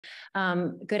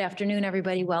Good afternoon,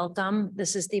 everybody. Welcome.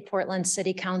 This is the Portland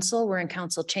City Council. We're in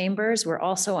council chambers. We're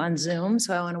also on Zoom.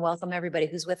 So I want to welcome everybody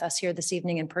who's with us here this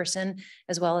evening in person,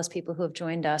 as well as people who have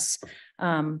joined us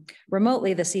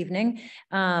remotely this evening.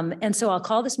 And so I'll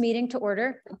call this meeting to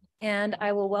order, and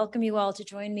I will welcome you all to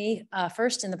join me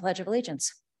first in the Pledge of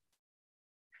Allegiance.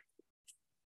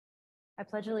 I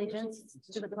pledge allegiance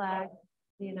to the flag of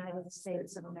the United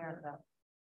States of America,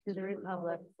 to the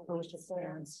republic for which it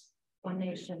stands, one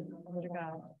nation, under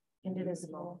God,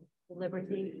 indivisible, with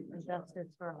liberty and justice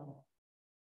for all.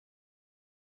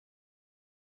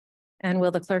 And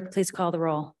will the clerk please call the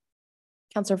roll?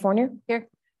 Councillor Fournier? Here.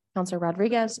 Councillor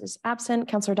Rodriguez is absent.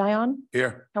 Councillor Dion?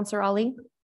 Here. Councillor Ali?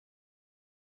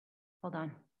 Hold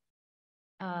on.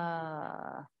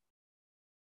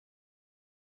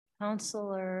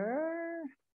 Councillor,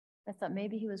 I thought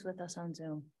maybe he was with us on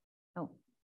Zoom. Oh.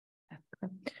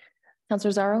 Okay.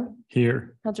 Councillor Zarro?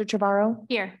 Here. Councillor Chavarro?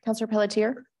 Here. Councillor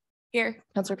Pelletier? Here.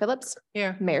 Councillor Phillips?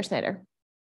 Here. Mayor Snyder?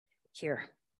 Here.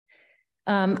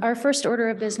 Our first order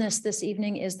of business this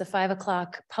evening is the 5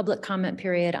 o'clock public comment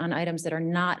period on items that are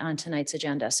not on tonight's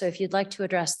agenda. So if you'd like to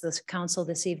address the council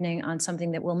this evening on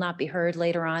something that will not be heard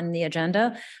later on in the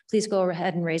agenda, please go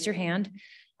ahead and raise your hand.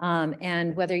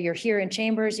 And whether you're here in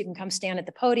chambers, you can come stand at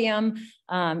the podium,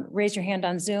 raise your hand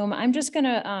on Zoom. I'm just going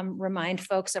to remind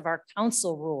folks of our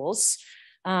council rules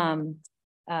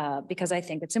because I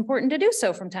think it's important to do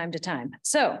so from time to time.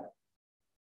 So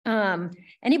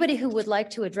anybody who would like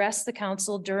to address the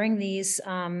council during these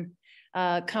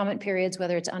comment periods,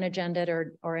 whether it's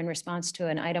unagendaed or in response to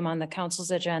an item on the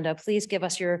council's agenda, please give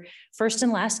us your first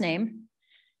and last name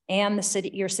and the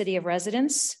city, your city of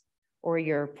residence, or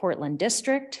your Portland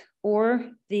district,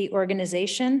 or the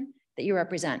organization that you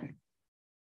represent.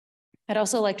 I'd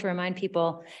also like to remind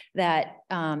people that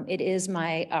it is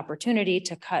my opportunity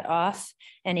to cut off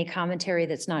any commentary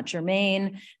that's not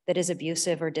germane, that is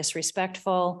abusive or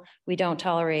disrespectful. We don't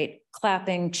tolerate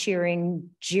clapping,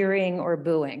 cheering, jeering, or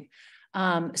booing.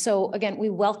 So again, we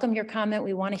welcome your comment.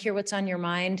 We want to hear what's on your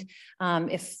mind.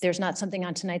 If there's not something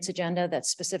on tonight's agenda that's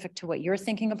specific to what you're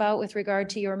thinking about with regard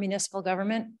to your municipal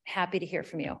government, happy to hear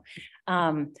from you.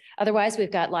 Otherwise, we've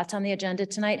got lots on the agenda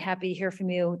tonight. Happy to hear from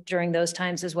you during those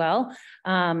times as well.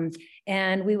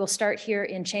 And we will start here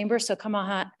in chamber. So come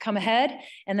ahead,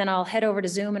 and then I'll head over to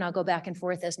Zoom and I'll go back and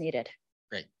forth as needed.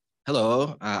 Great.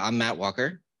 Hello, I'm Matt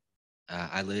Walker.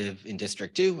 I live in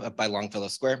District 2 up by Longfellow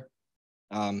Square.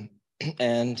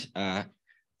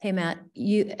 Hey, Matt,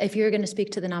 if you're going to speak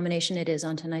to the nomination, it is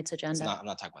on tonight's agenda. I'm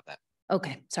not talking about that.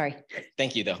 Okay, sorry.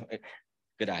 Thank you, though.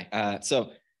 Good eye.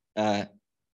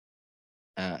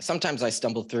 Sometimes I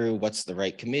stumble through what's the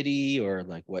right committee or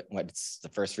like what's the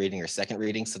first reading or second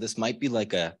reading. So this might be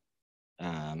like a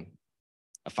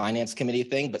finance committee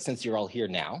thing, but since you're all here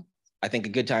now, I think a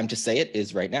good time to say it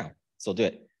is right now. So I'll do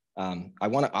it. I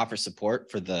want to offer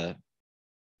support for the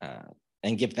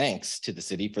and give thanks to the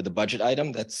city for the budget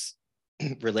item that's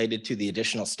related to the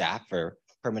additional staff for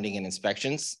permitting and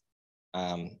inspections.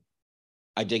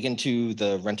 I dig into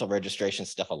the rental registration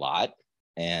stuff a lot,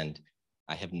 and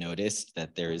I have noticed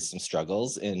that there is some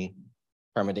struggles in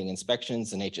permitting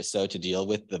inspections and HSO to deal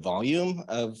with the volume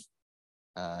of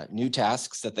new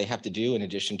tasks that they have to do in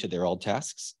addition to their old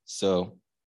tasks. So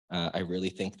I really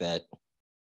think that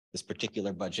this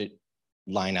particular budget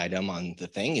line item on the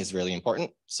thing is really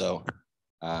important. So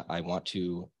I want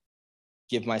to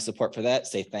give my support for that,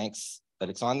 say thanks that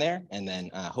it's on there, and then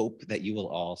hope that you will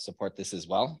all support this as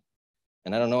well.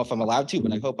 And I don't know if I'm allowed to,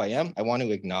 but I hope I am. I want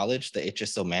to acknowledge the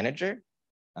HSO manager,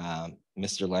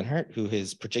 Mr. Lenhart, who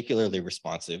is particularly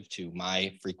responsive to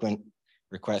my frequent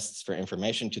requests for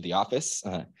information to the office.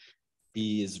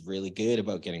 He is really good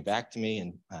about getting back to me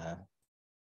and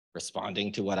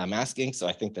responding to what I'm asking. So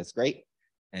I think that's great.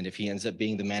 And if he ends up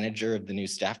being the manager of the new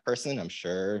staff person, I'm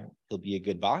sure he'll be a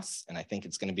good boss. And I think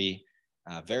it's going to be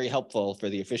very helpful for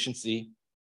the efficiency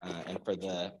and for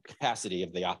the capacity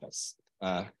of the office.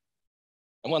 And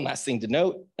one last thing to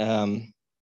note,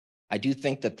 I do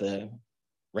think that the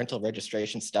rental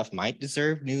registration stuff might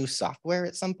deserve new software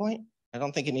at some point. I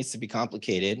don't think it needs to be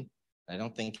complicated. I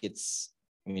don't think it's,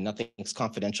 I mean, nothing's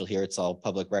confidential here. It's all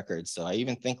public records. So I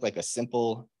even think like a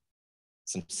simple,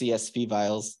 some CSV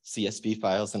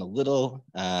files and a little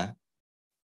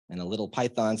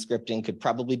Python scripting could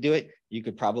probably do it. You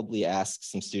could probably ask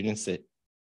some students at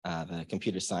the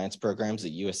computer science programs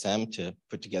at USM to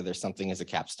put together something as a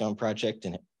capstone project,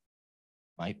 and it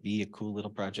might be a cool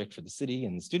little project for the city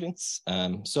and the students.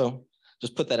 So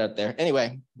just put that out there.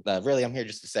 Anyway, really, I'm here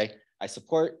just to say I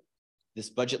support this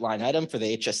budget line item for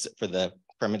the for the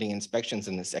permitting inspections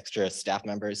and this extra staff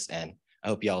members, and I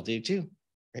hope you all do too.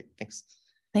 Great, thanks.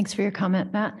 Thanks for your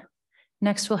comment, Matt.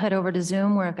 Next, we'll head over to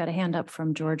Zoom where I've got a hand up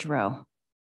from George Rowe.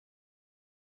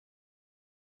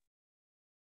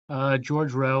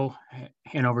 George Rowe,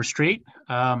 Hanover Street.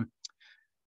 The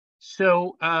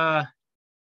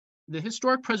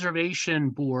Historic Preservation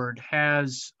Board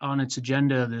has on its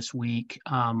agenda this week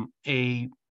a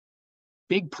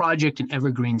big project in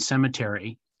Evergreen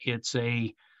Cemetery. It's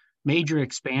a major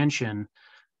expansion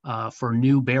for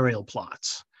new burial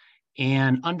plots.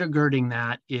 And undergirding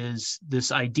that is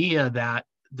this idea that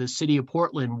the city of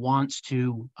Portland wants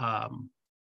to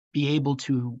be able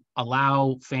to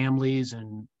allow families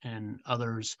and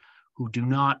others who do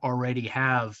not already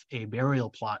have a burial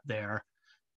plot there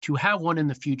to have one in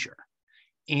the future.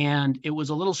 And it was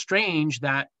a little strange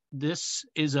that this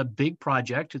is a big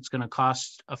project. It's going to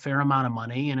cost a fair amount of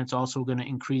money, and it's also going to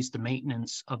increase the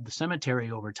maintenance of the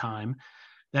cemetery over time.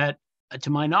 That, to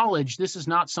my knowledge, this is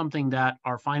not something that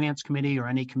our finance committee or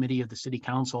any committee of the city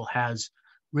council has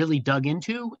really dug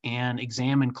into and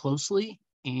examined closely,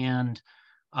 and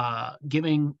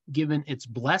given its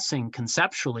blessing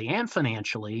conceptually and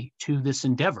financially to this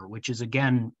endeavor, which is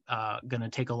again going to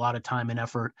take a lot of time and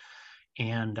effort,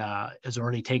 and has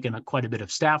already taken quite a bit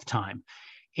of staff time.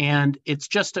 And it's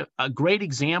just a great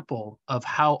example of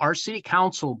how our city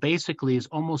council basically is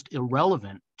almost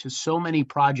irrelevant to so many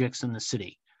projects in the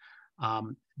city.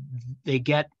 They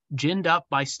get ginned up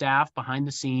by staff behind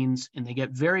the scenes, and they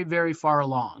get very, very far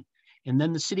along. And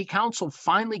then the city council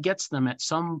finally gets them at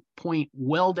some point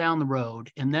well down the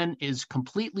road, and then is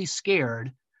completely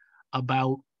scared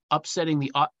about upsetting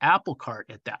the apple cart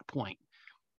at that point.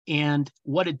 And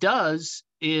what it does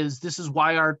is, this is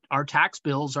why our tax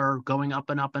bills are going up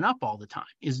and up and up all the time,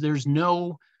 is there's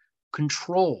no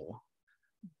control,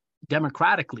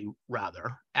 democratically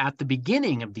rather, at the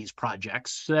beginning of these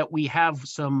projects, so that we have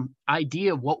some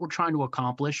idea of what we're trying to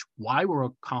accomplish, why we're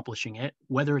accomplishing it,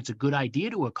 whether it's a good idea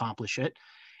to accomplish it,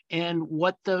 and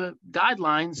what the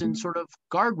guidelines and sort of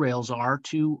guardrails are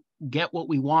to get what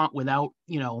we want without,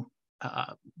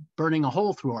 burning a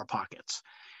hole through our pockets.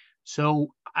 So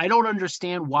I don't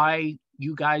understand why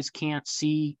you guys can't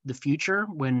see the future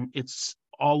when it's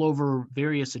all over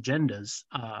various agendas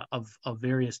of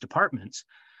various departments.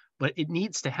 But it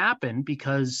needs to happen,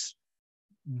 because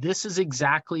this is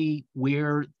exactly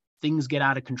where things get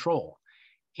out of control.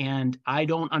 And I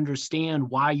don't understand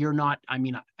why you're not,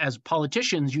 as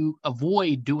politicians, you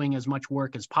avoid doing as much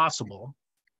work as possible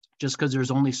just because there's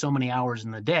only so many hours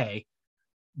in the day.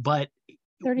 But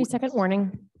 30-second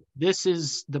warning. This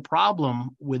is the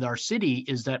problem with our city,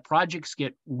 is that projects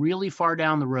get really far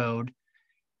down the road,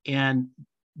 and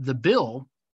the bill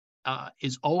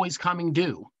is always coming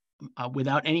due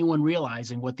without anyone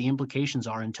realizing what the implications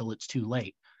are until it's too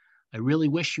late. I really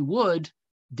wish you would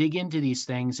dig into these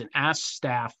things and ask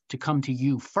staff to come to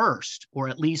you first, or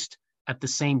at least at the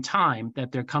same time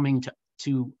that they're coming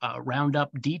to round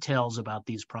up details about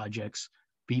these projects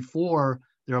before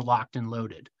they're locked and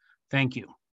loaded. Thank you.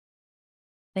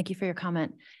 Thank you for your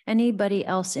comment. Anybody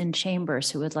else in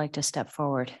chambers who would like to step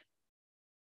forward?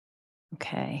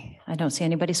 Okay, I don't see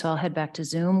anybody, so I'll head back to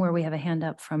Zoom where we have a hand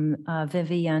up from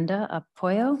Vivienda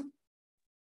Apoyo.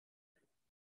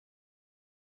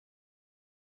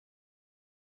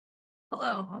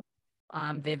 Hello,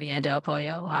 I'm Vivienda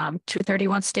Apoyo,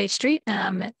 231 State Street.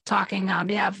 Talking on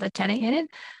behalf of the tenant unit.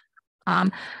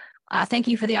 Thank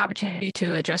you for the opportunity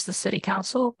to address the city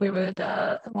council. We would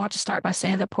want to start by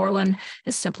saying that Portland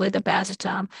is simply the best.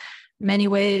 Many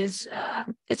ways,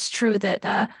 it's true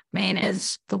that Maine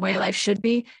is the way life should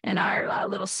be, and our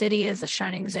little city is a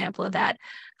shining example of that.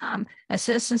 As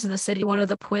citizens of the city, one of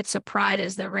the points of pride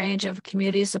is the range of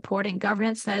communities supporting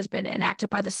governance that has been enacted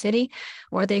by the city,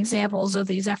 or the examples of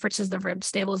these efforts is the rent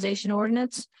stabilization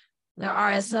ordinance. The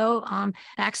RSO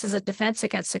acts as a defense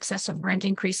against successive rent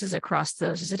increases across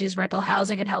the city's rental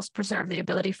housing. It helps preserve the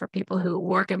ability for people who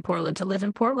work in Portland to live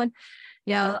in Portland.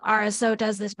 RSO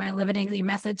does this by limiting the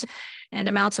methods and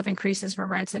amounts of increases for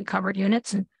rents in covered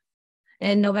units. And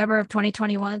in November of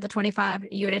 2021, the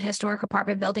 25-unit historic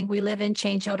apartment building we live in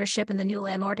changed ownership, and the new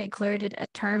landlord included a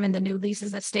term in the new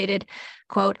leases that stated,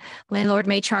 quote, landlord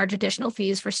may charge additional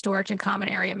fees for storage and common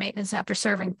area maintenance after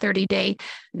serving 30-day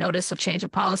notice of change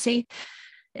of policy.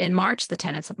 In March, the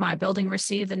tenants of my building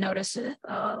received the notice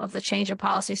of the change of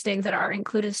policy stating that our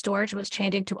included storage was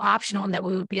changing to optional, and that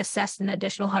we would be assessed an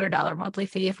additional $100 monthly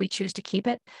fee if we choose to keep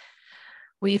it.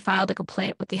 We filed a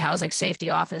complaint with the Housing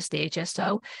Safety Office, the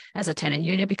HSO, as a tenant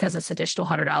unit because this additional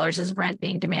 $100 is rent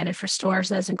being demanded for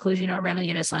stores as inclusion or rental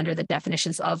units under the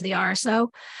definitions of the RSO.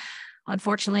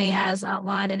 Unfortunately, as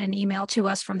outlined in an email to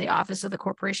us from the Office of the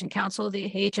Corporation Counsel,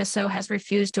 the HSO has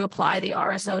refused to apply the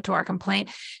RSO to our complaint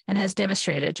and has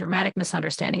demonstrated a dramatic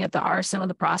misunderstanding of the RSO in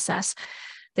the process.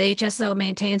 The HSO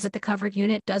maintains that the covered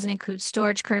unit doesn't include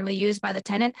storage currently used by the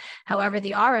tenant. However,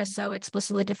 the RSO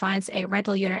explicitly defines a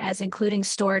rental unit as including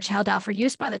storage held out for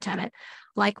use by the tenant.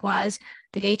 Likewise,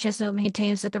 the HSO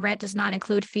maintains that the rent does not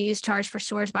include fees charged for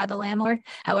storage by the landlord.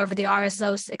 However, the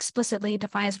RSO explicitly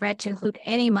defines rent to include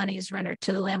any monies rendered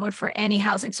to the landlord for any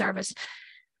housing service.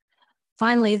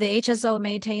 Finally, the HSO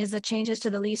maintains that changes to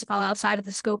the lease fall outside of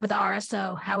the scope of the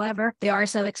RSO. However, the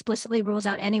RSO explicitly rules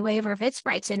out any waiver of its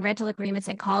rights in rental agreements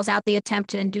and calls out the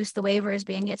attempt to induce the waiver as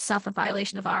being itself a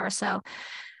violation of RSO.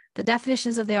 The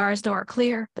definitions of the RSO are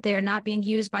clear, but they are not being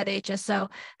used by the HSO.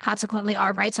 Consequently,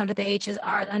 our rights under the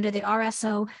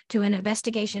RSO to an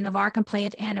investigation of our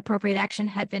complaint and appropriate action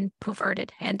had been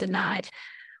perverted and denied.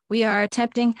 We are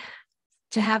attempting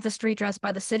to have this redressed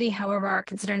by the city. However, our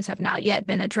concerns have not yet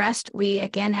been addressed. We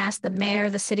again ask the mayor,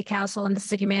 the city council, and the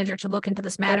city manager to look into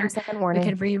this matter. 30-second We warning.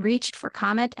 can be reached for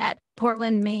comment at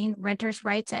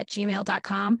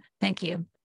portlandmainrentersrights@gmail.com. Thank you.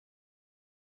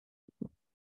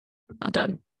 I'm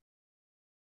done.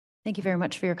 Thank you very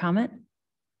much for your comment.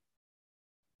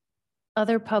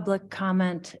 Other public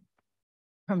comment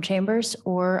from chambers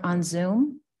or on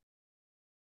Zoom?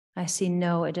 I see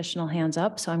no additional hands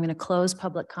up, so I'm going to close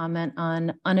public comment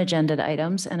on unagended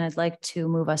items, and I'd like to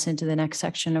move us into the next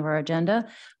section of our agenda,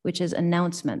 which is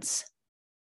announcements.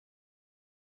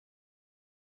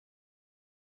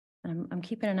 I'm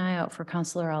keeping an eye out for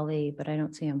Councillor Ali, but I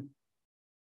don't see him.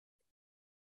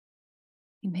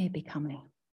 He may be coming.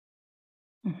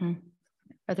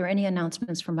 Are there any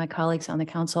announcements from my colleagues on the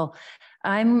council?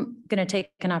 I'm going to take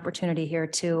an opportunity here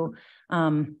to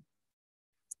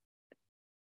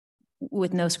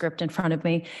with no script in front of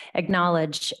me,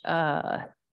 acknowledge a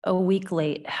week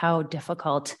late how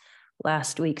difficult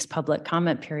last week's public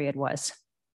comment period was.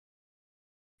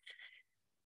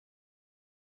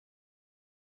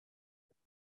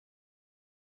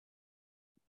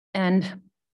 And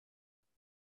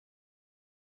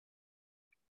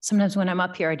sometimes when I'm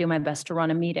up here, I do my best to run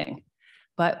a meeting,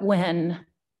 but when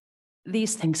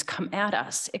these things come at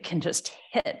us, it can just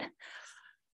hit.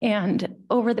 And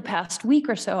over the past week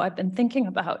or so, I've been thinking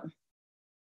about,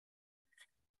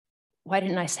 why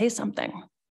didn't I say something?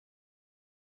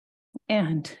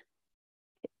 And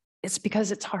it's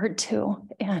because it's hard to,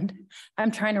 and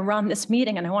I'm trying to run this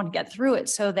meeting and I want to get through it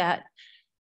so that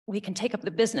we can take up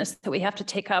the business that we have to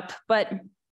take up. But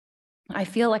I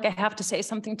feel like I have to say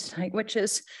something tonight, which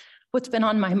is what's been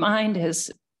on my mind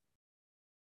is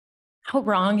how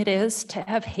wrong it is to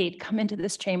have hate come into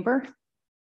this chamber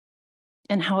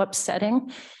and how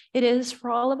upsetting it is for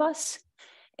all of us.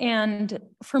 And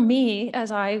for me,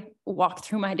 as I walk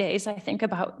through my days, I think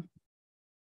about,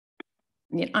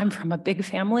 I'm from a big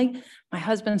family. My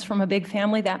husband's from a big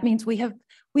family. That means we have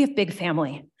big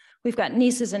family. We've got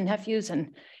nieces and nephews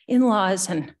and in-laws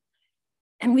and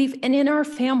in our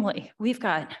family, we've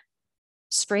got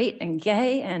straight and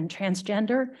gay and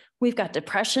transgender. We've got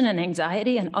depression and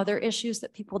anxiety and other issues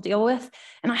that people deal with.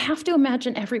 And I have to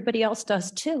imagine everybody else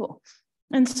does too.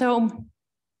 And so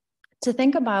to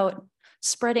think about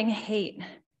spreading hate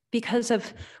because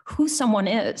of who someone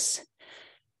is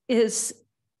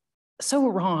so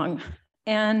wrong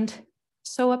and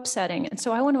so upsetting. And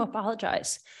so I want to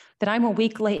apologize that I'm a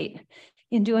week late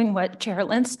in doing what Chair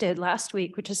Lentz did last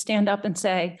week, which is stand up and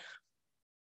say,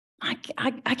 I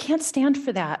can't stand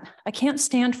for that. I can't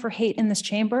stand for hate in this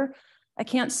chamber. I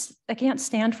can't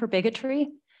stand for bigotry.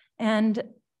 And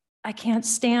I can't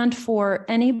stand for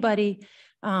anybody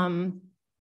kind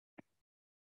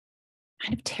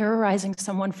of terrorizing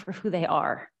someone for who they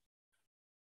are.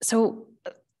 So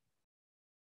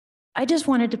I just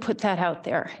wanted to put that out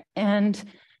there and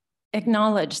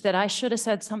acknowledge that I should have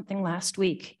said something last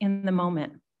week in the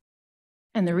moment.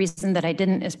 And the reason that I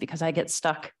didn't is because I get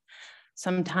stuck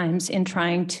sometimes in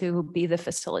trying to be the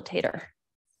facilitator.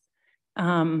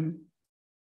 But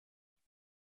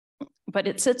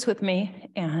it sits with me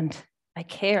and I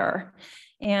care.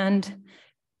 And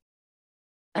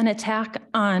an attack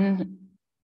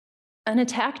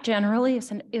generally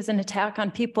is an attack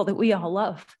on people that we all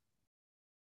love.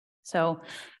 So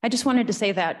I just wanted to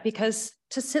say that, because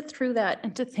to sit through that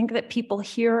and to think that people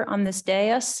here on this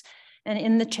dais and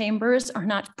in the chambers are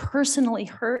not personally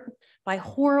hurt by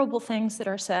horrible things that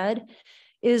are said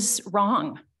is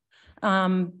wrong.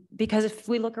 Because if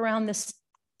we look around this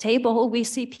table, we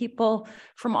see people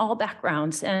from all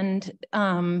backgrounds, and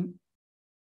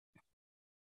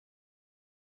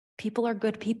people are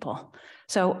good people.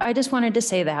 So I just wanted to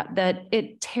say that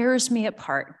it tears me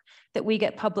apart that we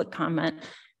get public comment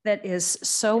that is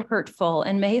so hurtful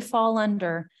and may fall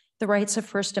under the rights of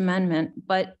First Amendment,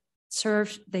 but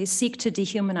they seek to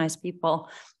dehumanize people.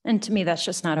 And to me, that's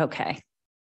just not okay.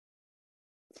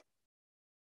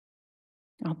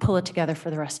 I'll pull it together for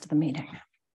the rest of the meeting.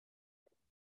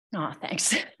 Oh,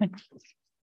 thanks.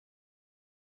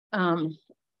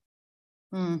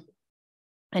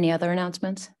 Any other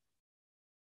announcements?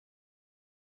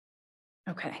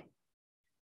 Okay.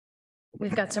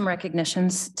 We've got some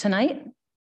recognitions tonight.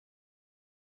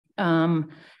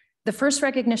 The first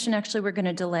recognition, actually, we're going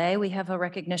to delay. We have a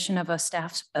recognition of a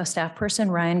staff person,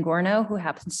 Ryan Gorno, who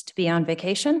happens to be on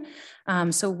vacation.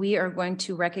 So we are going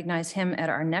to recognize him at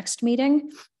our next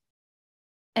meeting.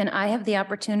 And I have the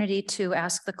opportunity to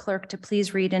ask the clerk to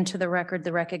please read into the record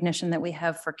the recognition that we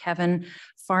have for Kevin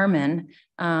Farman,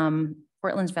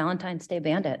 Portland's Valentine's Day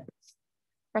Bandit.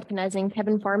 Recognizing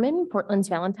Kevin Farman, Portland's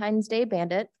Valentine's Day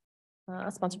Bandit,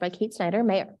 sponsored by Kate Snyder,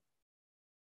 Mayor.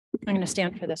 I'm going to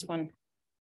stand for this one.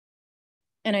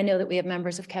 And I know that we have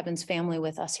members of Kevin's family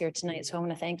with us here tonight, so I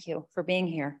want to thank you for being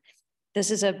here. This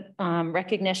is a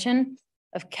recognition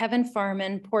of Kevin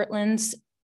Farman, Portland's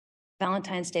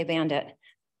Valentine's Day Bandit.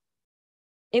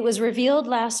 It was revealed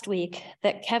last week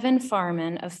that Kevin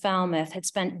Farman of Falmouth had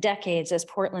spent decades as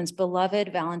Portland's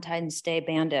beloved Valentine's Day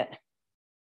Bandit.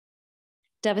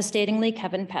 Devastatingly,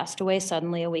 Kevin passed away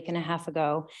suddenly a week and a half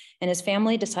ago, and his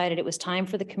family decided it was time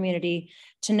for the community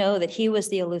to know that he was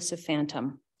the elusive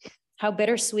phantom. How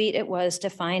bittersweet it was to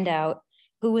find out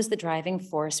who was the driving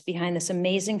force behind this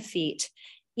amazing feat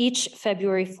each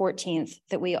February 14th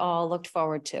that we all looked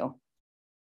forward to.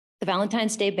 The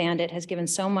Valentine's Day Bandit has given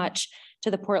so much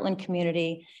to the Portland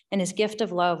community, and his gift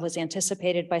of love was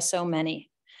anticipated by so many.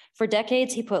 For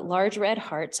decades, he put large red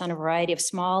hearts on a variety of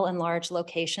small and large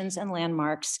locations and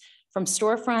landmarks, from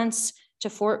storefronts to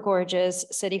Fort Gorges,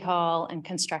 City Hall, and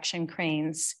construction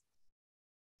cranes.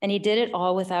 And he did it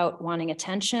all without wanting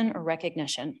attention or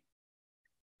recognition.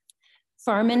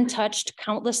 Farman touched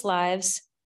countless lives,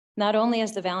 not only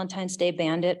as the Valentine's Day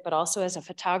Bandit, but also as a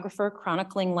photographer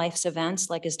chronicling life's events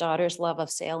like his daughter's love of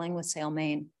sailing with Sail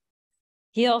Maine.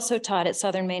 He also taught at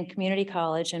Southern Maine Community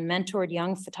College and mentored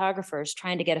young photographers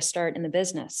trying to get a start in the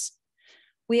business.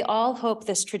 We all hope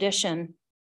this tradition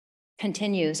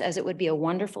continues, as it would be a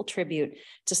wonderful tribute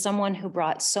to someone who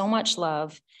brought so much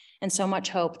love and so much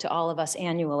hope to all of us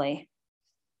annually.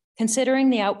 Considering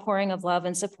the outpouring of love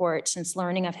and support since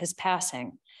learning of his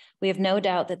passing, we have no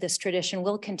doubt that this tradition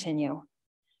will continue.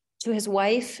 To his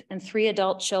wife and 3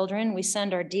 adult children, we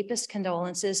send our deepest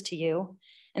condolences to you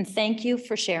and thank you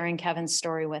for sharing Kevin's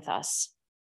story with us.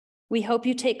 We hope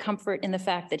you take comfort in the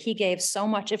fact that he gave so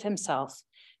much of himself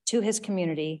to his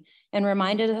community and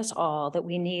reminded us all that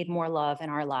we need more love in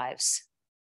our lives.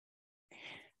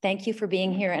 Thank you for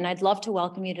being here, and I'd love to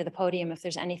welcome you to the podium if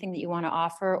there's anything that you want to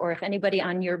offer, or if anybody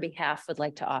on your behalf would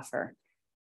like to offer.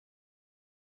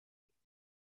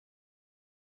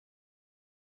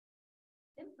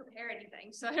 Didn't prepare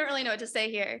anything, so I don't really know what to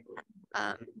say here.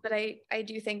 But I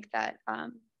do think that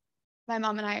my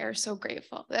mom and I are so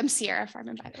grateful. I'm Sierra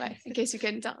Farman, by the way, in case you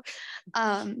couldn't tell.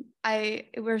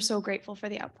 We're so grateful for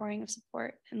the outpouring of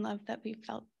support and love that we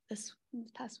felt this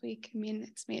past week. I mean,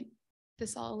 it's made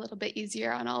this all a little bit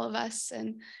easier on all of us,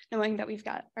 and knowing that we've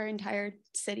got our entire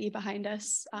city behind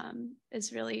us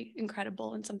is really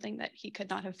incredible and something that he could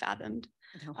not have fathomed.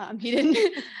 No. He didn't,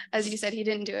 as you said, he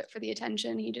didn't do it for the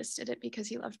attention. He just did it because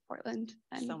he loved Portland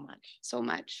and so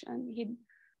much. And he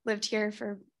lived here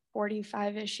for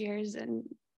 45-ish years and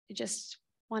just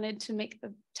wanted to make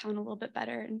the town a little bit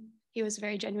better. And he was a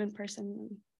very genuine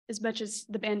person. As much as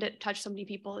the Bandit touched so many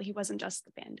people, he wasn't just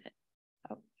the Bandit.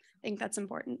 So I think that's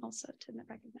important also to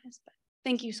recognize. But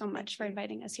thank you so much for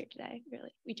inviting us here today.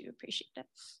 Really, we do appreciate it.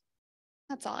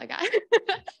 That's all I got.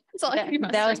 That's all I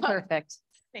got. That was perfect.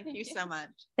 Thank you so much.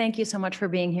 Thank you so much for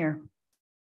being here.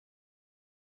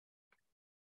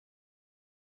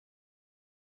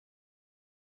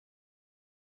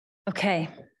 Okay,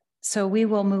 so we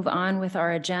will move on with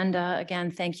our agenda.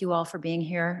 Again, thank you all for being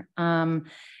here.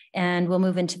 And we'll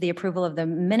move into the approval of the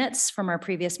minutes from our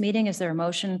previous meeting. Is there a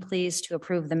motion, please, to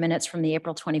approve the minutes from the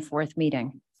April 24th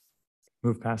meeting?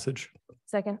 Move passage.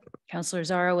 Second. Councillor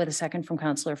Zarro with a second from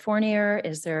Councillor Fournier.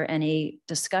 Is there any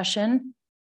discussion?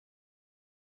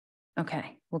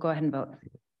 Okay, we'll go ahead and vote.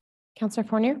 Councillor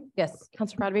Fournier? Yes.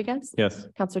 Councillor Rodriguez? Yes.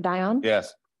 Councillor Dion?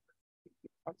 Yes.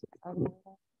 I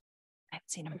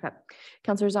haven't seen him. Okay.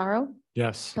 Councillor Zarro?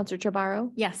 Yes. Councillor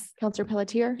Trebarro? Yes. Councillor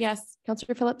Pelletier? Yes.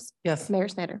 Councillor Phillips? Yes. Mayor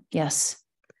Snyder? Yes.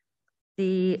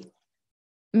 The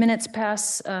minutes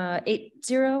pass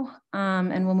 8-0,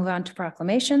 and we'll move on to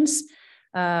proclamations.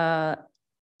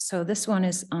 So this one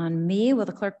is on me. Will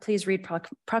the clerk please read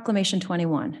Proclamation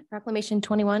 21? Proclamation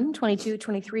 21, 22,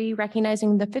 23,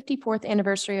 recognizing the 54th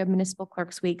anniversary of Municipal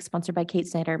Clerks Week, sponsored by Kate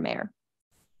Snyder, Mayor.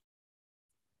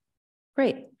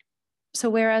 Great. So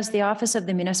whereas the office of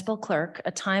the municipal clerk,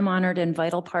 a time-honored and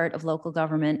vital part of local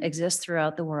government, exists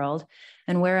throughout the world,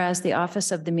 and whereas the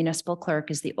office of the municipal clerk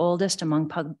is the oldest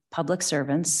among public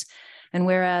servants, and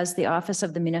whereas the office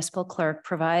of the municipal clerk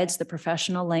provides the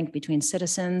professional link between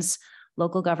citizens,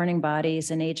 local governing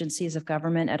bodies, and agencies of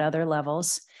government at other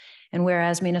levels, and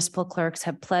whereas municipal clerks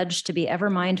have pledged to be ever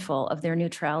mindful of their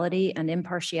neutrality and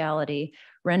impartiality,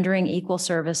 rendering equal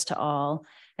service to all,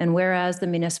 and whereas the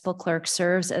municipal clerk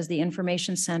serves as the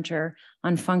information center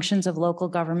on functions of local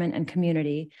government and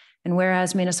community, and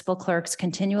whereas municipal clerks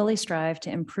continually strive to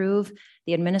improve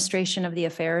the administration of the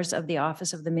affairs of the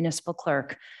office of the municipal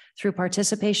clerk through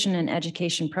participation in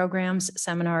education programs,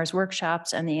 seminars,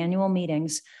 workshops, and the annual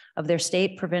meetings of their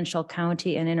state, provincial,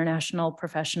 county, and international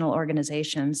professional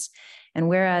organizations. And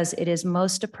whereas it is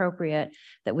most appropriate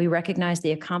that we recognize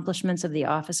the accomplishments of the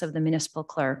office of the municipal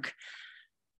clerk,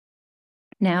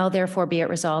 now, therefore, be it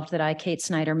resolved that I, Kate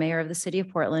Snyder, Mayor of the City of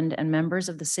Portland, and members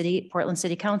of the Portland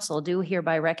City Council do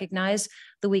hereby recognize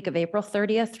the week of April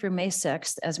 30th through May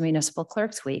 6th as Municipal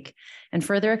Clerks Week, and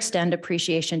further extend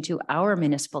appreciation to our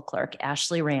municipal clerk,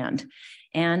 Ashley Rand,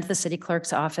 and the City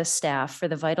Clerk's office staff for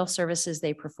the vital services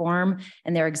they perform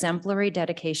and their exemplary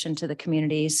dedication to the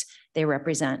communities they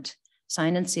represent.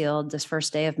 Signed and sealed this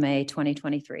first day of May,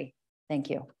 2023.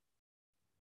 Thank you.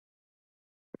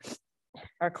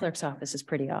 Our clerk's office is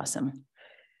pretty awesome.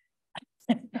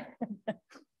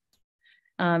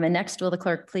 And next, will the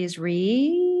clerk please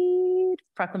read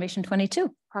Proclamation 22?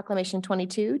 Proclamation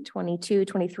 22, 22,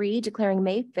 23, declaring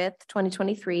May 5th,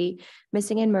 2023,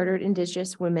 Missing and Murdered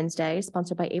Indigenous Women's Day,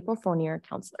 sponsored by April Fournier,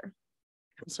 Counselor.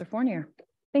 Counselor Fournier.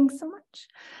 Thanks so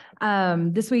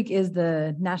much. This week is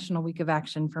the National Week of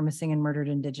Action for Missing and Murdered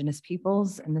Indigenous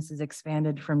Peoples, and this is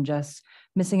expanded from just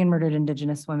missing and murdered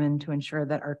Indigenous women to ensure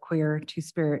that our queer,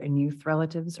 Two-Spirit, and youth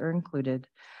relatives are included.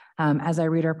 As I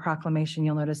read our proclamation,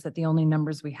 you'll notice that the only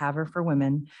numbers we have are for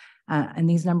women, and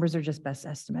these numbers are just best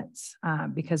estimates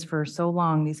because for so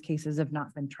long, these cases have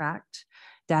not been tracked,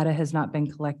 data has not been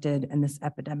collected, and this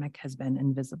epidemic has been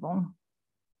invisible.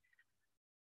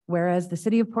 Whereas the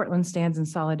City of Portland stands in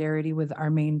solidarity with our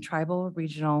main tribal,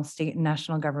 regional, state, and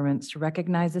national governments to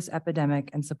recognize this epidemic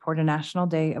and support a National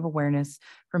Day of Awareness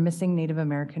for Missing Native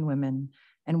American Women.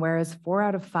 And whereas 4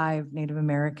 out of 5 Native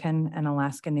American and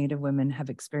Alaska Native women have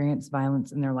experienced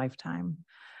violence in their lifetime.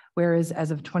 Whereas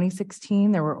as of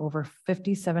 2016, there were over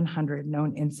 5,700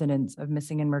 known incidents of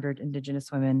missing and murdered Indigenous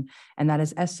women, and that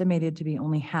is estimated to be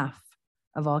only half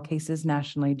of all cases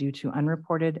nationally due to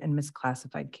unreported and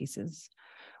misclassified cases.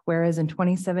 Whereas in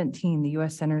 2017, the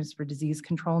U.S. Centers for Disease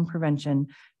Control and Prevention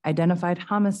identified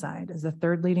homicide as the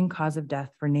 3rd leading cause of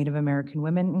death for Native American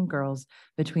women and girls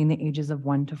between the ages of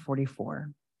 1 to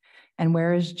 44. And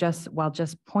whereas while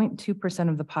just 0.2%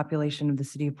 of the population of the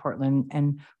City of Portland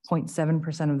and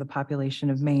 0.7% of the population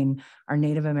of Maine are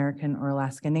Native American or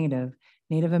Alaska Native,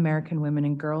 Native American women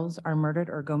and girls are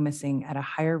murdered or go missing at a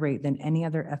higher rate than any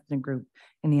other ethnic group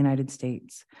in the United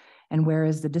States. And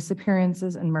whereas the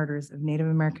disappearances and murders of Native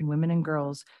American women and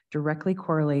girls directly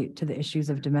correlate to the issues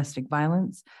of domestic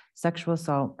violence, sexual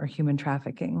assault, or human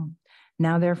trafficking.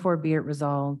 Now, therefore, be it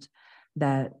resolved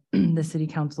that the City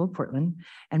Council of Portland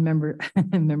and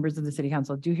members of the City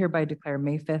Council do hereby declare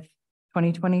May 5th,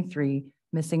 2023,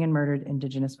 Missing and Murdered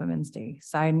Indigenous Women's Day,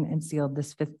 signed and sealed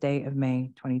this 5th day of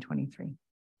May, 2023.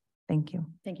 Thank you.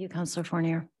 Thank you, Counselor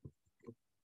Fournier.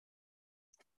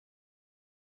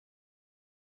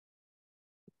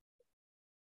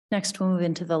 Next, we'll move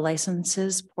into the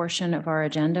licenses portion of our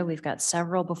agenda. We've got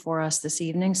several before us this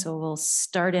evening, so we'll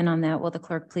start in on that. Will the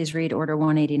clerk please read Order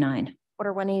 189?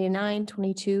 Order 189,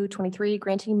 22, 23,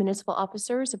 granting municipal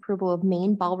officers approval of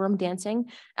Maine ballroom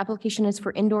dancing. Application is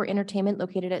for indoor entertainment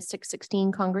located at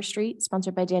 616 Congress Street,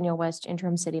 sponsored by Daniel West,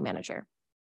 Interim City Manager.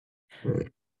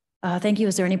 Thank you.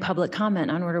 Is there any public comment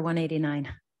on Order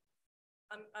 189?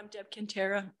 I'm Deb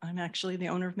Quintera. I'm actually the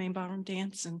owner of Maine Ballroom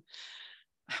Dance, and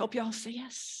I hope y'all say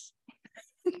yes.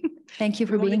 Thank you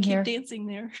for being here. Keep dancing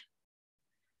there.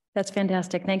 That's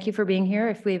fantastic. Thank you for being here.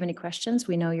 If we have any questions,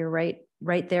 we know you're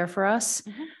right there for us.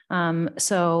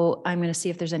 So I'm going to see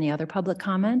if there's any other public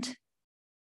comment.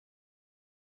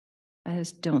 I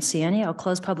just don't see any. I'll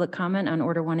close public comment on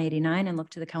Order 189 and look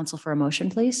to the council for a motion,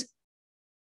 please.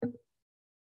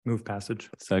 Move passage.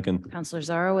 Second. Councilor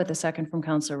Zarro with a second from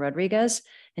Councilor Rodriguez.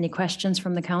 Any questions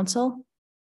from the council?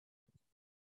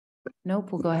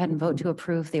 Nope, we'll go ahead and vote to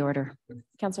approve the order.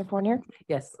 Counselor Fournier,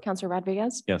 Yes. Counselor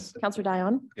Rodriguez, Yes. Counselor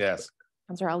Dion, Yes.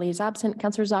 Counselor Ali is absent,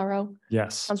 Counselor Zarro,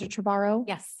 Yes. Counselor Trevorrow.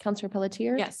 Yes. Counselor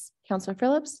Pelletier. Yes. Counselor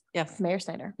Phillips, Yes. Mayor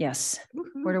Snyder. Yes.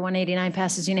 Order 189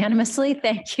 passes unanimously.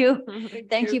 Thank you.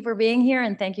 Thank you for being here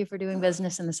and thank you for doing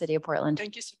business in the city of Portland.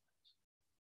 Thank you.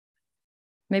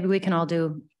 Maybe we can all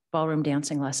do ballroom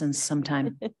dancing lessons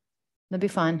sometime. That'd be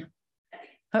fun.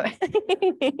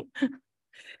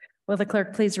 Will the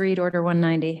clerk please read order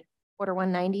 190? Order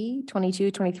 190,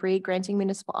 2223, granting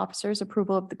municipal officers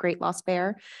approval of the Great Lost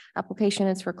Bear. Application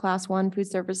is for Class 1 food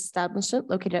service establishment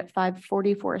located at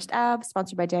 540 Forest Ave,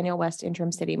 sponsored by Daniel West,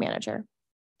 interim city manager.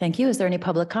 Thank you. Is there any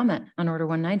public comment on order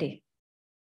 190?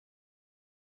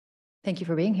 Thank you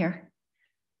for being here.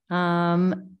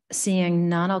 Seeing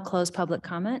none, I'll close public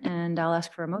comment and I'll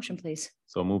ask for a motion, please.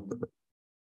 So moved.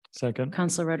 Second.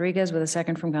 Counselor Rodriguez with a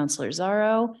second from Counselor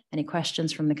Zarro. Any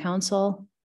questions from the council?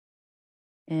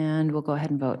 And we'll go ahead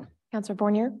and vote. Counselor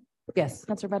Fournier, Yes.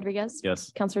 Counselor Rodriguez.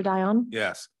 Yes. Counselor Dion.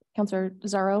 Yes. Counselor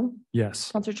Zarro,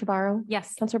 Yes. Counselor Trevorrow.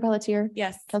 Yes. Counselor Pelletier.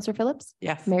 Yes. Counselor Phillips,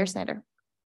 Yes. Mayor Snyder.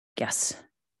 Yes.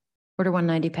 Order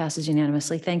 190 passes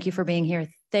unanimously. Thank you for being here.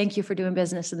 Thank you for doing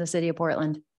business in the city of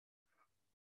Portland.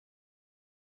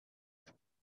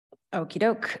 Okey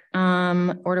doke.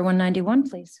 Order 191,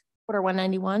 please. Order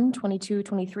 191,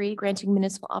 2223, granting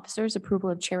municipal officers approval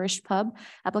of Cherished Pub.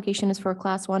 Application is for a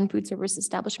Class 1 food service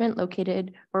establishment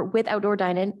located or with outdoor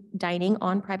dining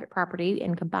on private property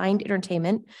and combined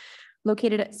entertainment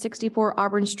located at 64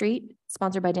 Auburn Street,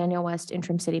 sponsored by Daniel West,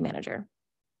 interim city manager.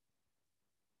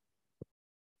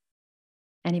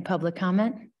 Any public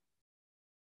comment?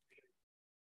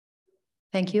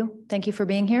 Thank you. Thank you for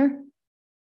being here.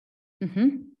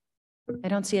 I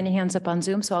don't see any hands up on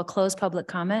Zoom, so I'll close public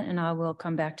comment and I will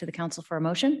come back to the council for a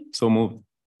motion. So moved.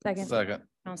 Second.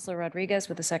 Counselor Rodriguez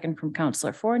with a second from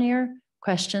Counselor Fournier.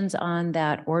 Questions on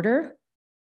that order?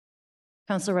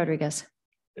 Counselor Rodriguez.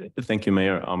 Thank you,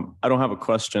 Mayor. I don't have a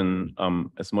question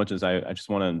as much as I just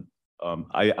want to,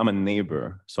 I'm a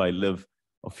neighbor, so I live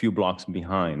a few blocks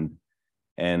behind.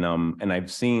 And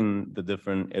I've seen the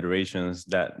different iterations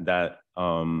that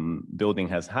building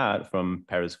has had from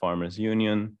Paris Farmers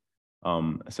Union.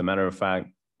 As a matter of fact,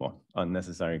 well,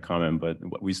 unnecessary comment, but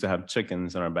we used to have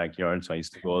chickens in our backyard. So I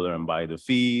used to go there and buy the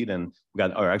feed and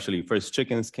or actually first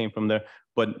chickens came from there.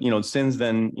 But, since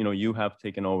then, you have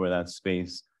taken over that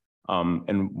space.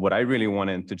 And what I really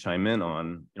wanted to chime in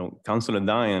on, Councilor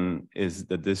Dion is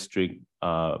the district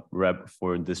rep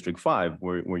for District 5,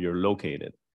 where you're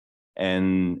located.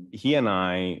 And he and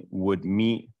I would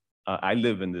meet, I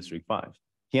live in District 5.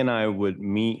 He and I would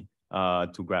meet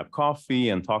to grab coffee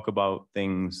and talk about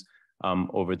things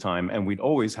over time. And we'd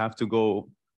always have to go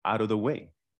out of the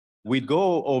way. We'd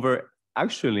go over,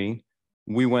 actually,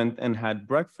 we went and had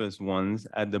breakfast once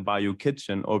at the Bayou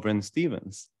Kitchen over in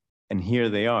Stevens. And here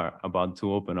they are about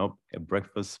to open up a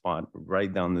breakfast spot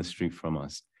right down the street from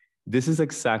us. This is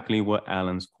exactly what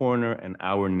Allen's Corner and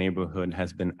our neighborhood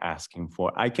has been asking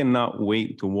for. I cannot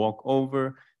wait to walk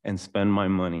over and spend my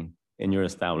money in your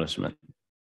establishment.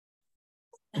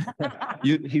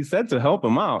 He said to help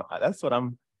him out. That's what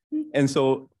I'm, and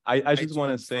so I just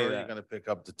want to say that you're gonna pick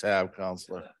up the tab,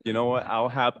 Counselor. you know what,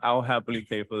 I'll happily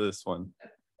pay for this one.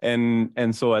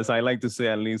 And so as I like to say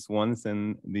at least once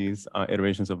in these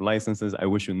iterations of licenses, I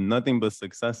wish you nothing but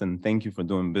success and thank you for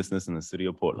doing business in the city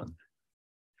of Portland.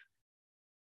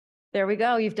 There we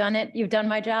go. You've done it. You've done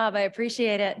my job. I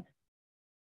appreciate it.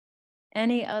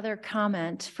 Any other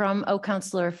comment from,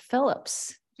 Counselor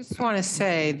Phillips? Just want to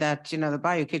say that, the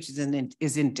Bayou Kitchen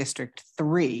is in District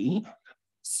 3.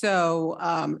 So,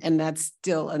 and that's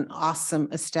still an awesome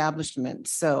establishment.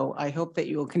 So I hope that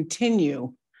you will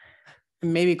continue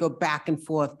and maybe go back and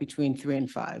forth between 3 and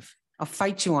 5. I'll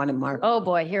fight you on it, Mark. Oh,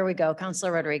 boy. Here we go.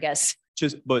 Counselor Rodriguez.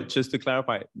 Just to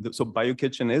clarify, so Bayou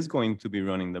Kitchen is going to be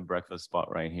running the breakfast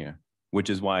spot right here,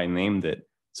 which is why I named it.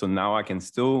 So now I can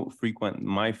still frequent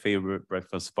my favorite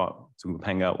breakfast spot to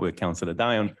hang out with Councilor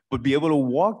Dion, but be able to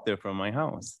walk there from my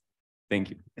house. Thank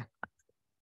you.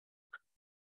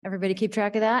 Everybody keep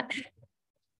track of that?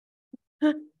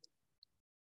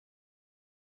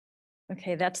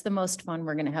 Okay, that's the most fun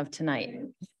we're going to have tonight.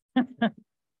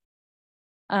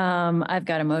 I've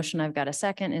got a motion. I've got a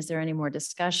second. Is there any more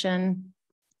discussion?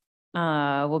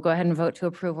 We'll go ahead and vote to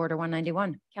approve order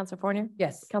 191. Counselor Fournier.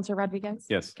 Yes. Counselor Rodriguez.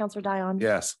 Yes. Counselor Dion.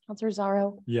 Yes. Counselor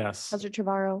Zarro. Yes. Counselor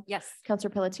Trevorrow. Yes. Counselor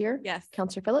Pelletier. Yes.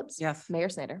 Counselor Phillips. Yes. Mayor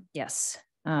Snyder. Yes,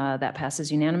 that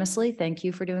passes unanimously. Thank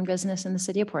you for doing business in the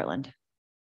city of Portland.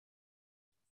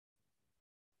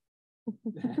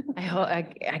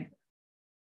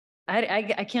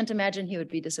 I can't imagine he would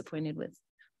be disappointed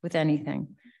with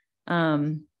anything.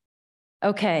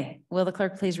 Okay, will the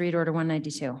clerk please read order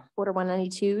 192? Order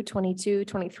 192, 22,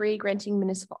 23, granting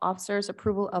municipal officers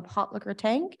approval of hot liquor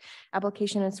tank.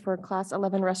 Application is for Class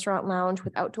 11 restaurant lounge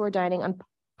with outdoor dining on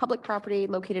public property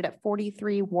located at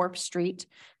 43 Wharf Street,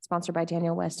 sponsored by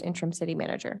Daniel West, interim city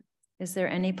manager. Is there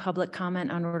any public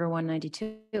comment on order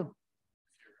 192?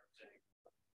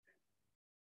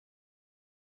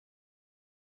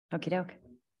 Okey doke.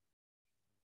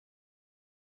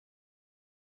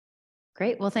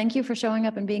 Great. Well, thank you for showing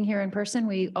up and being here in person.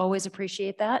 We always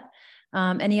appreciate that.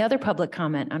 Any other public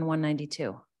comment on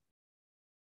 192?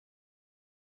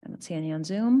 I don't see any on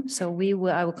Zoom, so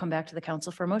I will come back to the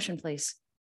council for a motion, please.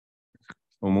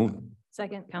 We'll move.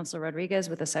 Second, Councilor Rodriguez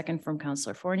with a second from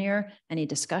Councilor Fournier. Any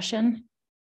discussion?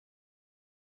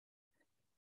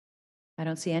 I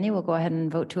don't see any. We'll go ahead and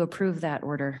vote to approve that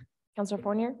order. Counselor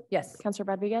Fournier? Yes. Counselor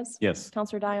Rodriguez? Yes.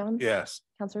 Counselor Dion? Yes.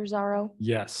 Counselor Zarro?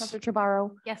 Yes. Counselor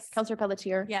Trevorrow? Yes. Counselor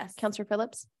Pelletier? Yes. Counselor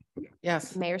Phillips?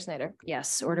 Yes. Mayor Snyder?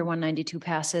 Yes, order 192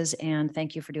 passes, and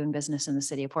thank you for doing business in the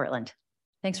city of Portland.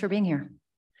 Thanks for being here.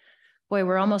 Boy,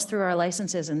 we're almost through our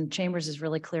licenses and Chambers is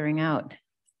really clearing out.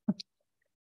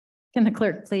 Can the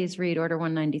clerk please read order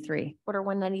 193? Order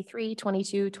 193,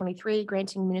 22, 23,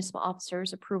 granting municipal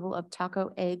officers approval of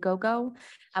Taco A Go-Go.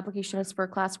 Application is for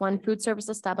Class 1 food service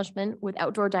establishment with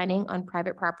outdoor dining on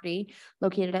private property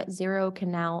located at Zero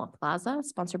Canal Plaza,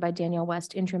 sponsored by Daniel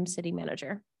West, interim city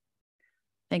manager.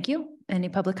 Thank you. Any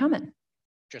public comment?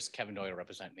 Just Kevin Doyle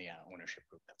representing the ownership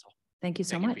group. That's all. Thank you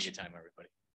so Thank you much. for your time, everybody.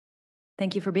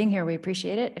 Thank you for being here. We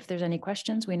appreciate it. If there's any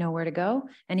questions, we know where to go.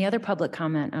 Any other public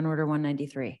comment on order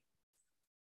 193?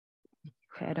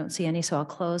 Okay, I don't see any, so I'll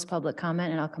close public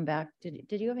comment and I'll come back.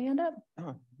 Did you have a hand up?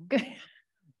 Oh. Good.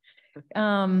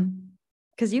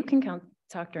 Because you can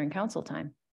talk during council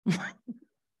time.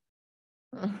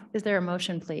 Is there a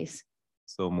motion, please?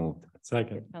 So moved.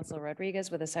 Second. Councilor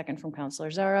Rodriguez with a second from Councilor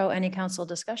Zarro. Any council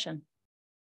discussion?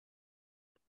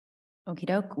 Okey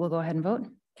doke, we'll go ahead and vote.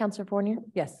 Counselor Fournier?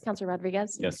 Yes. Counselor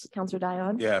Rodriguez? Yes. Counselor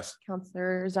Dion? Yes.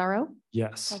 Counselor Zarro?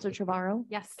 Yes. Counselor Trevorrow?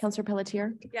 Yes. Counselor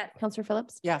Pelletier? Yes. Counselor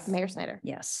Phillips? Yes. Mayor Snyder?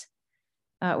 Yes.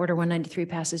 Order 193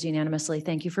 passes unanimously.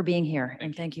 Thank you for being here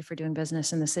and thank you for doing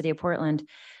business in the city of Portland.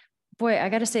 Boy, I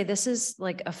got to say, this is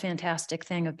like a fantastic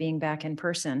thing of being back in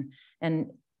person.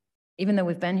 And even though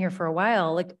we've been here for a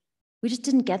while, like we just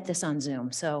didn't get this on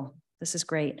Zoom. So this is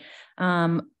great.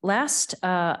 Last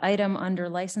item under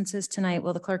licenses tonight,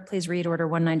 will the clerk please read order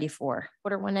 194?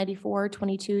 Order 194,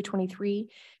 22, 23,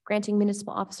 granting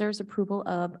municipal officers approval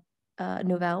of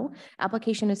Novell.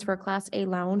 Application is for a Class A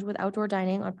lounge with outdoor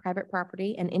dining on private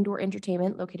property and indoor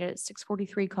entertainment located at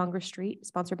 643 Congress Street,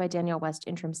 sponsored by Daniel West,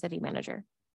 interim city manager.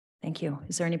 Thank you.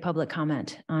 Is there any public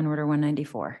comment on order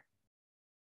 194?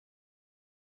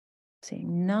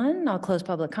 Seeing none, I'll close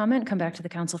public comment, come back to the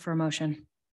council for a motion.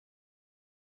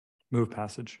 Move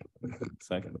passage.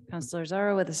 Second. Councilor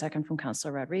Zarro with a second from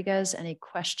Councilor Rodriguez. Any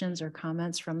questions or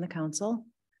comments from the council?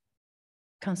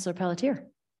 Councilor Pelletier.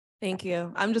 Thank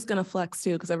you. I'm just going to flex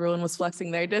too, because everyone was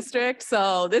flexing their district.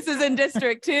 So this is in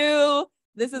District 2.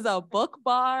 This is a book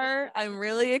bar. I'm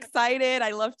really excited.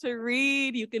 I love to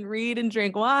read. You can read and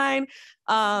drink wine.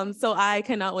 So I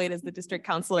cannot wait as the district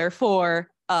counselor for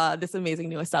this amazing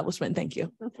new establishment. Thank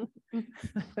you.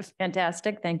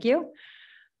 Fantastic. Thank you.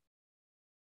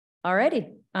 All righty.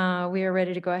 We are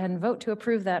ready to go ahead and vote to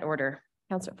approve that order.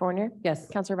 Counselor Fournier? Yes.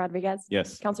 Counselor Rodriguez?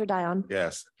 Yes. Counselor Dion?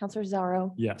 Yes. Counselor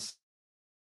Zarro? Yes.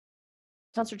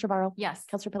 Counselor Trevorrow? Yes.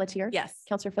 Counselor Pelletier? Yes.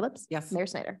 Counselor Phillips? Yes. Mayor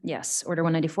Snyder? Yes, order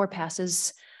 194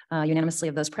 passes unanimously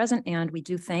of those present. And we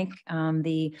do thank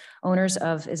the owners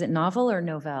of, is it Novel or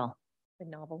Novell? The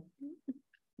novel.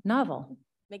 Novel.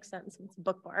 Makes sense. It's a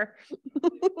book bar.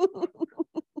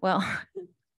 Well,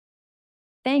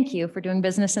 thank you for doing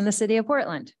business in the city of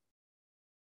Portland.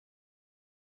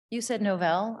 You said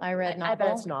Novell. I read I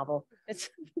bet it's novel. novel.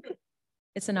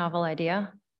 It's a novel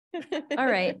idea. All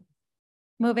right,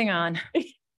 moving on.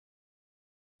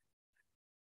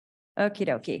 Okie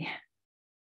dokie.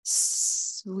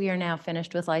 We are now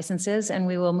finished with licenses and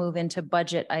we will move into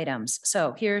budget items.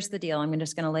 So here's the deal. I'm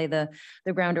just going to lay the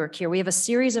groundwork here. We have a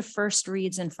series of first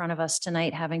reads in front of us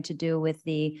tonight having to do with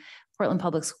the Portland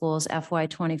Public Schools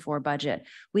FY24 budget.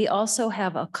 We also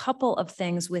have a couple of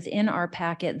things within our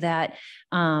packet that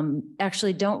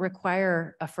actually don't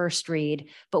require a first read,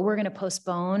 but we're going to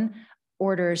postpone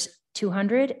orders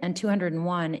 200 and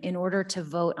 201 in order to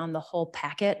vote on the whole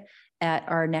packet at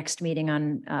our next meeting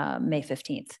on May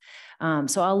 15th.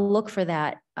 So I'll look for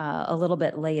that a little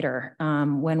bit later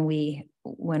when we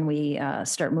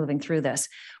start moving through this.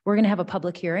 We're going to have a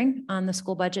public hearing on the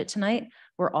school budget tonight.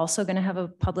 We're also going to have a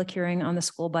public hearing on the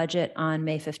school budget on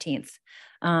May 15th.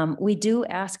 We do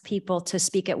ask people to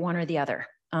speak at one or the other.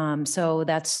 So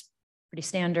that's pretty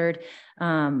standard.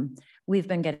 We've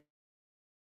been getting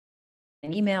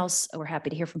emails. We're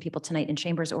happy to hear from people tonight in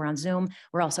chambers or on Zoom.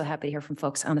 We're also happy to hear from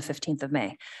folks on the 15th of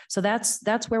May. So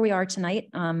that's where we are tonight.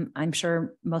 I'm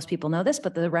sure most people know this,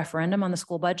 but the referendum on the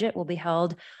school budget will be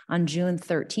held on June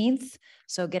 13th.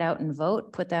 So get out and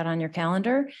vote, put that on your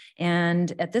calendar.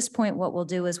 And at this point, what we'll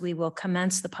do is we will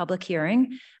commence the public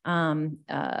hearing.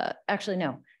 Actually,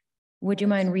 no. Would you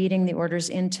mind reading the orders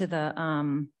into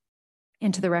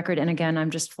the record? And again, I'm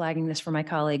just flagging this for my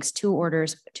colleagues. 2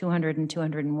 orders, 200 and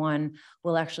 201,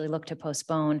 will actually look to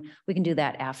postpone. We can do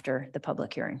that after the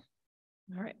public hearing.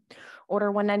 All right.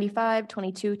 Order 195,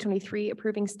 22-23,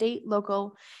 approving state,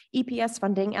 local EPS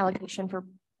funding allocation for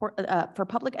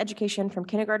public education from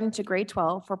kindergarten to grade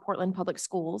 12 for Portland Public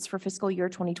Schools for fiscal year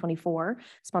 2024,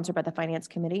 sponsored by the Finance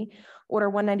Committee. Order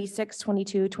 196,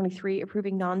 22-23,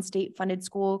 approving non-state funded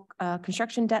school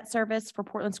construction debt service for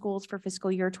Portland schools for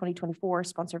fiscal year 2024,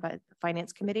 sponsored by the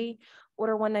Finance Committee.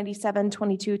 Order 197,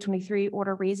 22-23,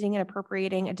 order raising and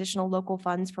appropriating additional local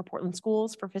funds for Portland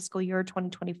schools for fiscal year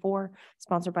 2024,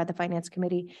 sponsored by the Finance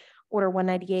Committee. Order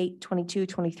 198,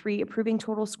 22-23, approving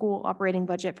total school operating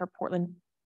budget for Portland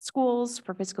schools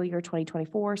for fiscal year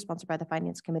 2024, sponsored by the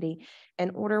Finance Committee. And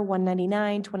Order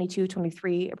 199,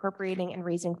 22-23, appropriating and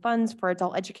raising funds for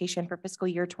adult education for fiscal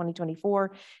year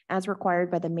 2024, as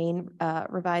required by the Maine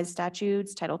revised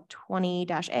statutes, Title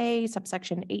 20-A,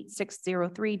 subsection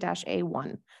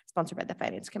 8603-A1, sponsored by the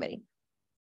Finance Committee.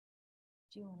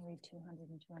 Do you want to read 200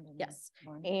 and 200? Yes.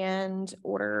 And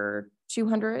Order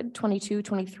 200,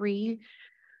 22-23,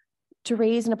 to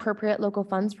raise and appropriate local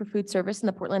funds for food service in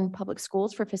the Portland Public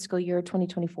Schools for fiscal year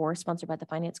 2024, sponsored by the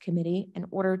Finance Committee. And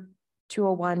Order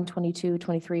 201,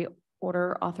 22-23,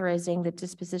 order authorizing the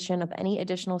disposition of any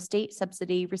additional state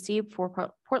subsidy received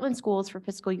for Portland schools for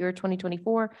fiscal year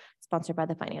 2024, sponsored by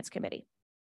the Finance Committee.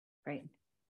 Great.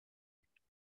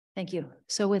 Thank you.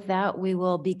 So with that, we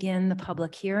will begin the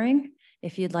public hearing.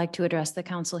 If you'd like to address the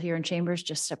council here in chambers,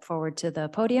 just step forward to the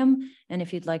podium. And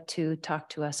if you'd like to talk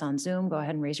to us on Zoom, go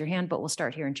ahead and raise your hand, but we'll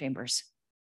start here in chambers.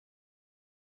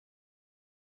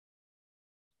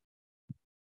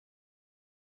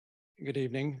 Good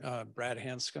evening, Brad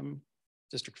Hanscom,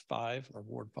 District 5 or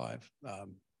Ward 5,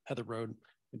 Heather Road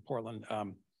in Portland.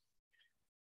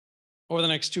 Over the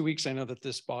next 2 weeks, I know that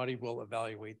this body will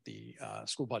evaluate the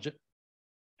school budget.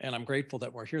 And I'm grateful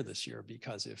that we're here this year,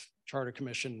 because if Charter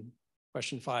Commission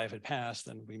Question 5 had passed,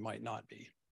 then we might not be.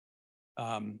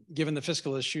 Given the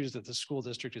fiscal issues that the school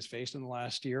district has faced in the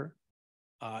last year,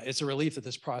 it's a relief that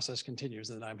this process continues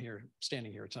and that I'm here,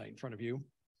 standing here tonight in front of you.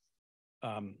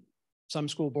 Some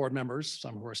school board members,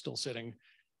 some who are still sitting,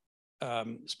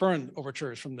 spurned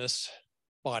overtures from this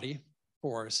body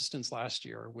for assistance last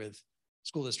year with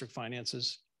school district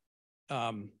finances,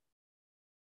 said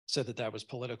that that was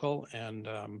political. And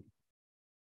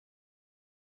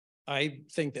I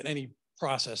think that any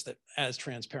process that adds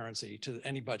transparency to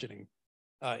any budgeting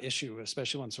issue,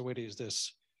 especially one so weighty as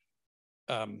this,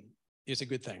 is a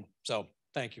good thing. So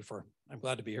thank you I'm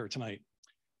glad to be here tonight.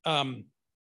 I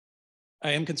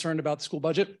am concerned about the school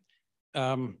budget.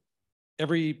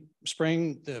 Every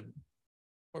spring,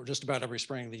 or just about every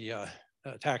spring, the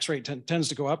tax rate tends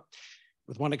to go up,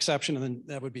 with one exception, and then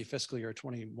that would be fiscal year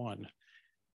 21.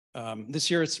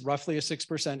 This year, it's roughly a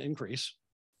 6% increase.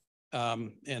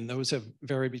 And those have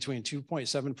varied between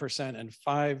 2.7% and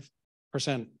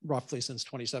 5% roughly since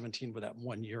 2017, with that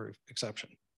 1 year exception.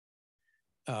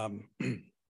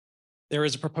 There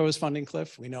is a proposed funding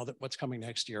cliff. We know that what's coming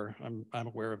next year. I'm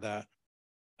aware of that.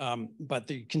 But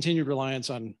the continued reliance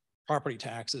on property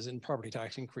taxes and property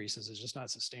tax increases is just not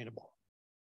sustainable.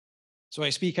 So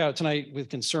I speak out tonight with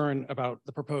concern about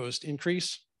the proposed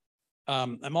increase.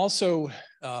 I'm also,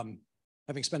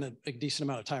 having spent a decent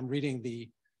amount of time reading the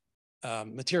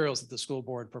materials that the school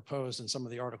board proposed and some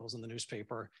of the articles in the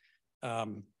newspaper,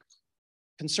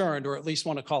 concerned, or at least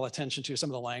want to call attention to some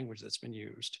of the language that's been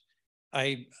used.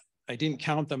 I didn't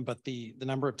count them, but the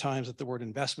number of times that the word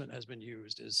investment has been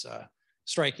used is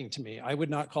striking to me. I would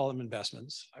not call them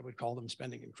investments. I would call them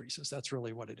spending increases. That's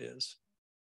really what it is.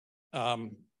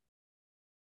 I've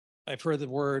heard the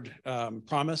word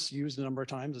promise used a number of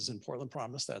times, as in Portland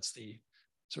Promise. That's the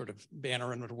sort of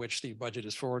banner under which the budget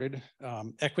is forwarded.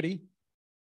 Equity,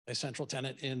 a central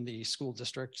tenet in the school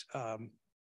district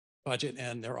budget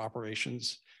and their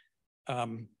operations.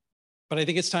 But I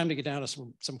think it's time to get down to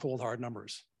some cold, hard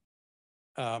numbers.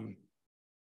 So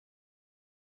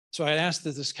I asked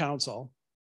that this council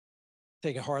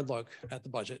take a hard look at the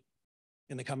budget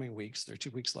in the coming weeks. There are 2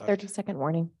 weeks left. 30-second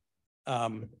warning. A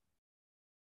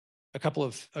couple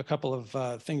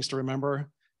of things to remember.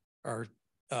 Our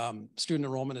student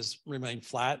enrollment has remained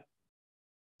flat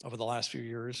over the last few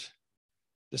years,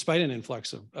 despite an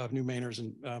influx of new Mainers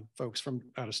and folks from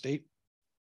out of state.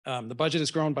 The budget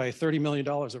has grown by $30 million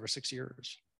over 6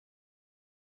 years.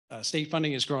 State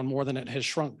funding has grown more than it has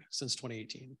shrunk since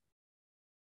 2018.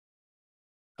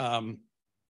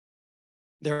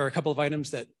 There are a couple of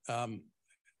items that,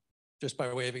 just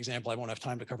by way of example, I won't have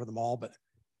time to cover them all, but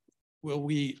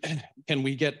can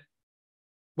we get,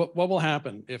 what will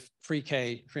happen if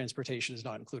pre-K transportation is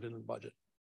not included in the budget?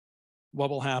 What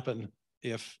will happen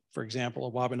if, for example, a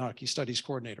Wabanaki Studies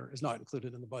Coordinator is not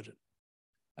included in the budget?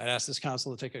 I'd ask this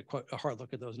council to take a hard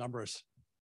look at those numbers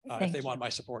if they want my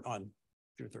support on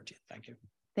through 13th. Thank you.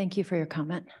 Thank you for your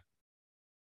comment.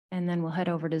 And then we'll head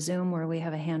over to Zoom where we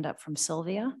have a hand up from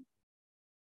Sylvia.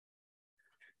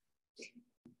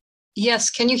 Yes,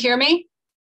 can you hear me?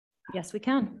 Yes, we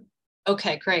can.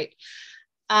 Okay, great.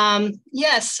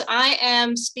 Yes, I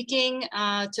am speaking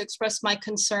to express my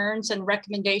concerns and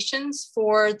recommendations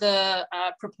for the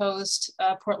proposed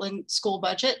Portland school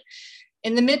budget.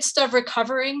 In the midst of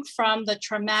recovering from the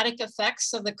traumatic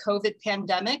effects of the COVID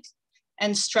pandemic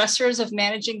and stressors of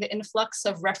managing the influx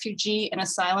of refugee and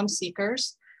asylum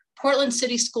seekers, Portland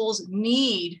City Schools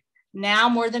need, now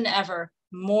more than ever,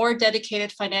 more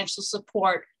dedicated financial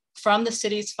support from the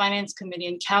city's Finance Committee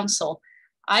and Council.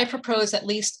 I propose at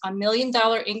least $1 million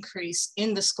increase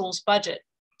in the school's budget.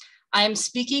 I am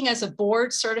speaking as a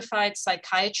board-certified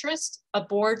psychiatrist, a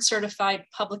board-certified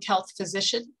public health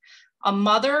physician, a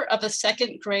mother of a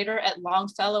second grader at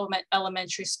Longfellow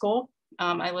Elementary School.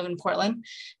 I live in Portland,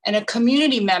 and a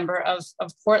community member of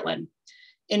Portland.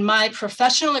 In my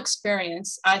professional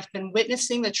experience, I've been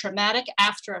witnessing the traumatic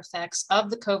after effects of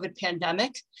the COVID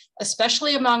pandemic,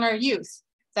 especially among our youth,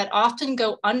 that often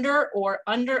go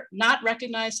not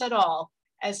recognized at all,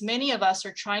 as many of us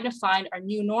are trying to find our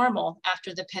new normal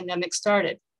after the pandemic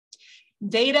started.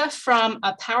 Data from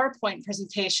a PowerPoint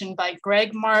presentation by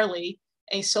Greg Marley,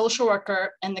 a social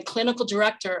worker and the clinical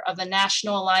director of the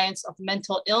National Alliance of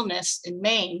Mental Illness in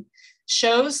Maine,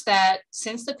 shows that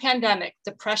since the pandemic,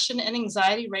 depression and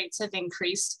anxiety rates have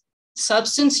increased,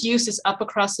 substance use is up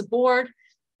across the board,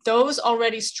 those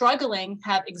already struggling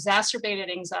have exacerbated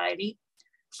anxiety.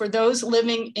 For those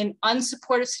living in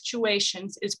unsupported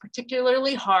situations, it's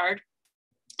particularly hard.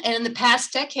 And in the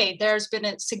past decade, there's been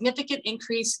a significant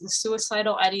increase in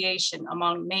suicidal ideation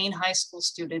among Maine high school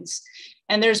students.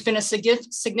 And there's been a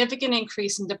significant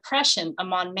increase in depression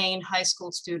among Maine high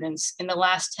school students in the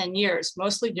last 10 years,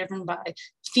 mostly driven by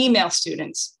female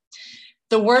students.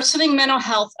 The worsening mental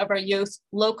health of our youth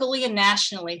locally and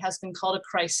nationally has been called a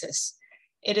crisis.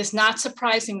 It is not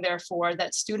surprising, therefore,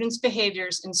 that students'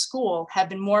 behaviors in school have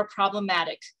been more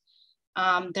problematic.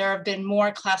 There have been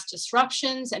more class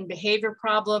disruptions and behavior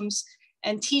problems,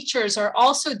 and teachers are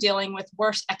also dealing with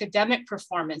worse academic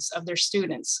performance of their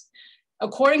students.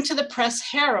 According to the Press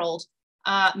Herald,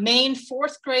 Maine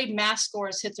 4th grade math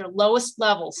scores hit their lowest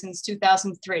level since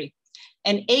 2003,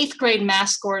 and 8th grade math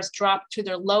scores dropped to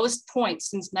their lowest point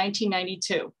since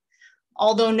 1992.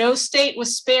 Although no state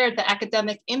was spared the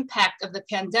academic impact of the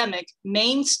pandemic,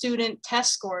 Maine student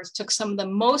test scores took some of the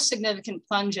most significant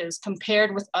plunges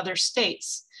compared with other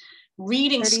states.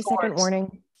 Reading 30-second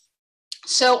warning.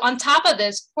 So on top of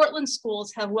this, Portland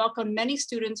schools have welcomed many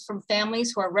students from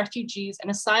families who are refugees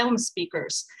and asylum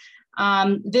seekers.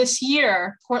 This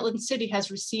year, Portland City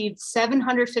has received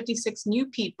 756 new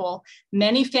people,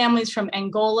 many families from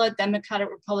Angola, Democratic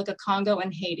Republic of Congo,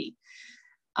 and Haiti.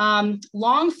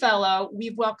 Longfellow,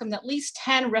 we've welcomed at least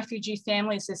 10 refugee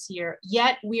families this year,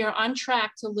 yet we are on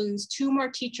track to lose 2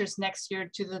 more teachers next year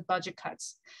to the budget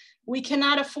cuts. We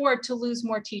cannot afford to lose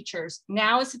more teachers.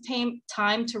 Now is the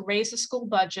time to raise the school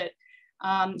budget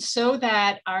so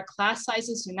that our class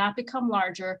sizes do not become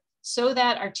larger, so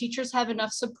that our teachers have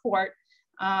enough support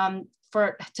to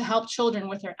help children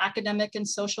with their academic and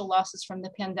social losses from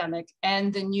the pandemic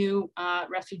and the new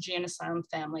refugee and asylum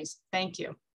families. Thank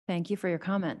you. Thank you for your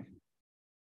comment.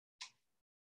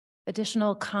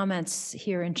 Additional comments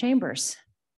here in chambers.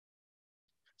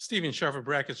 Stephen Sharp,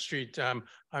 Brackett Street.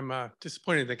 I'm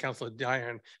disappointed that Councilor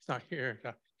Diane is not here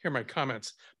to hear my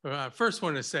comments. But first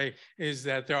one to say is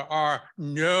that there are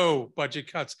no budget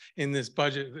cuts in this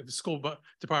budget, the school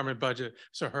department budget.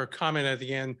 So her comment at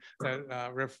the end that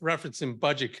referencing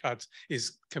budget cuts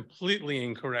is completely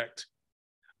incorrect.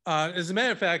 As a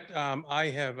matter of fact, I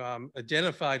have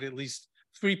identified at least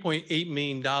 $3.8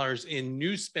 million in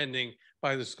new spending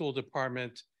by the school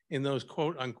department in those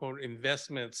quote unquote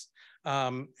investments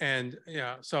And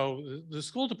yeah, so the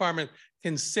school department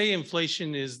can say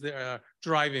inflation is the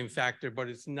driving factor, but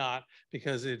it's not,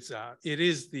 because it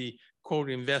is the quote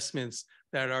investments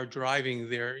that are driving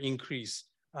their increase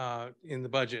in the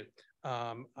budget.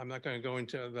 I'm not going to go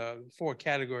into the 4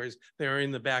 categories. They're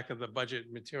in the back of the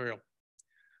budget material.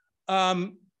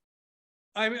 I'm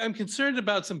concerned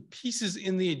about some pieces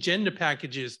in the agenda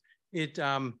packages. It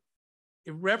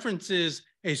references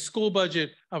a school budget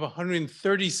of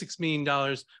 $136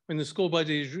 million when the school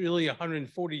budget is really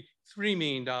 $143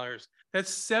 million.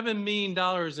 That's $7 million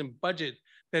in budget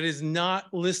that is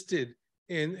not listed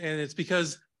in, and it's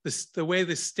because the way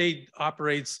the state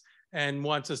operates and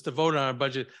wants us to vote on our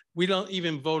budget, we don't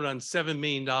even vote on $7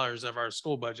 million of our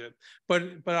school budget.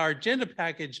 But our agenda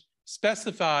package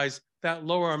specifies that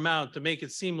lower amount to make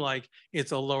it seem like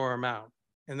it's a lower amount,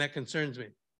 and that concerns me.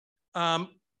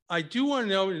 I do want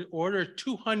to know in order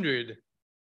 200,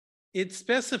 it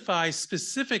specifies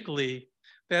specifically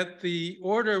that the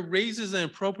order raises and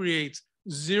appropriates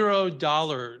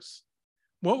 $0.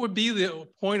 What would be the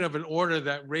point of an order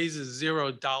that raises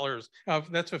 $0?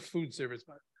 That's for food service.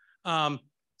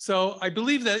 So I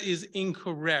believe that is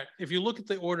incorrect. If you look at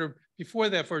the order before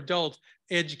that for adult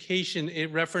education,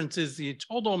 it references the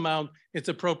total amount it's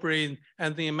appropriating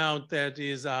and the amount that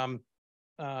is on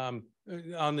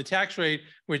the tax rate,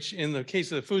 which in the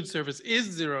case of the food service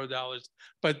is $0.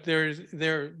 But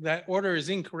that order is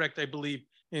incorrect, I believe,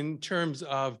 in terms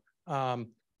of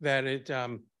that it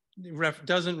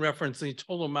doesn't reference the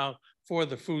total amount for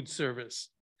the food service.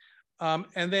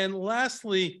 And then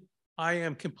lastly, I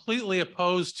am completely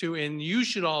opposed to, and you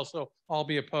should also all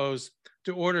be opposed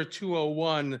to Order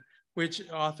 201, which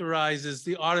authorizes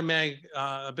the automatic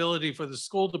ability for the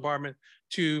school department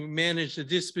to manage the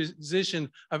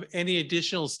disposition of any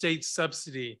additional state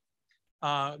subsidy.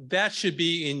 That should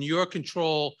be in your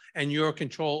control and your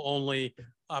control only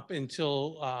up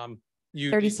until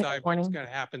you decide what's going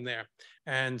to happen there.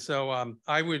 And so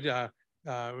I would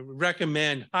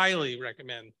recommend, highly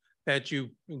recommend, that you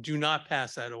do not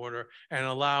pass that order and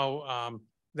allow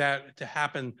that to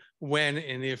happen when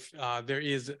and if there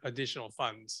is additional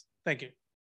funds. Thank you.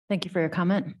 Thank you for your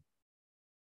comment.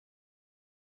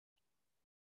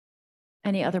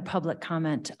 Any other public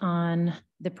comment on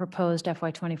the proposed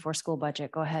FY24 school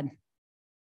budget? Go ahead.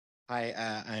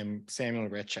 Hi, I'm Samuel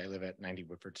Rich. I live at 90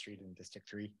 Woodford Street in District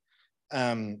 3.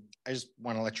 I just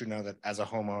want to let you know that as a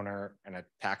homeowner and a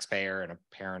taxpayer and a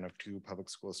parent of 2 public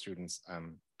school students,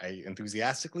 I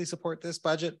enthusiastically support this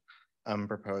budget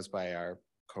proposed by our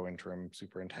co-interim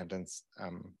superintendents.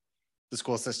 The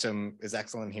school system is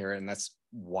excellent here, and that's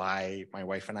why my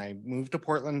wife and I moved to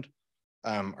Portland.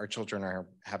 Our children are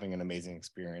having an amazing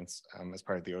experience as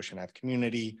part of the Ocean Ave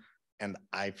community, and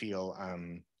I feel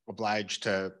obliged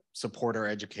to support our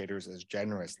educators as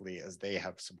generously as they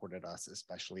have supported us,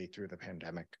 especially through the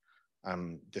pandemic.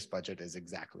 This budget is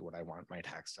exactly what I want my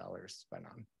tax dollars spent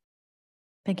on.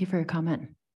 Thank you for your comment.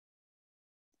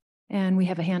 And we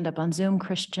have a hand up on Zoom,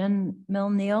 Christian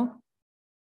Milneal.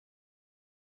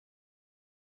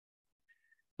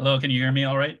 Hello, can you hear me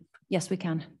all right? Yes, we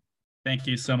can. Thank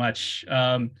you so much.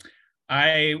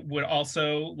 I would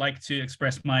also like to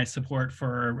express my support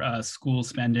for school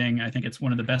spending. I think it's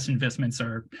one of the best investments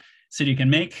our city can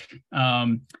make.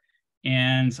 And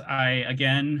I,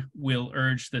 again, will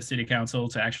urge the city council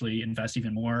to actually invest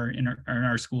even more in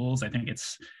our schools. I think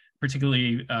it's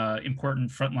particularly important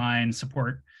frontline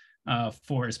support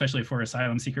especially for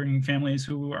asylum seeking families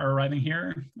who are arriving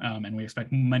here. And we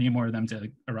expect many more of them to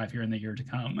arrive here in the year to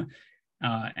come.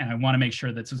 And I want to make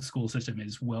sure that the school system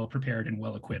is well prepared and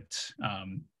well equipped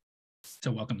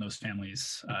to welcome those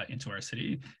families into our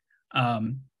city.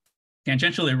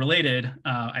 Tangentially related,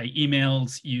 I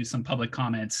emailed you some public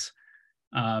comments.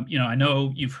 I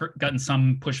know you've gotten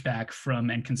some pushback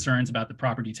from and concerns about the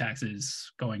property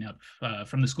taxes going up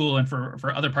from the school and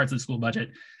for other parts of the school budget.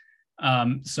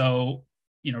 So,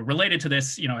 related to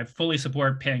this, I fully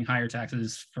support paying higher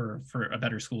taxes for a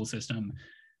better school system.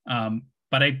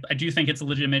 But I do think it's a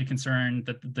legitimate concern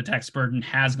that the tax burden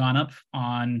has gone up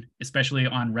especially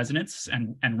on residents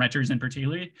and renters in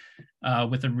particular,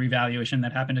 with the revaluation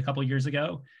that happened a couple of years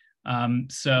ago.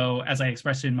 So as I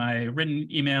expressed in my written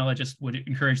email, I just would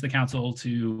encourage the council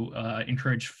to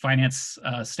encourage finance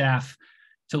staff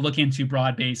to look into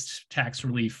broad-based tax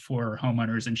relief for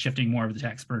homeowners and shifting more of the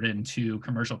tax burden to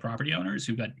commercial property owners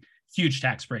who got huge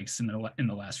tax breaks in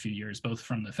the last few years, both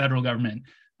from the federal government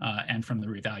and from the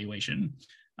revaluation.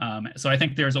 So I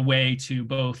think there's a way to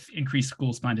both increase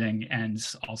school spending and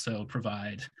also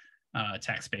provide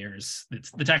taxpayers,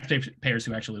 the taxpayers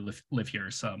who actually live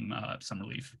here, some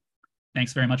relief.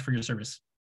 Thanks very much for your service.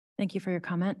 Thank you for your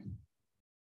comment.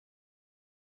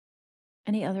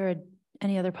 Any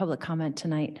other public comment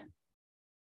tonight?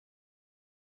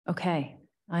 Okay,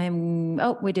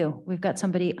 we do. We've got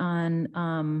somebody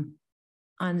on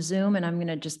Zoom, and I'm going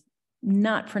to just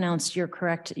not pronounce your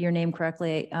name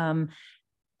correctly.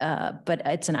 But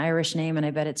it's an Irish name and I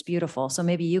bet it's beautiful. So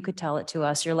maybe you could tell it to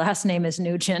us. Your last name is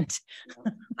Nugent.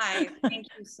 Hi, thank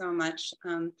you so much.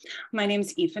 My name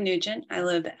is Aoife Nugent. I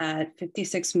live at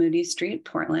 56 Moody Street,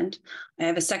 Portland. I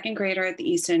have a second grader at the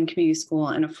East End Community School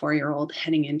and a 4-year-old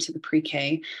heading into the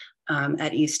pre-K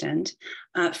at East End.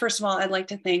 First of all, I'd like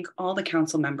to thank all the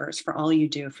council members for all you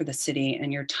do for the city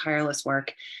and your tireless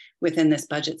work within this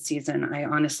budget season. I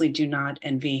honestly do not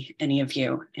envy any of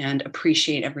you and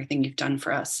appreciate everything you've done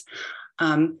for us.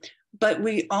 But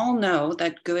we all know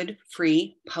that good,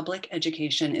 free public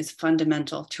education is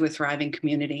fundamental to a thriving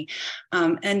community.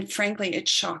 And frankly, it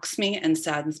shocks me and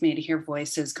saddens me to hear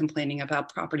voices complaining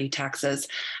about property taxes.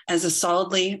 As a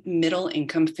solidly middle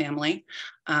income family,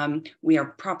 we are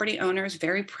property owners,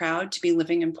 very proud to be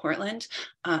living in Portland,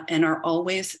 and are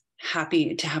always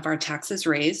happy to have our taxes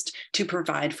raised to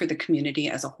provide for the community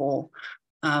as a whole.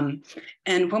 And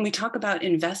when we talk about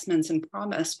investments and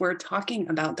promise, we're talking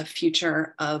about the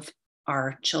future of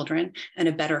our children and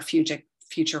a better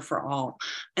future for all.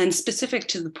 And specific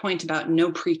to the point about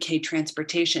no pre-K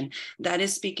transportation, that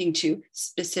is speaking to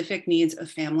specific needs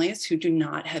of families who do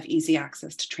not have easy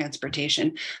access to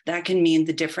transportation. That can mean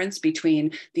the difference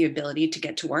between the ability to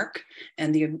get to work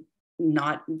and the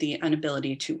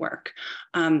inability to work.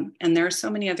 And there are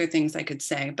so many other things I could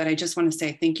say, but I just want to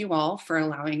say thank you all for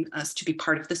allowing us to be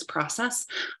part of this process.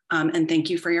 And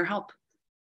thank you for your help.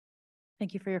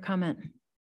 Thank you for your comment.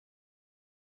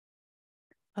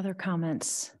 Other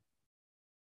comments?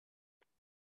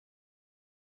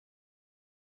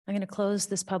 I'm going to close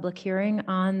this public hearing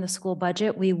on the school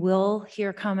budget. We will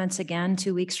hear comments again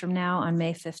 2 weeks from now on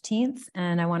May 15th.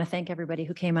 And I want to thank everybody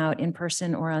who came out in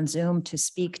person or on Zoom to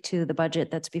speak to the budget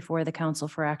that's before the Council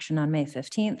for Action on May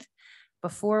 15th.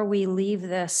 Before we leave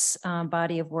this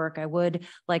body of work, I would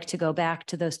like to go back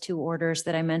to those 2 orders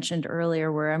that I mentioned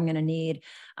earlier, where I'm going to need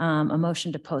a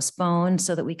motion to postpone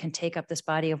so that we can take up this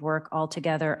body of work all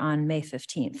together on May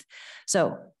 15th.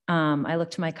 So I look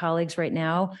to my colleagues right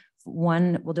now.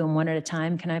 We'll do them one at a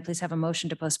time. Can I please have a motion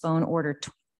to postpone order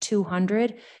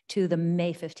 200 to the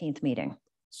May 15th meeting?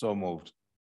 So moved.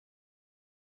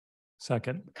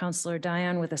 Second. Councillor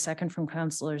Dion with a second from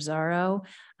Councillor Zarro.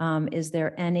 Is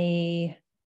there any,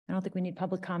 I don't think we need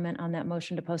public comment on that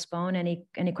motion to postpone.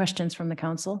 Any questions from the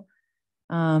council?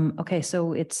 Okay,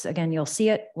 so it's, again, you'll see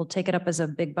it. We'll take it up as a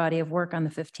big body of work on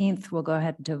the 15th. We'll go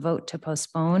ahead to vote to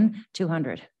postpone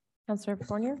 200. Councillor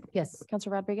Fournier? Yes.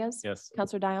 Councillor Rodriguez? Yes.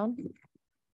 Councillor Dion?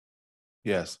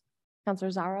 Yes. Councillor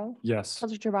Zarro? Yes.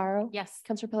 Councillor Trevorrow? Yes.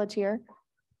 Councillor Pelletier?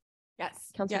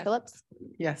 Yes. Councillor Phillips?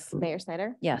 Yes. Mayor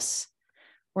Snyder? Yes.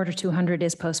 Order 200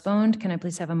 is postponed. Can I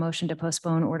please have a motion to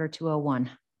postpone order 201?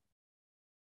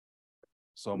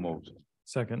 So moved.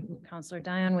 Second. Councillor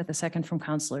Dion with a second from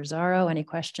Councillor Zarro. Any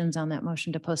questions on that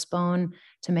motion to postpone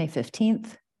to May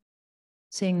 15th?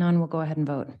 Seeing none, we'll go ahead and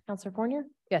vote. Councillor Fournier?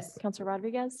 Yes. Councillor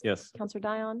Rodriguez? Yes. Councillor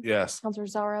Dion? Yes. Councillor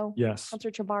Zarro? Yes.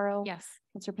 Councillor Trevorrow? Yes.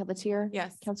 Councillor Pelletier?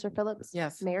 Yes. Councillor Phillips?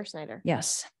 Yes. Mayor Snyder?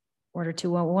 Yes. Order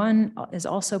 201 is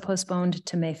also postponed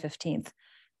to May 15th.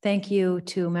 Thank you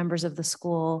to members of the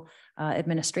school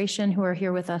administration who are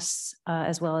here with us,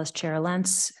 as well as Chair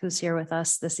Lentz, who's here with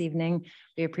us this evening.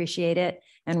 We appreciate it,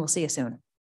 and we'll see you soon.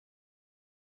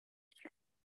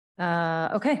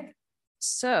 Okay,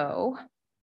 so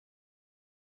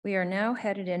we are now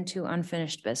headed into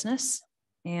unfinished business,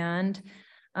 and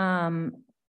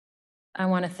I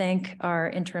want to thank our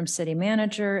interim city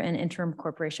manager and interim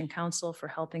corporation counsel for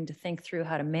helping to think through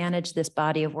how to manage this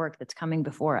body of work that's coming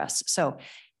before us. So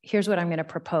here's what I'm going to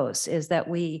propose is that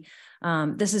we,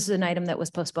 this is an item that was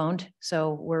postponed,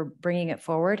 so we're bringing it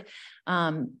forward.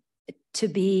 To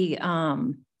be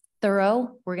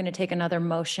thorough, we're going to take another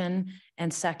motion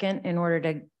and second in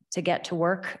order to get to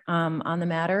work on the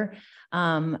matter.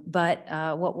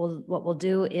 But what we'll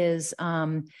do is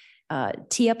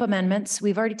tee up amendments.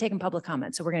 We've already taken public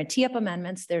comment, so we're going to tee up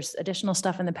amendments. There's additional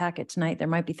stuff in the packet tonight. There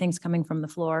might be things coming from the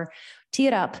floor. Tee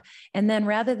it up, and then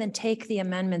rather than take the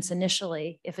amendments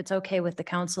initially, if it's okay with the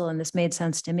council and this made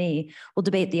sense to me, we'll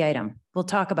debate the item. We'll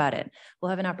talk about it. We'll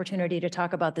have an opportunity to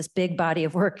talk about this big body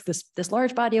of work, this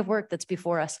large body of work that's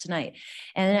before us tonight.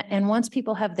 And once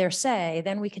people have their say,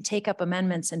 then we can take up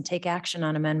amendments and take action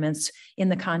on amendments in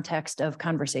the context of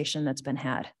conversation that's been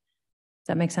had. Does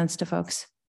that make sense to folks?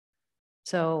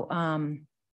 So,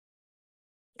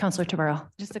 Councillor Trevorrow.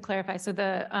 Just to clarify, so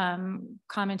the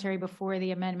commentary before the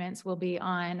amendments will be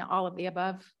on all of the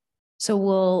above So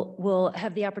we'll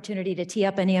have the opportunity to tee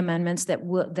up any amendments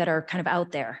that are kind of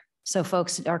out there. So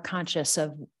folks are conscious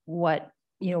of what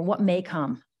may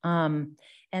come. And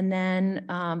then,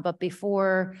 but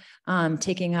before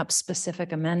taking up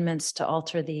specific amendments to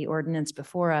alter the ordinance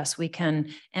before us, we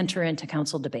can enter into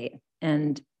council debate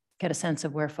and get a sense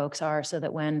of where folks are so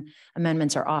that when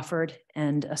amendments are offered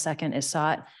and a second is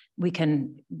sought, we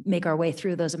can make our way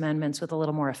through those amendments with a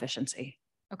little more efficiency.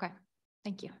 Okay,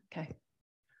 thank you. Okay.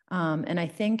 And I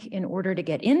think in order to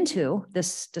get into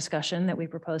this discussion that we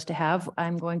propose to have,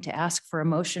 I'm going to ask for a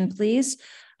motion, please,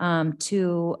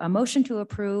 to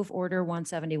approve Order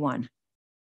 171.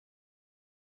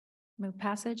 Move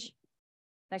passage.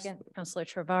 Second, Councilor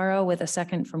Trevorrow with a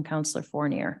second from Councilor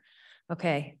Fournier.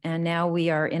 Okay, and now we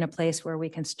are in a place where we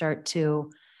can start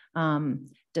to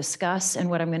discuss. And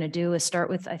what I'm going to do is start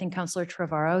with, I think, Councilor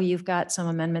Trevorrow, you've got some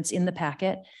amendments in the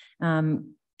packet.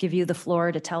 Give you the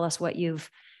floor to tell us what you've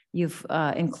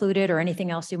included or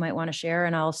anything else you might want to share.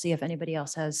 And I'll see if anybody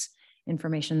else has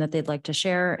information that they'd like to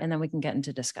share, and then we can get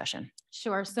into discussion.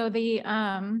 Sure. So the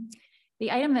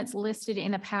item that's listed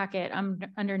in the packet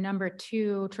under number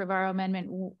 2, Trevorrow Amendment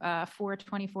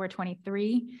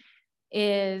 42423,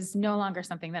 is no longer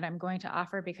something that I'm going to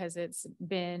offer because it's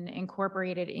been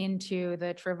incorporated into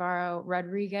the Trevorrow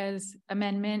Rodriguez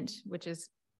Amendment, which is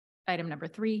item number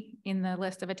 3 in the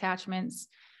list of attachments,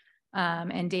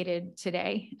 and dated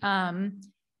today.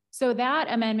 So that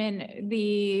amendment,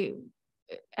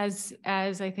 as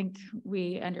I think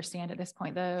we understand at this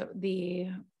point,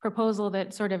 the proposal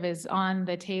that sort of is on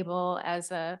the table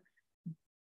as a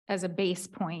base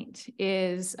point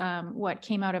is what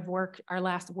came out of our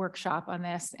last workshop on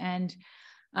this. And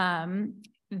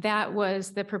that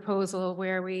was the proposal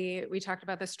where we talked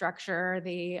about the structure,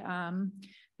 the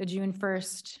June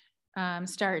 1st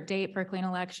start date for clean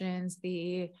elections,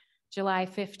 the July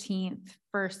 15th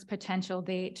first potential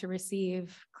date to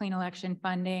receive clean election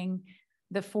funding,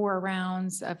 the 4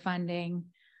 rounds of funding,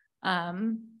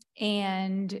 and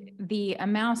the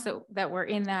amounts that were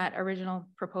in that original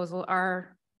proposal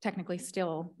are technically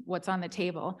still what's on the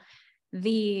table.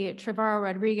 The Trevorrow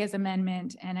Rodriguez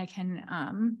amendment, and I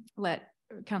can let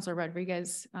Councilor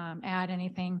Rodriguez add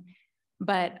anything,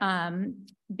 but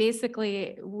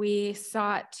basically we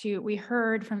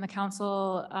heard from the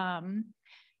council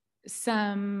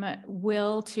some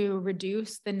will to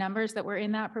reduce the numbers that were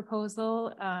in that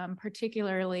proposal,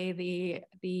 particularly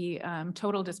the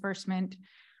total disbursement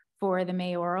for the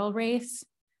mayoral race.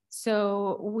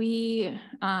 So we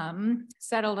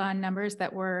settled on numbers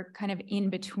that were kind of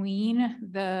in between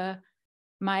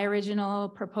my original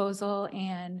proposal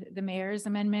and the mayor's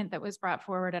amendment that was brought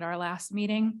forward at our last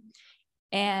meeting.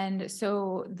 And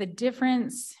so the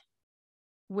difference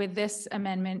with this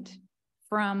amendment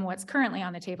from what's currently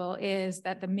on the table is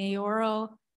that the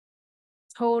mayoral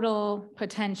total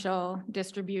potential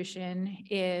distribution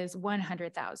is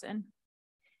 100,000.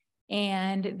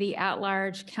 And the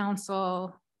at-large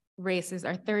council races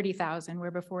are 30,000,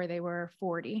 where before they were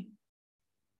 40.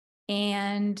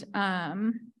 And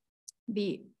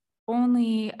the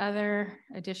only other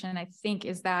addition, I think,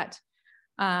 is that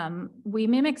we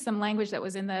mimic some language that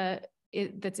was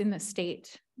that's in the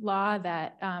state law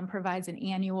that provides an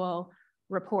annual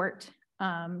report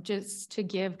just to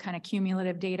give kind of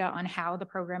cumulative data on how the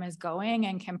program is going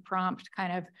and can prompt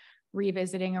kind of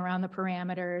revisiting around the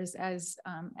parameters as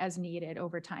needed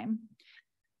over time.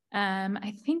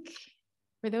 I think,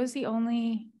 were those the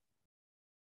only?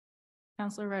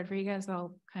 Councilor Rodriguez,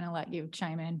 I'll kind of let you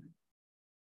chime in.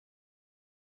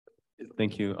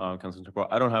 Thank you, Councilor Trevorrow.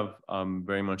 I don't have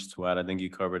very much to add. I think you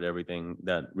covered everything.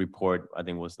 That report, I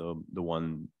think, was the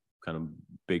one kind of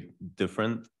big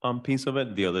different piece of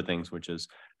it. The other things were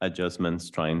just adjustments,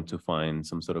 trying to find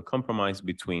some sort of compromise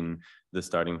between the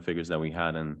starting figures that we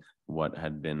had and what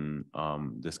had been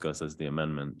discussed as the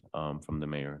amendment from the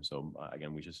mayor. So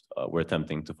again, we're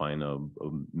attempting to find a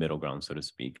middle ground, so to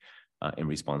speak, in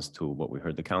response to what we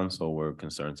heard the council were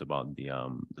concerns about the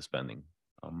spending.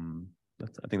 I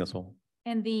think that's all.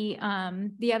 And the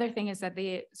other thing is that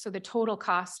the total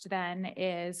cost then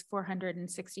is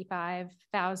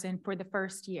 $465,000 for the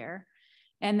first year.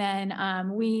 And then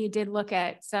we did look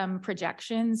at some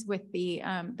projections with the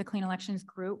Clean Elections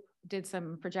Group, did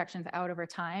some projections out over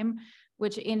time,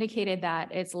 which indicated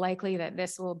that it's likely that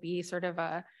this will be sort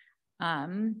of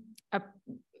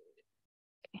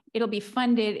it'll be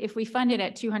funded, if we fund it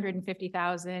at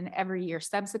 $250,000 every year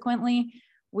subsequently,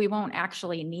 we won't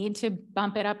actually need to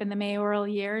bump it up in the mayoral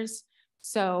years.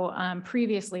 So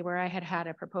previously, where I had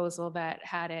a proposal that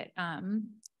had it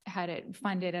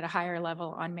funded at a higher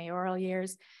level on mayoral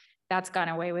years, That's gone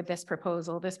away with this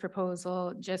proposal. This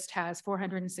proposal just has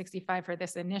 465 for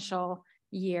this initial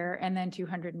year and then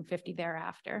 250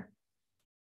 thereafter.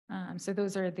 So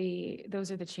those are the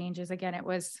changes. Again, it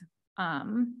was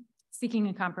seeking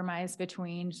a compromise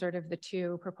between sort of the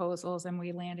two proposals, and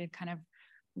we landed kind of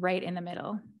right in the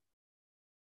middle.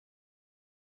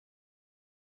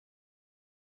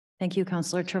 Thank you,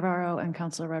 Councilor Trevorrow and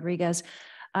Councilor Rodriguez.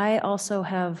 I also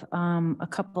have a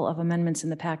couple of amendments in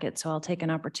the packet, so I'll take an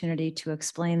opportunity to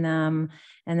explain them,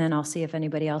 and then I'll see if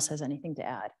anybody else has anything to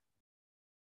add.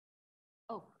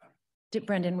 Oh,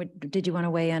 Brendan, did you want to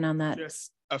weigh in on that?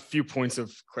 Just a few points of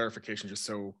clarification, just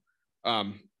so,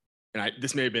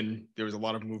 this may have been, there was a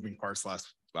lot of moving parts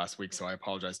last week, so I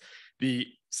apologize. The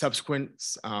subsequent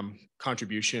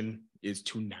contribution is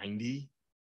 290,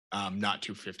 not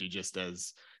 250, just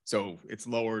as, so it's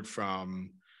lowered from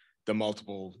the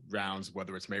multiple rounds,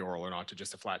 whether it's mayoral or not, to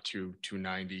just a flat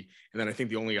 290. And then I think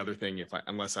the only other thing,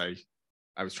 unless I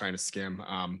was trying to skim,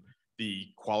 the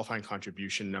qualifying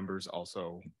contribution numbers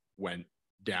also went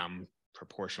down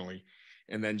proportionally.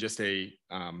 And then just we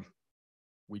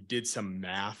did some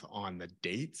math on the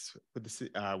dates with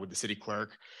the city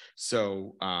clerk.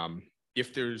 So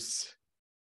if there's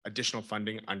additional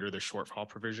funding under the shortfall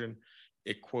provision,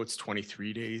 it quotes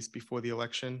 23 days before the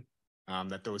election,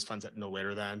 that those funds at no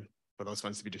later than for those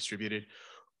funds to be distributed.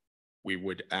 We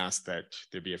would ask that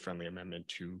there be a friendly amendment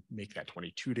to make that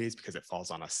 22 days because it falls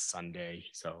on a Sunday.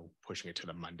 So pushing it to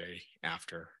the Monday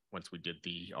after, once we did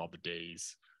all the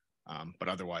days. But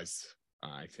otherwise,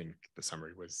 I think the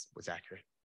summary was accurate.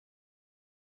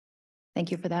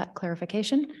 Thank you for that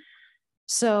clarification.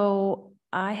 So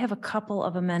I have a couple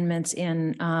of amendments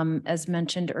in, as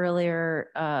mentioned earlier,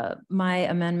 my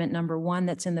amendment number 1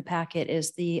 that's in the packet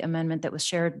is the amendment that was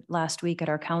shared last week at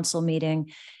our council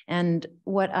meeting. And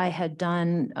what I had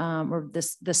done, or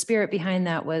the spirit behind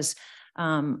that was,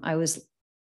 I was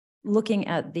looking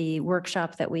at the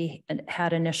workshop that we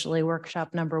had initially,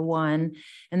 workshop number 1,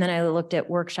 and then I looked at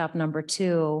workshop number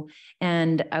 2,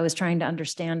 and I was trying to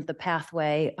understand the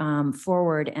pathway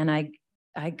forward. And I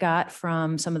got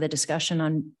from some of the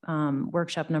discussion on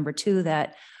workshop number 2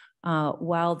 that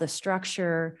while the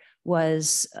structure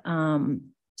was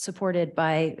supported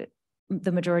by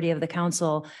the majority of the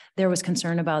council, there was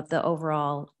concern about the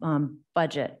overall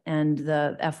budget and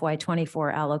the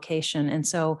FY24 allocation. And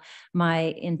so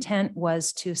my intent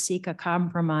was to seek a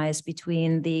compromise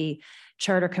between the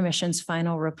Charter Commission's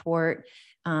final report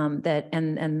that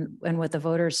and what the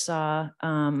voters saw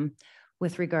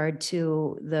with regard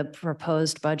to the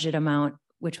proposed budget amount,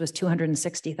 which was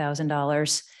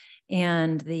 $260,000,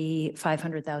 and the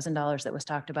 $500,000 that was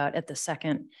talked about at the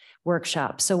second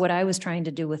workshop. So what I was trying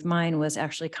to do with mine was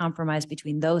actually compromise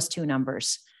between those two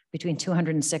numbers, between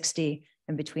 260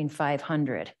 and between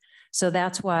 500. So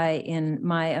that's why in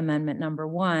my amendment number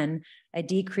 1, I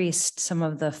decreased some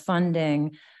of the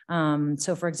funding.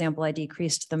 So for example, I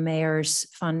decreased the mayor's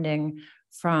funding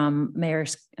from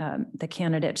the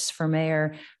candidates for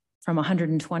mayor from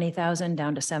 120,000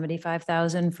 down to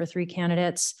 75,000 for 3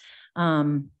 candidates,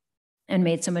 and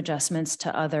made some adjustments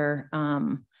to other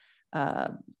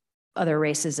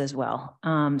races as well.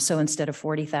 So instead of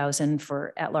 40,000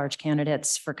 for at-large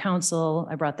candidates for council,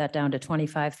 I brought that down to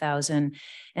 25,000.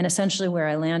 And essentially where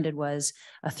I landed was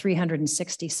a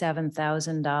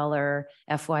 $367,000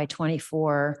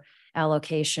 FY24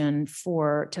 allocation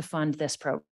to fund this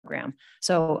program.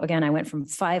 So again, I went from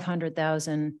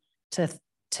 500,000 to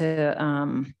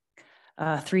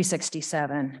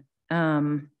 367,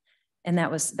 and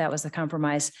that was the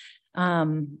compromise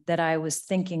that I was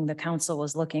thinking the council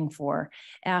was looking for.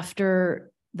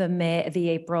 After the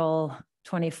April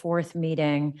 24th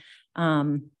meeting,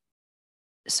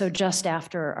 so just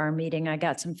after our meeting, I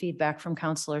got some feedback from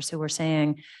councilors who were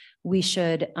saying we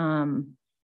should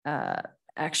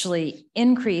actually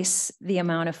increase the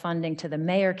amount of funding to the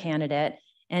mayor candidate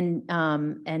and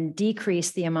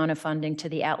decrease the amount of funding to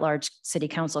the at-large city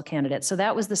council candidate. So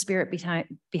that was the spirit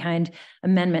behind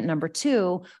amendment number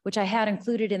 2, which I had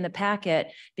included in the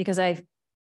packet because I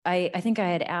think I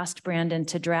had asked Brandon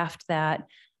to draft that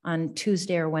on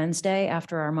Tuesday or Wednesday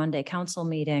after our Monday council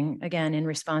meeting, again, in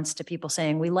response to people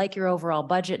saying, we like your overall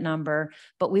budget number,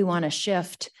 but we want to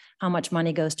shift how much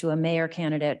money goes to a mayor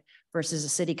candidate versus a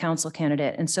city council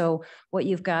candidate. And so what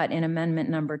you've got in amendment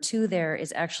number 2 there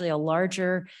is actually a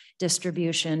larger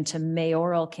distribution to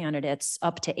mayoral candidates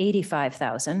up to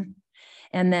 85,000,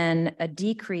 and then a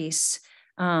decrease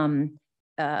to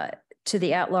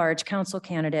the at-large council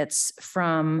candidates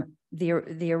from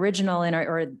the original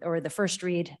or the first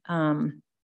read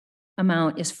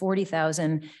amount is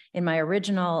 40,000. In my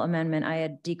original amendment, I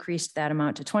had decreased that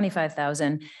amount to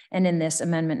 25,000. And in this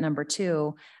amendment number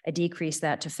 2, I decreased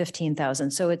that to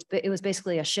 15,000. So it was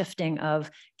basically a shifting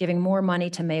of giving more money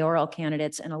to mayoral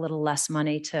candidates and a little less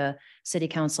money to city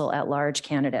council at large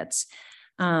candidates.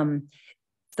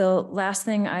 The last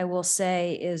thing I will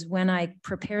say is when I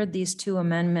prepared these 2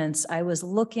 amendments, I was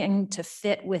looking to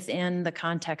fit within the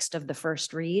context of the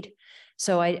first read.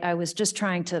 So I was just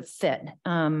trying to fit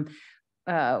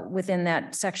within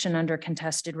that section under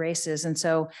contested races. And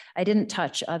so I didn't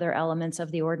touch other elements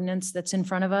of the ordinance that's in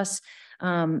front of us.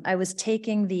 I was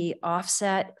taking the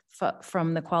offset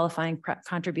from the qualifying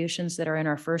contributions that are in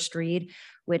our first read,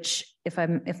 which if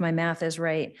my math is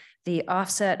right, the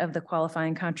offset of the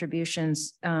qualifying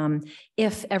contributions,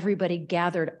 if everybody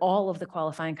gathered all of the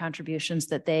qualifying contributions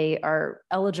that they are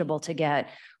eligible to get,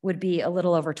 would be a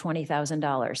little over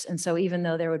 $20,000. And so even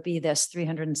though there would be this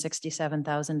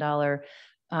 $367,000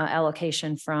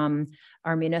 allocation from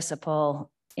our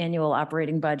municipal annual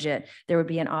operating budget, there would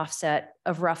be an offset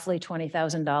of roughly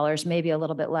 $20,000, maybe a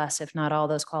little bit less if not all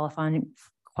those qualifying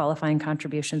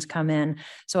contributions come in.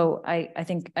 So I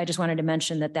think I just wanted to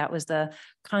mention that that was the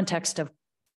context of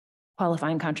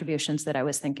qualifying contributions that I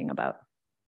was thinking about.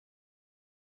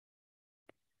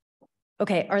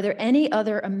 Okay, are there any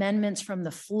other amendments from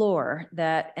the floor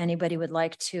that anybody would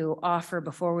like to offer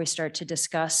before we start to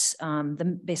discuss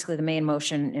basically the main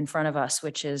motion in front of us,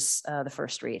 which is the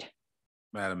first read?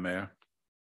 Madam Mayor,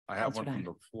 I have one from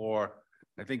the floor.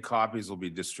 I think copies will be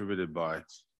distributed by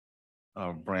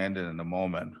Brandon in a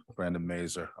moment, Brandon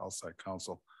Mazer, outside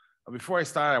counsel. Before I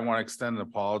start, I want to extend an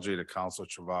apology to Councilor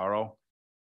Trevorrow.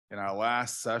 In our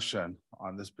last session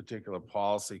on this particular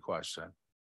policy question,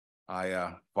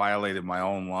 I violated my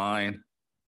own line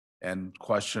and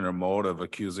questioned her motive,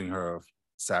 accusing her of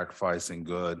sacrificing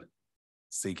good,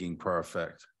 seeking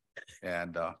perfect.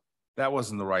 And that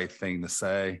wasn't the right thing to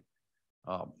say.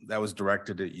 That was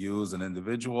directed at you as an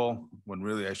individual, when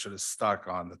really I should have stuck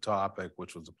on the topic,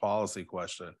 which was a policy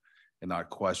question, and not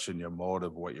question your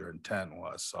motive, what your intent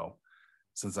was. So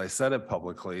since I said it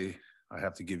publicly, I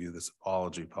have to give you this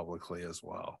apology publicly as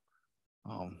well.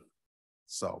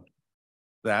 So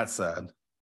that said,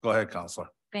 go ahead, Counselor.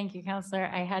 Thank you, Counselor.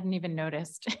 I hadn't even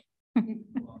noticed.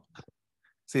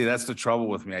 See, that's the trouble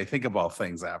with me. I think about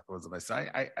things afterwards and I say,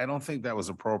 I don't think that was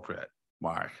appropriate,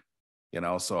 Mark. You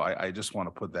know, so I just want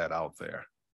to put that out there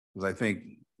because I think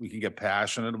we can get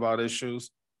passionate about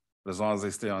issues, but as long as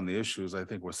they stay on the issues, I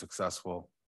think we're successful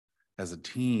as a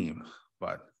team.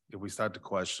 But if we start to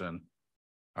question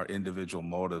our individual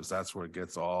motives, that's where it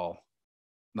gets all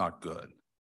not good.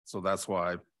 So that's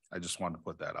why I just wanted to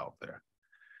put that out there.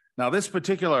 Now, this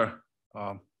particular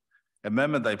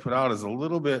amendment I put out is a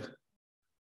little bit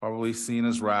probably seen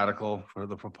as radical for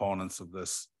the proponents of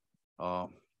this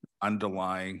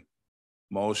underlying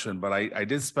motion, but I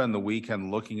did spend the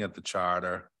weekend looking at the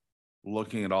charter,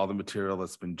 looking at all the material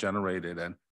that's been generated.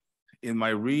 And in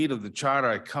my read of the charter,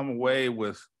 I come away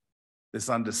with this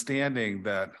understanding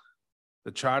that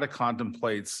the charter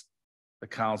contemplates the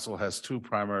council has 2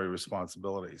 primary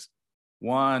responsibilities.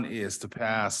 One is to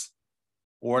pass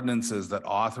ordinances that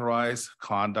authorize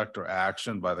conduct or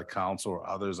action by the council or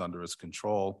others under its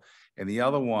control. And the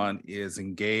other one is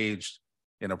engaged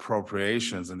in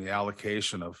appropriations and the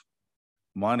allocation of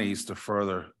monies to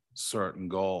further certain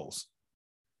goals.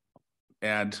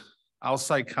 And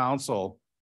outside counsel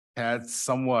had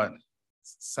somewhat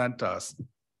sent us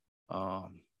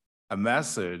a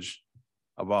message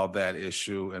about that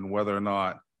issue and whether or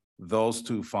not those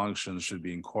 2 functions should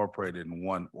be incorporated in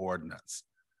one ordinance.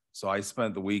 So I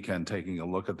spent the weekend taking a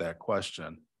look at that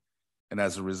question. And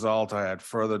as a result, I had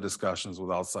further discussions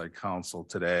with outside counsel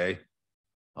today,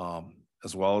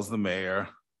 as well as the mayor,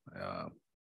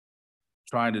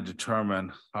 trying to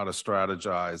determine how to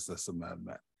strategize this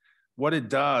amendment. What it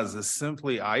does is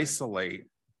simply isolate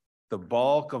the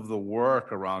bulk of the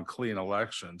work around clean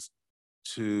elections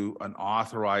to an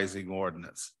authorizing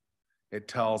ordinance. It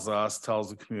tells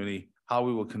the community how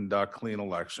we will conduct clean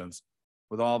elections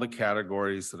with all the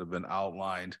categories that have been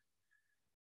outlined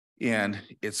in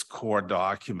its core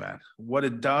document. What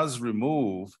it does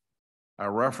remove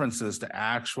are references to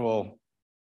actual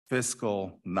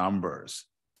fiscal numbers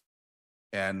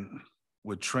and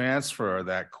would transfer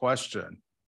that question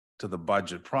to the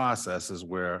budget processes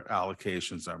where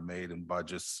allocations are made and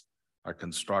budgets are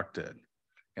constructed.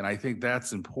 And I think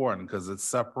that's important because it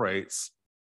separates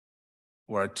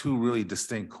what are 2 really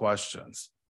distinct questions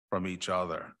from each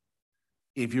other.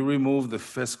 If you remove the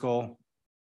fiscal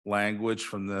language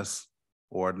from this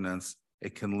ordinance,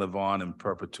 it can live on in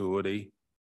perpetuity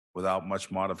without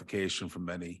much modification from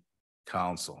any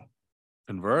council.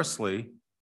 Conversely,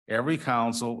 every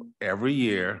council, every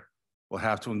year, will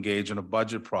have to engage in a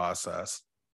budget process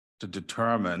to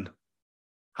determine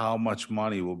how much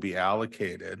money will be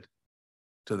allocated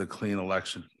to the clean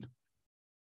election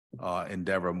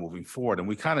endeavor moving forward. And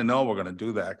we kind of know we're going to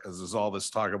do that because there's all this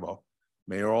talk about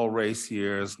mayoral race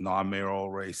years, non-mayoral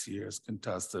race years,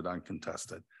 contested,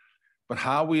 uncontested. But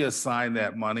how we assign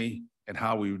that money and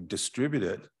how we distribute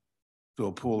it to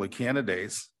a pool of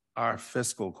candidates are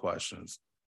fiscal questions,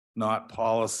 not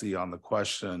policy on the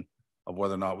question of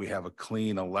whether or not we have a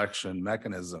clean election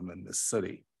mechanism in this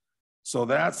city. So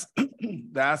that's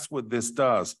what this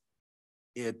does.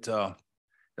 It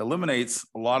eliminates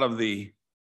a lot of the,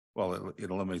 well, it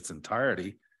eliminates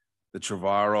entirety, the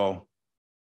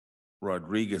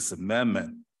Trevorrow-Rodriguez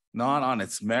amendment, not on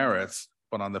its merits,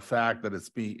 but on the fact that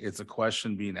it's a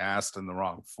question being asked in the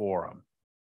wrong forum.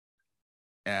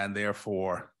 And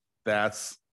therefore,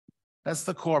 that's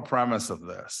the core premise of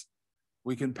this.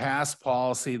 We can pass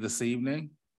policy this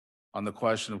evening on the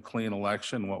question of clean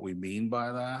election, what we mean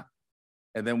by that.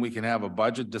 And then we can have a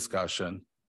budget discussion,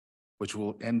 which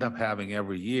we'll end up having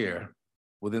every year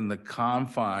within the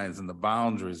confines and the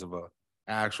boundaries of an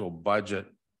actual budget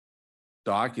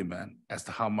document as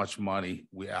to how much money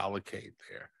we allocate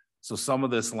there. So some of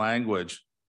this language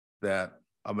that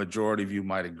a majority of you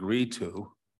might agree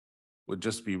to would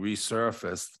just be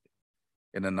resurfaced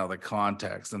in another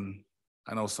context. And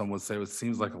I know some would say it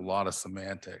seems like a lot of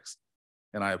semantics,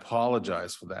 and I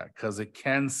apologize for that because it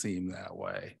can seem that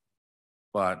way.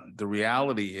 But the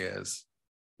reality is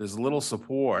there's little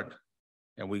support,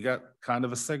 and we got kind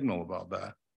of a signal about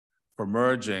that, for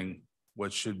merging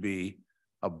what should be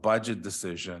a budget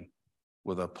decision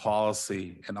with a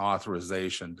policy and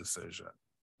authorization decision.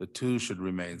 The two should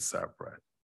remain separate.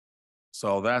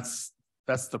 So that's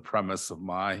the premise of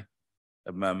my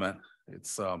amendment.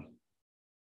 It's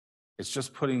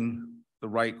just putting the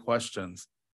right questions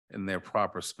in their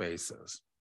proper spaces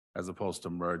as opposed to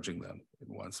merging them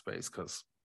in one space, because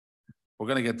we're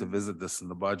going to get to visit this in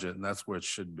the budget, and that's where it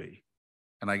should be.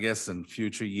 And I guess in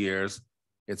future years,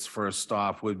 its first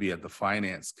stop would be at the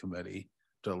Finance Committee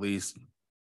to at least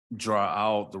draw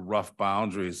out the rough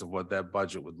boundaries of what that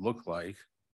budget would look like,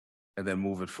 and then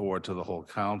move it forward to the whole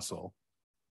council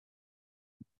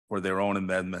for their own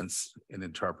amendments and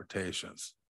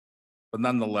interpretations. But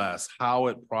nonetheless, how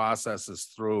it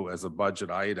processes through as a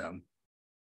budget item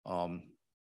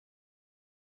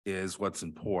is what's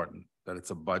important, that it's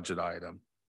a budget item,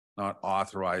 not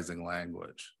authorizing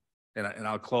language. And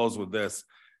I'll close with this.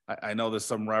 I know there's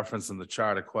some reference in the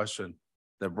charter question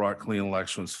that brought clean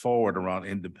elections forward around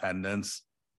independence.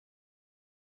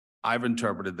 I've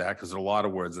interpreted that because there are a lot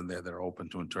of words in there that are open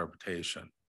to interpretation,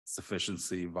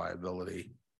 sufficiency,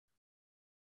 viability,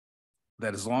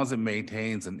 that as long as it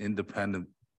maintains an independent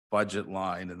budget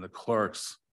line in the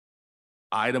clerk's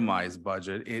itemized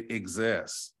budget, it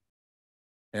exists.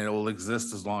 And it will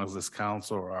exist as long as this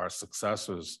council or our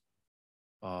successors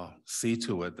see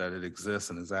to it that it exists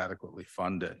and is adequately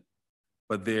funded.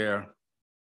 But their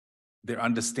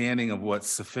understanding of what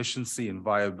sufficiency and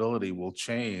viability will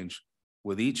change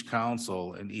with each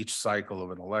council in each cycle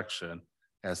of an election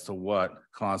as to what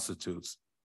constitutes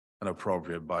an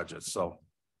appropriate budget. So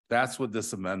that's what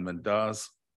this amendment does.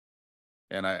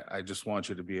 And I just want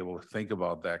you to be able to think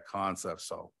about that concept.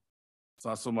 So it's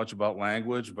not so much about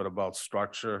language, but about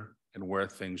structure and where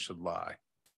things should lie.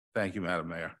 Thank you, Madam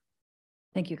Mayor.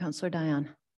 Thank you, Councilor Dion.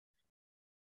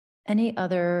 Any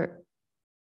other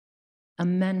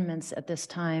amendments at this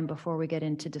time before we get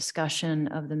into discussion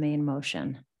of the main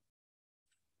motion?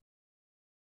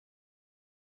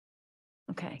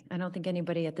 Okay, I don't think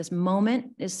anybody at this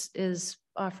moment is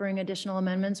offering additional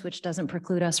amendments, which doesn't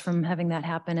preclude us from having that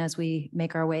happen as we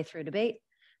make our way through debate.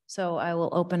 So I will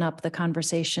open up the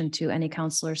conversation to any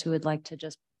councilors who would like to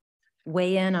just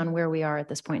weigh in on where we are at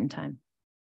this point in time.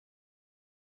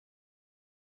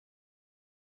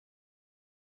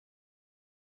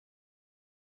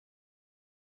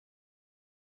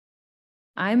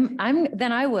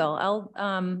 Then I will.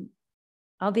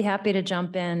 I'll be happy to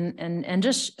jump in and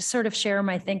just sort of share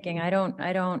my thinking. I don't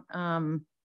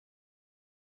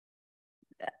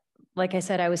like I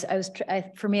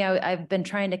said, for me, I've been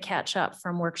trying to catch up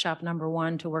from workshop number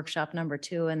 1 to workshop number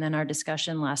 2, and then our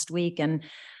discussion last week. And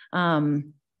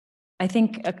I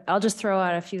think I'll just throw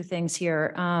out a few things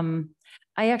here.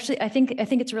 I think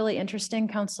it's really interesting,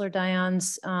 Councilor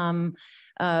Dion's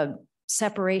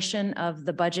separation of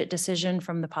the budget decision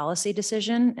from the policy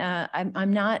decision.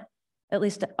 I'm not, at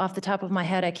least off the top of my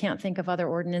head, I can't think of other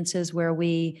ordinances where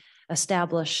we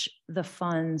establish the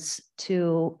funds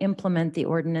to implement the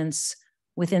ordinance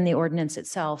within the ordinance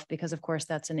itself, because of course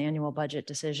that's an annual budget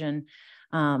decision.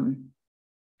 And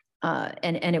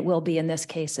it will be in this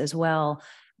case as well.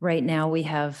 Right now we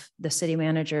have the city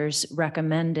manager's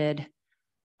recommended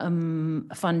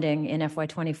funding in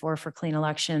FY24 for clean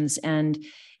elections. And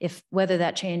if whether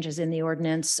that changes in the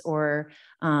ordinance or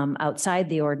outside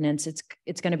the ordinance,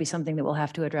 it's going to be something that we'll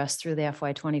have to address through the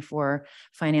FY24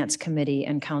 Finance Committee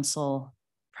and Council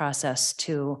process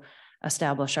to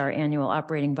establish our annual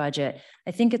operating budget.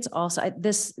 I think it's also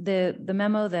the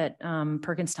memo that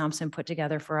Perkins Thompson put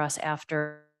together for us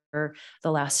after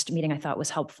the last meeting I thought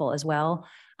was helpful as well.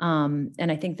 And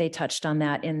I think they touched on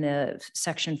that in the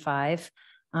section 5.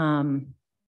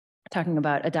 Talking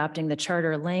about adopting the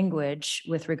charter language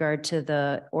with regard to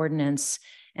the ordinance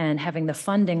and having the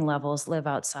funding levels live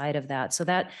outside of that. So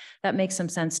that makes some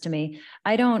sense to me.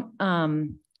 I don't,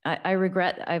 I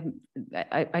regret,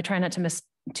 I try not to miss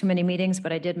too many meetings,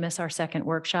 but I did miss our second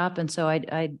workshop. And so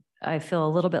I feel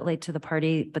a little bit late to the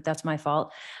party, but that's my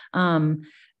fault.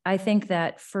 I think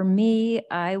that for me,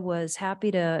 I was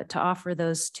happy to offer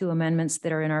those 2 amendments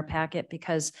that are in our packet,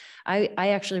 because I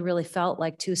actually really felt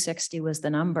like 260 was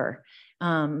the number.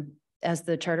 As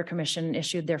the Charter Commission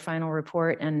issued their final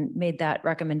report and made that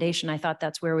recommendation, I thought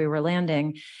that's where we were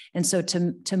landing. And so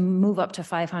to move up to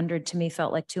 500 to me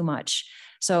felt like too much.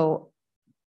 So,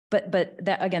 but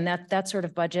that again, that sort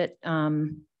of budget,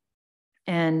 and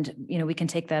we can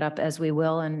take that up as we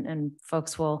will, and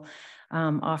folks will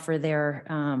offer their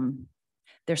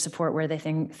support where they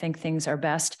think things are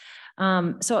best.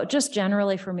 So just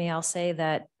generally for me, I'll say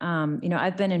that,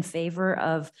 I've been in favor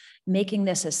of making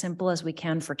this as simple as we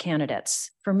can for candidates.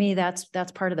 For me, that's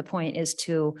part of the point, is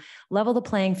to level the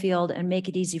playing field and make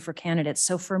it easy for candidates.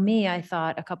 So for me, I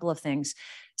thought a couple of things.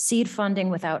 Seed funding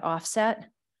without offset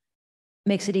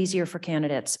makes it easier for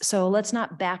candidates. So let's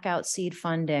not back out seed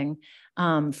funding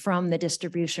from the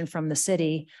distribution from the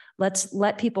city. Let's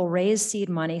let people raise seed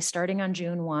money starting on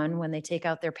June 1 when they take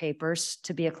out their papers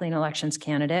to be a clean elections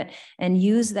candidate, and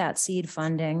use that seed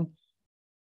funding.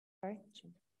 Sorry?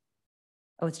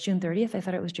 Oh, it's June 30th? I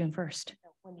thought it was June 1st.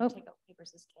 When you take out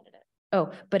papers as candidate.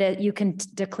 Oh, but you can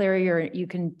you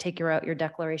can take out your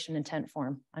declaration intent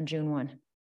form on June 1.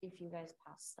 If you guys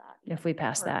pass that. If we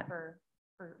pass that. For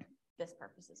this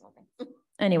purposes only.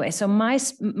 Anyway, so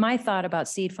my thought about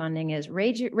seed funding is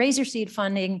raise your seed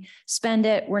funding, spend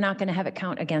it. We're not going to have it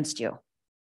count against you.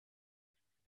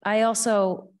 I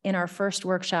also, in our first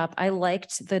workshop, I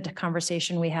liked the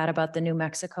conversation we had about the New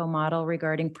Mexico model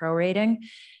regarding prorating.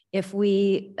 If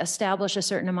we establish a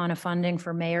certain amount of funding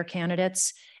for mayor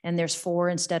candidates and there's 4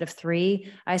 instead of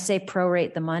 3, I say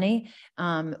prorate the money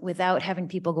without having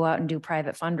people go out and do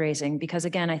private fundraising. Because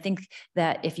again, I think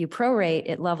that if you prorate,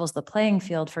 it levels the playing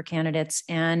field for candidates,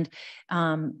 and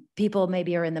people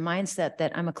maybe are in the mindset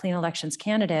that I'm a clean elections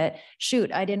candidate.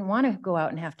 Shoot, I didn't want to go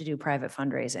out and have to do private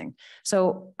fundraising.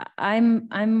 So I'm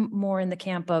more in the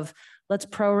camp of let's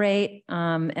prorate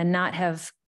and not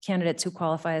have candidates who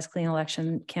qualify as clean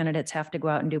election candidates have to go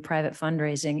out and do private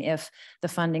fundraising if the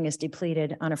funding is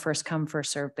depleted on a first come,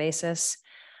 first served basis.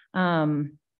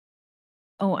 I'm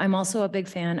also a big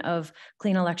fan of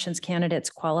clean elections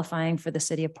candidates qualifying for the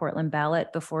City of Portland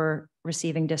ballot before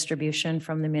receiving distribution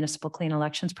from the Municipal Clean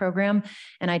Elections Program.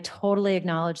 And I totally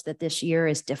acknowledge that this year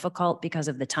is difficult because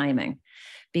of the timing,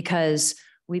 because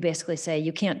we basically say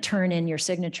you can't turn in your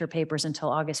signature papers until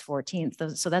August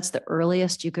 14th. So that's the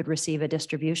earliest you could receive a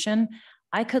distribution.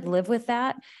 I could live with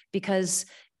that, because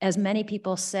as many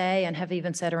people say and have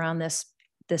even said around this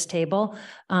table,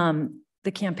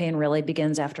 the campaign really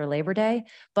begins after Labor Day.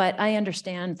 But I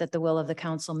understand that the will of the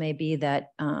council may be that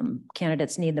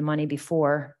candidates need the money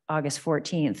before August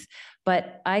 14th.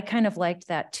 But I kind of liked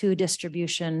that 2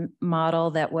 distribution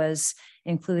model that was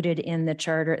included in the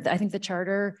charter. I think the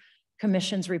Charter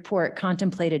Commission's report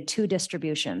contemplated 2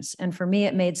 distributions. And for me,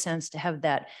 it made sense to have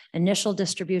that initial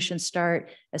distribution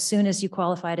start as soon as you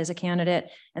qualified as a candidate,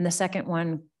 and the second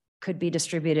one could be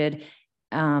distributed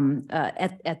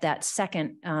at that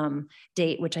second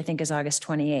date, which I think is August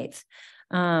 28th.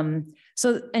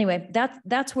 So anyway,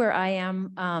 that's where I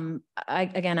am.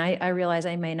 I realize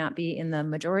I may not be in the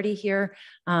majority here,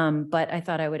 but I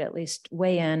thought I would at least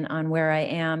weigh in on where I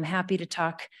am. Happy to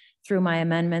talk through my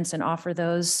amendments and offer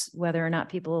those, whether or not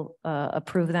people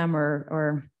approve them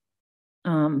or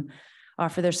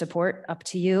offer their support, up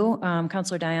to you.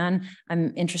 Councilor Dion,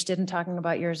 I'm interested in talking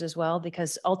about yours as well,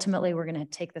 because ultimately we're going to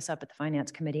take this up at the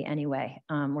Finance Committee anyway.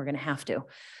 We're going to have to.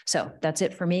 So that's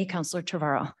it for me. Councilor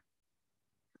Trevorrow.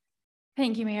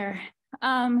 Thank you, Mayor.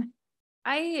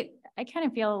 I kind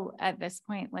of feel at this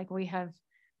point like we have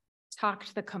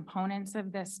talked the components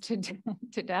of this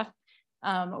to death.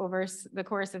 over the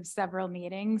course of several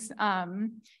meetings.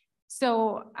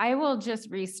 So I will just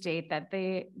restate that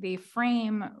the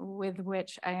frame with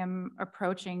which I am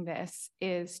approaching this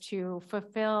is to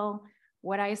fulfill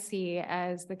what I see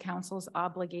as the council's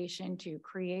obligation to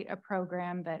create a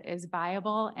program that is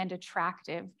viable and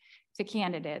attractive to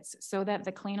candidates so that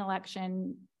the clean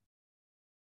election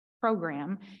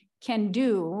program can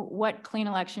do what clean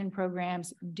election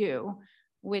programs do,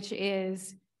 which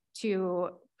is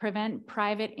to prevent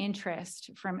private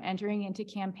interest from entering into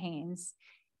campaigns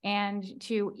and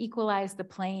to equalize the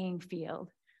playing field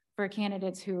for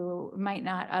candidates who might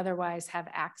not otherwise have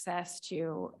access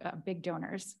to big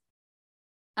donors.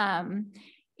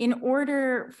 In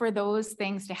order for those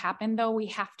things to happen, though, we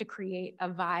have to create a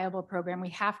viable program. We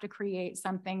have to create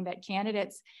something that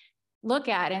candidates look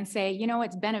at and say, you know,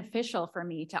 it's beneficial for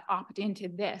me to opt into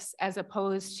this as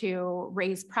opposed to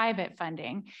raise private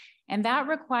funding. And that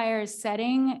requires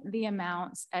setting the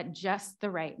amounts at just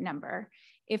the right number.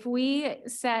 If we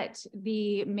set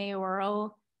the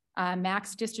mayoral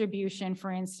max distribution,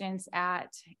 for instance,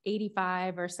 at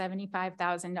 $85,000 or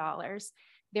 $75,000,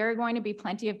 there are going to be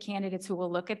plenty of candidates who will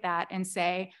look at that and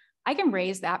say, I can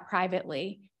raise that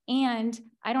privately, and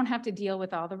I don't have to deal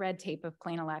with all the red tape of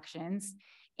clean elections,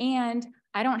 and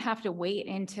I don't have to wait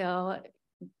until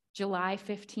July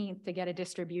 15th to get a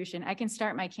distribution. I can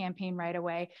start my campaign right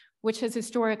away, which has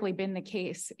historically been the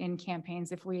case in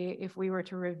campaigns if we were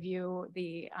to review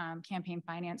the campaign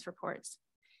finance reports.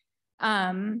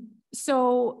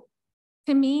 So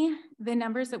to me, the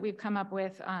numbers that we've come up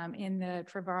with in the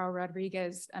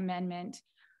Trevorrow-Rodriguez amendment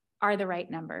are the right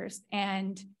numbers.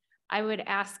 And I would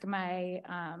ask my,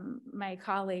 my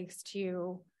colleagues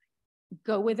to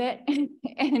go with it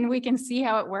and we can see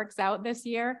how it works out this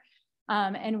year.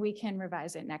 And we can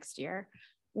revise it next year.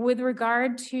 With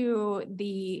regard to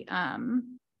the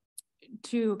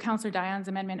to Councillor Dion's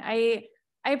amendment, I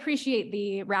appreciate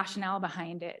the rationale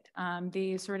behind it,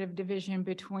 the sort of division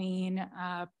between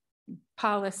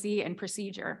policy and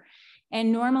procedure.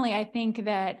 And normally I think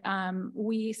that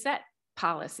we set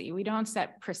policy, we don't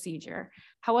set procedure.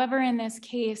 However, in this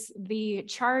case, the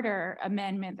charter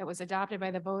amendment that was adopted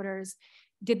by the voters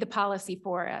did the policy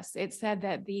for us. It said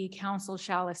that the council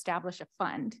shall establish a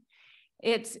fund.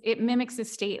 It mimics a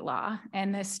state law,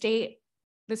 and the state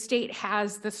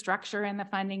has the structure and the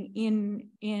funding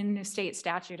in the state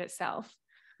statute itself.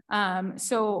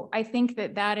 So I think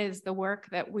that is the work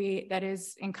that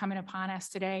is incumbent upon us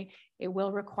today. It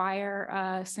will require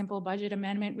a simple budget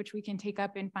amendment, which we can take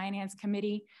up in Finance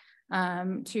Committee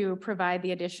to provide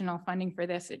the additional funding for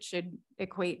this. It should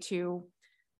equate to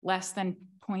less than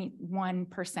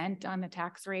 0.1% on the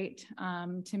tax rate.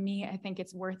 To me, I think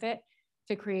it's worth it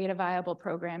to create a viable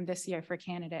program this year for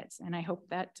candidates. And I hope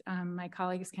that my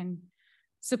colleagues can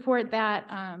support that.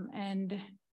 And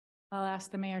I'll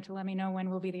ask the mayor to let me know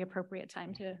when will be the appropriate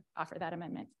time to offer that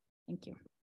amendment. Thank you.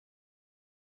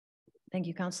 Thank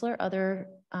you, Councillor. Other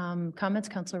comments,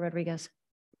 Councillor Rodriguez?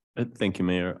 Thank you,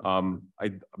 Mayor.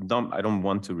 I don't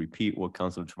want to repeat what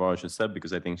Councillor Trevorrow just said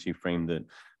because I think she framed it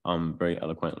very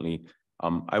eloquently.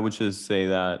 I would just say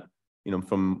that, you know,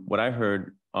 from what I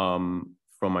heard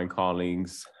from my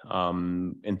colleagues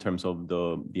in terms of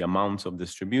the amounts of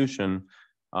distribution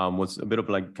was a bit of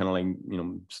like kind of like, you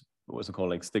know, what's it called,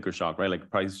 like sticker shock, right? Like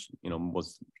price, you know,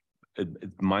 was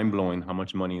mind blowing how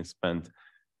much money is spent,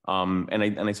 and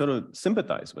I sort of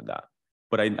sympathize with that.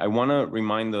 But I want to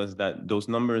remind us that those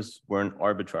numbers weren't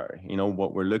arbitrary. You know,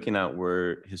 what we're looking at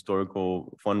were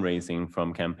historical fundraising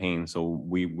from campaigns. So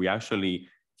we actually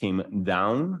came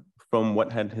down from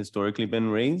what had historically been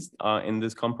raised in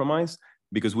this compromise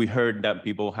because we heard that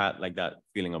people had like that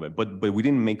feeling of it. But we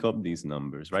didn't make up these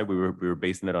numbers, right? We were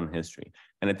basing it on history.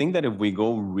 And I think that if we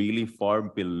go really far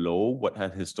below what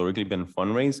had historically been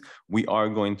fundraised, we are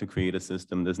going to create a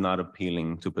system that's not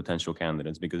appealing to potential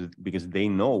candidates because they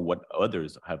know what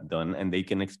others have done and they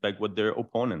can expect what their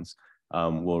opponents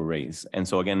will raise. And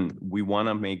so again, we want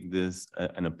to make this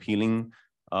an appealing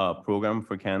program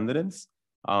for candidates.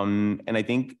 And I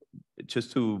think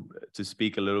just to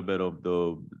speak a little bit of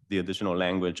the additional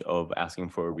language of asking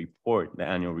for a report, the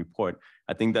annual report,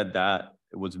 I think that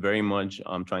was very much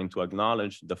trying to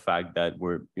acknowledge the fact that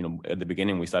we're, you know, at the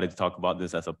beginning, we started to talk about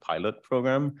this as a pilot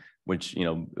program, which, you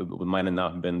know, it might have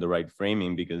not been the right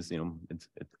framing because, you know,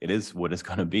 it is what it's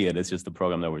going to be. It is just the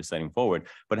program that we're setting forward.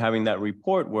 But having that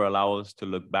report will allow us to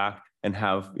look back and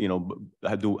have, you know,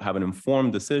 have an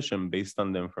informed decision based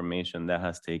on the information that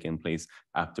has taken place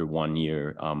after 1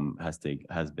 year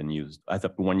has been used, as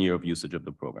 1 year of usage of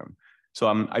the program. So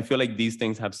I feel like these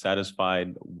things have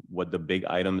satisfied what the big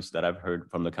items that I've heard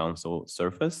from the council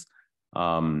surface.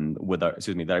 with our,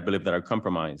 excuse me, that I believe that our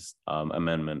compromise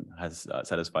amendment has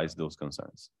satisfies those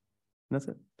concerns. And that's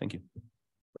it. Thank you.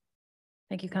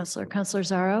 Thank you, Counselor. Counselor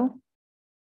Zarro.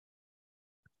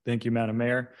 Thank you, Madam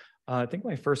Mayor. I think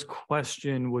my first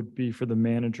question would be for the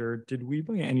manager. Did we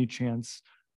by any chance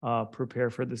prepare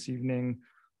for this evening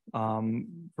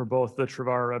for both the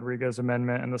Trevor Rodriguez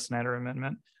amendment and the Snyder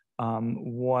amendment,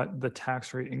 what the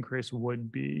tax rate increase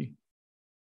would be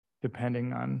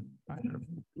depending on?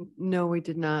 No, we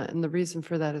did not. And the reason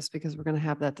for that is because we're going to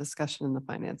have that discussion in the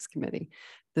Finance Committee.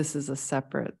 This is a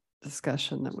separate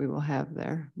discussion that we will have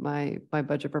there. My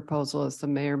budget proposal, as the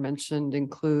mayor mentioned,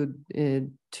 include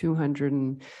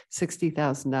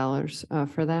 $260,000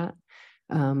 for that.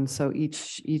 So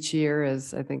each year,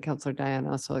 as I think Councilor Diane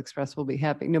also expressed, we'll be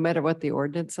having, no matter what the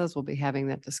ordinance says, we'll be having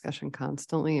that discussion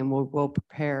constantly, and we'll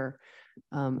prepare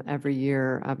every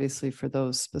year, obviously, for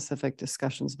those specific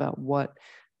discussions about what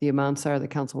the amounts are the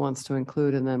council wants to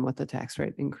include, and then what the tax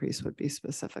rate increase would be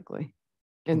specifically.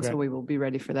 And so we will be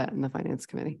ready for that in the Finance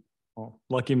Committee. Well,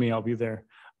 lucky me, I'll be there.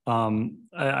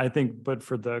 I think, but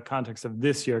for the context of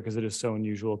this year, because it is so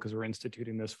unusual, because we're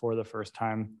instituting this for the first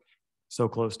time, so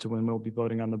close to when we'll be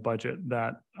voting on the budget,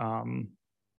 that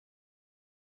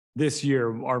this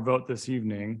year, our vote this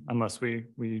evening, unless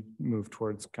we move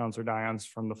towards Councilor Diane's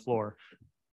from the floor,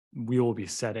 we will be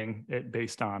setting it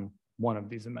based on one of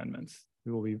these amendments.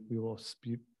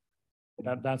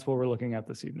 That's what we're looking at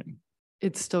this evening.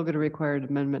 It's still going to require an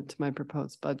amendment to my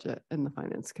proposed budget in the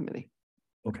Finance Committee.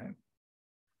 Okay.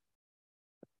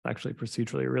 Actually,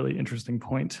 procedurally, a really interesting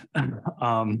point.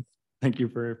 Thank you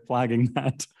for flagging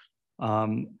that.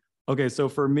 Okay, so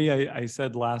for me, I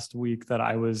said last week that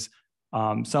I was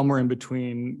somewhere in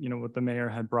between, what the mayor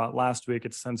had brought last week.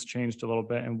 It's since changed a little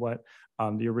bit, and what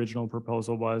the original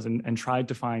proposal was, and tried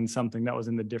to find something that was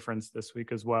in the difference this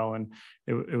week as well. And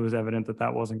it was evident that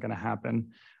that wasn't going to happen.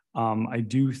 I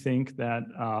do think that,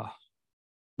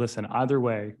 listen, either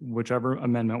way, whichever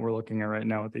amendment we're looking at right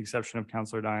now, with the exception of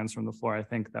Councilor Diane's from the floor, I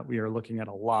think that we are looking at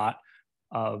a lot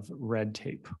of red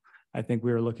tape. I think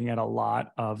we are looking at a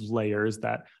lot of layers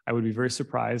that I would be very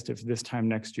surprised if this time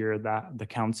next year that the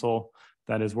council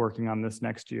that is working on this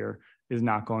next year is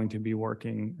not going to be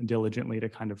working diligently to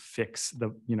kind of fix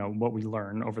the, what we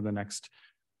learn over the next,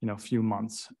 few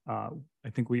months. I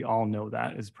think we all know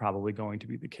that is probably going to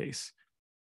be the case.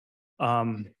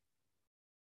 I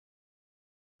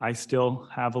still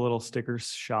have a little sticker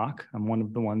shock. I'm one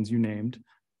of the ones you named,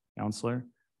 Counselor.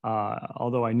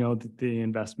 Although I know that the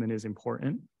investment is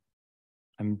important.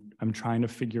 I'm trying to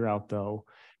figure out, though,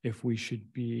 if we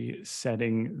should be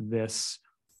setting this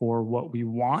for what we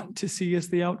want to see as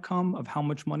the outcome of how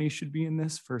much money should be in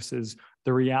this versus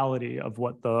the reality of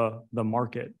what the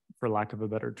market, for lack of a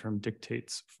better term,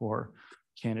 dictates for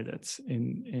candidates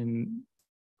in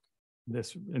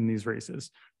these races.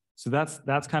 So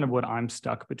that's kind of what I'm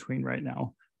stuck between right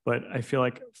now. But I feel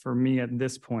like for me at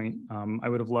this point, I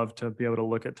would have loved to be able to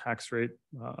look at tax rate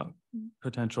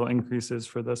potential increases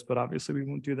for this, but obviously we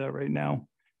won't do that right now.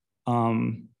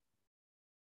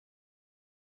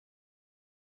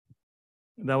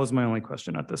 That was my only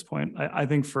question at this point. I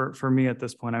think for me at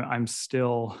this point, I'm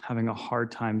still having a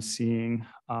hard time seeing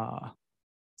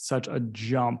such a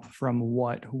jump from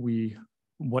what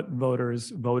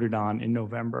voters voted on in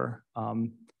November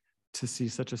to see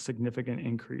such a significant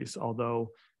increase. Although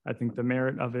I think the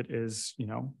merit of it is,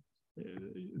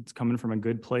 it's coming from a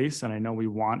good place, and I know we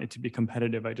want it to be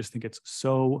competitive. I just think it's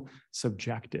so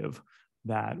subjective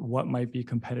that what might be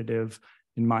competitive,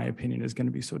 in my opinion, is going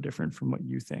to be so different from what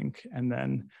you think. And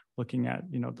then looking at,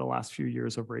 the last few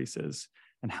years of races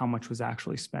and how much was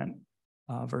actually spent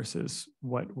versus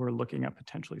what we're looking at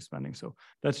potentially spending. So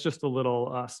that's just a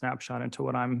little snapshot into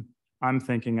what I'm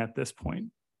thinking at this point.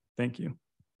 Thank you.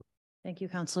 Thank you,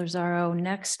 Councilor Zarro.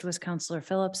 Next was Councilor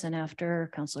Phillips, and after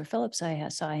Councilor Phillips, I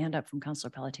saw a hand up from Councilor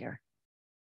Pelletier.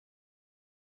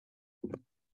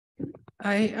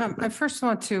 I first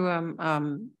want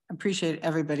to appreciate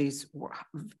everybody's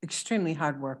extremely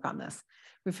hard work on this.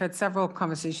 We've had several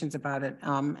conversations about it,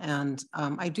 and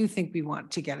I do think we want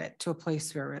to get it to a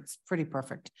place where it's pretty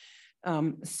perfect,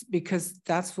 because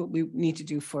that's what we need to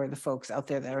do for the folks out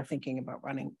there that are thinking about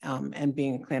running and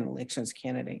being a Klan elections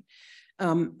candidate.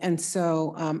 And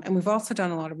we've also done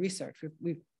a lot of research.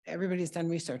 Everybody's done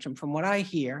research, and from what I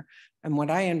hear and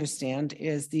what I understand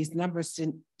is these numbers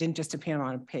didn't just appear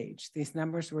on a page. These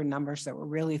numbers were numbers that were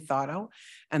really thought out,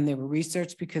 and they were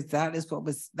researched, because that was what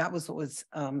was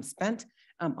spent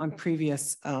on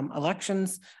previous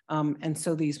elections. And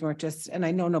so these weren't just, and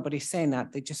I know nobody's saying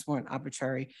that, they just weren't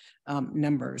arbitrary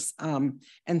numbers.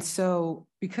 And so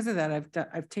because of that,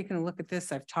 I've taken a look at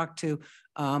this. I've talked to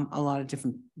a lot of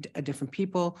different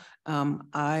people.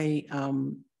 I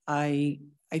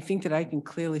think that I can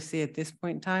clearly see at this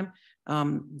point in time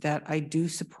that I do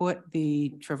support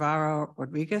the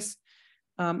Trevorrow-Rodriguez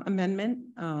amendment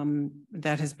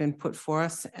that has been put for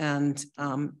us, and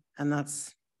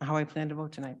that's how I plan to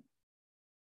vote tonight.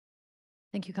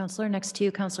 Thank you, Councillor. Next to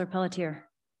you, Councillor Pelletier.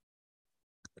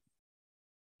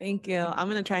 Thank you. I'm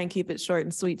going to try and keep it short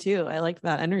and sweet too. I like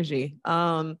that energy.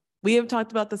 We have talked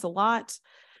about this a lot.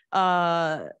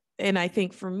 And I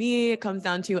think for me, it comes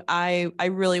down to, I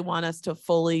really want us to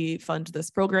fully fund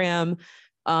this program.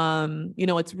 You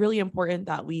know, it's really important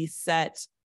that we set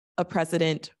a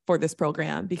precedent for this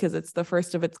program because it's the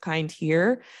first of its kind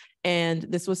here. And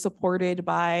this was supported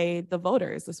by the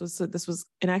voters. This was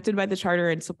enacted by the charter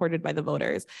and supported by the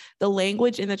voters. The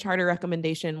language in the charter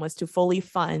recommendation was to fully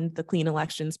fund the Clean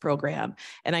Elections program.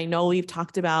 And I know we've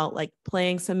talked about like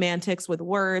playing semantics with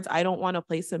words. I don't want to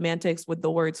play semantics with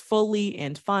the words fully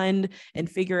and fund and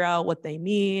figure out what they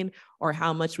mean or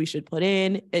how much we should put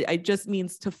in. It just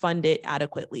means to fund it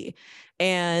adequately.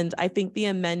 And I think the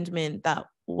amendment that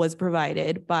was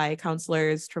provided by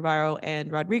Councilors Trevorrow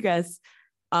and Rodriguez,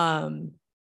 I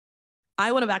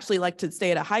would have actually liked to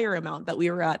stay at a higher amount that we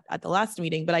were at the last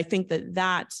meeting, but I think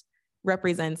that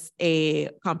represents a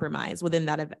compromise within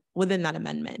that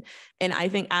amendment. And I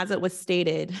think as it was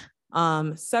stated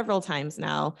several times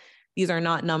now, these are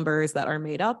not numbers that are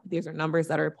made up. These are numbers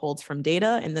that are pulled from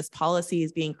data, and this policy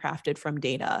is being crafted from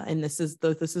data. And this is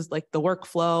like the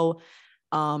workflow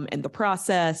and the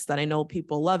process that I know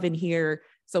people love in here.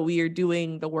 So we are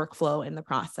doing the workflow and the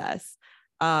process.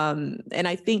 And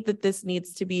I think that this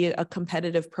needs to be a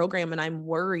competitive program. And I'm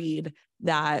worried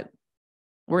that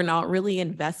we're not really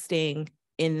investing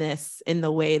in this in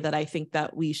the way that I think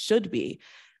that we should be.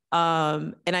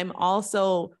 And I'm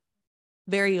also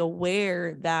very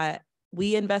aware that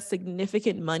we invest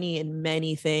significant money in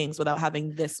many things without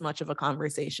having this much of a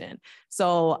conversation.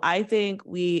 So I think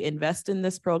we invest in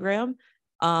this program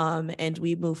and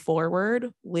we move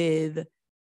forward with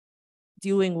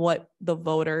doing what the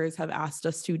voters have asked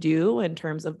us to do in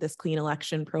terms of this clean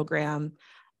election program,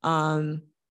 and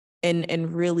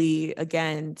really,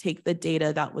 again, take the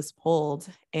data that was pulled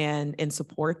and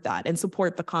support that and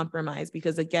support the compromise,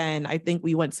 because again, I think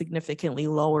we went significantly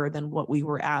lower than what we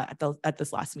were at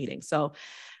this last meeting. So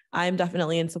I'm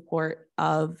definitely in support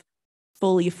of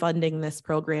fully funding this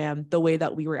program the way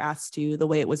that we were asked to, the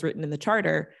way it was written in the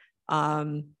charter.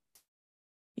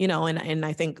 You know, and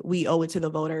I think we owe it to the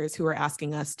voters who are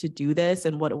asking us to do this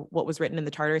and what was written in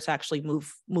the charter to actually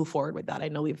move forward with that. I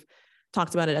know we've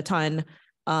talked about it a ton,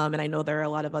 and I know there are a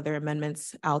lot of other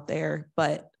amendments out there,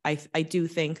 but I do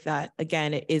think that,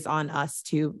 again, it is on us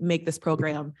to make this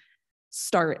program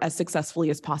start as successfully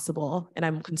as possible. And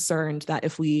I'm concerned that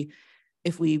if we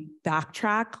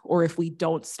backtrack or if we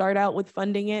don't start out with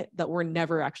funding it, that we're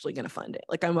never actually going to fund it.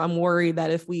 Like I'm worried that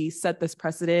if we set this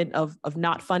precedent of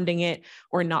not funding it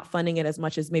or not funding it as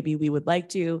much as maybe we would like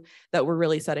to, that we're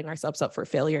really setting ourselves up for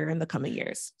failure in the coming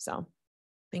years. So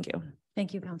thank you.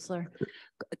 Thank you, Councillor.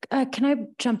 Can I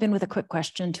jump in with a quick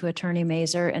question to Attorney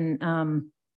Mazur?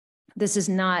 And this is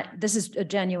a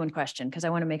genuine question because I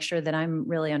want to make sure that I'm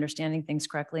really understanding things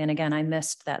correctly. And again, I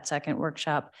missed that second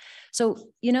workshop. So,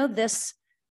 you know, this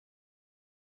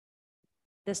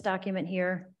document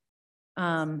here.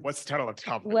 What's the title of the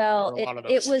topic? Well,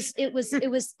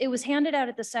 it was handed out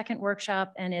at the second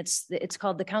workshop, and it's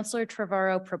called the Councillor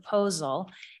Trevorrow Proposal.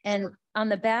 And on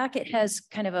the back, it has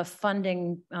kind of a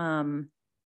funding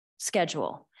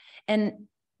schedule. And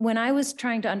when I was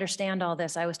trying to understand all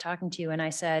this, I was talking to you and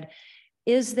I said,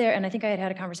 is there, and I think I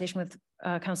had a conversation with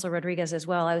Councillor Rodriguez as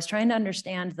well. I was trying to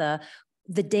understand the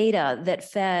data that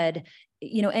fed,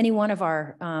 you know, any one of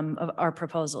our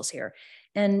proposals here.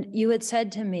 And you had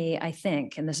said to me, I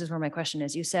think, and this is where my question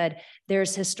is, you said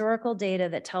there's historical data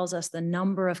that tells us the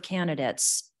number of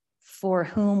candidates for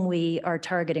whom we are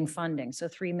targeting funding. So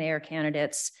 3 mayor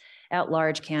candidates,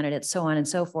 at-large candidates, so on and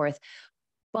so forth.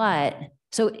 But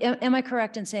so am I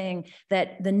correct in saying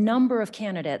that the number of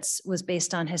candidates was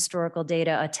based on historical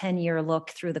data, a 10-year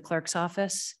look through the clerk's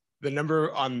office? The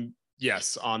number on,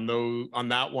 yes, on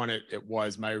that one, it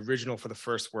was my original for the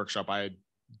first workshop. I had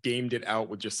gamed it out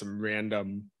with just some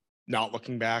random, not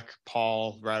looking back.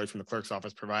 Paul Riley from the clerk's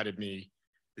office provided me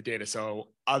the data. So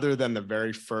other than the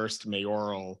very first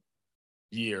mayoral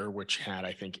year, which had,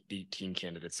 I think, 18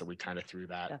 candidates, so we kind of threw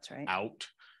that out.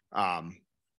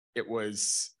 It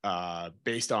was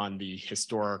based on the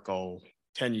historical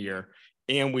 10-year.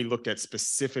 And we looked at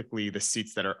specifically the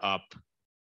seats that are up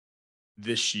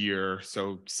this year.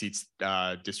 So seats,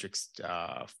 districts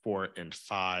 4 and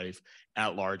 5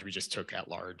 at large, we just took at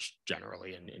large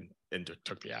generally and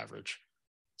took the average.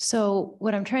 So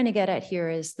what I'm trying to get at here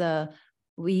is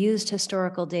we used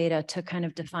historical data to kind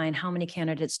of define how many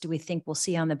candidates do we think we'll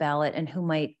see on the ballot and who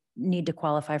might need to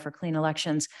qualify for clean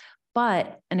elections.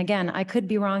 But, and again, I could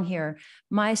be wrong here,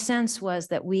 my sense was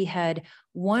that we had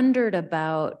wondered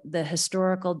about the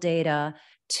historical data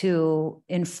to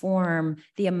inform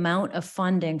the amount of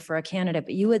funding for a candidate,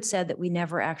 but you had said that we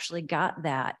never actually got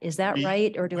that. Is that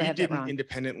right, or do I have that wrong? We didn't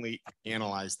independently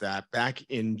analyze that. Back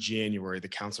in January, the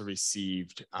council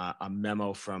received a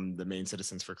memo from the Maine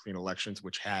Citizens for Clean Elections,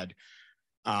 which had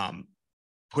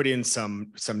put in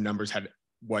some numbers, had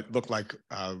what looked like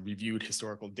reviewed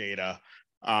historical data.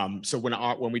 So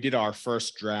when we did our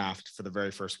first draft for the very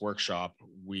first workshop,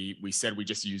 we said we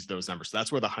just used those numbers. So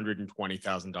that's where the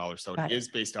 $120,000. So it is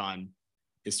based on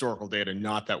historical data,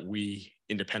 not that we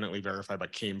independently verified,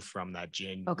 but came from that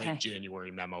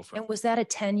January memo. And was that a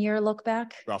 10-year look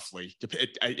back? Roughly.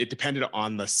 It depended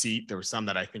on the seat. There were some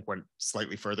that I think went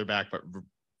slightly further back, but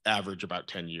average about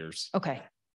 10 years. Okay.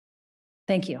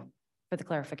 Thank you for the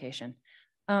clarification.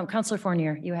 Councillor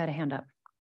Fournier, you had a hand up.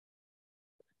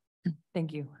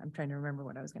 Thank you. I'm trying to remember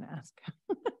what I was going to ask.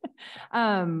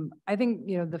 I think,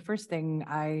 the first thing,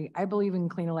 I believe in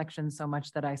clean elections so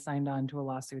much that I signed on to a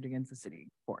lawsuit against the city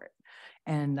for it.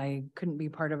 And I couldn't be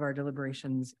part of our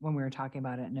deliberations when we were talking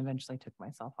about it and eventually took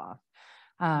myself off.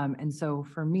 And so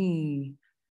for me,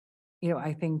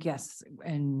 I think, yes,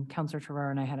 and Councillor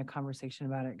Trevorrow and I had a conversation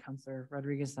about it. Councillor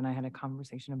Rodriguez and I had a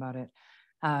conversation about it.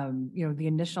 The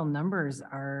initial numbers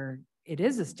it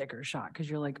is a sticker shock because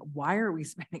you're like, why are we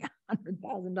spending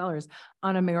 $100,000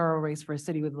 on a mayoral race for a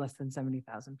city with less than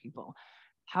 70,000 people?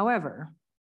 However,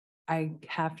 I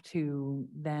have to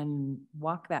then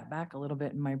walk that back a little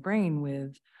bit in my brain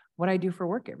with what I do for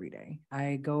work every day.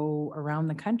 I go around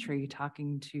the country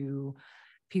talking to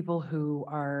people who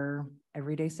are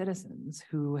everyday citizens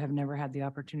who have never had the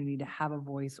opportunity to have a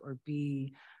voice or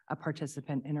be a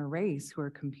participant in a race, who are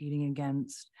competing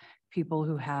against people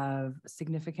who have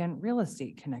significant real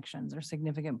estate connections or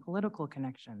significant political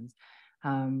connections.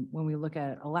 When we look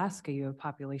at Alaska, you have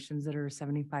populations that are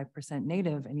 75%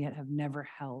 Native and yet have never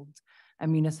held a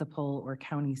municipal or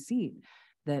county seat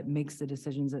that makes the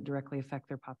decisions that directly affect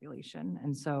their population.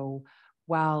 And so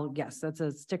while, yes, that's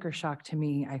a sticker shock to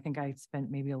me, I think I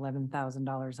spent maybe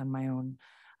 $11,000 on my own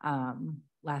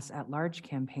last at-large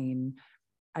campaign.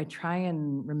 I try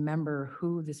and remember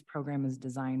who this program is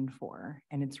designed for.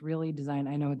 And it's really designed,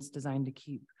 I know it's designed to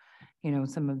keep,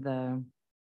 some of the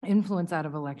influence out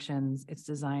of elections. It's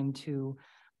designed to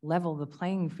level the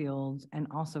playing field and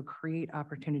also create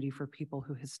opportunity for people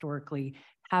who historically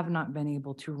have not been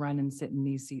able to run and sit in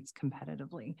these seats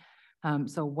competitively.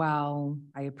 So while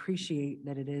I appreciate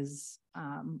that it is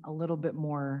a little bit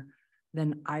more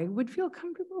than I would feel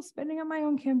comfortable spending on my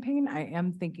own campaign, I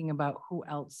am thinking about who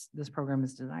else this program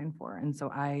is designed for. And so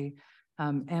I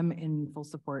am in full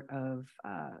support of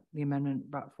the amendment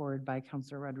brought forward by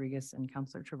Councillor Rodriguez and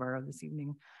Councillor Trevorrow this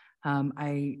evening.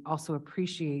 I also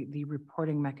appreciate the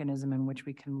reporting mechanism in which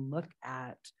we can look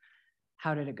at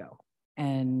how did it go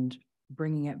and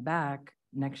bringing it back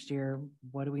next year.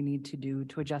 What do we need to do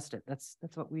to adjust it? That's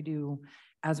what we do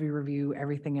as we review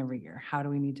everything every year. How do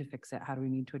we need to fix it? How do we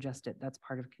need to adjust it? That's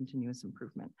part of continuous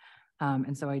improvement.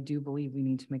 And so I do believe we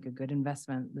need to make a good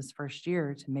investment this first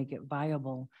year to make it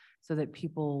viable so that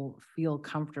people feel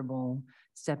comfortable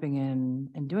stepping in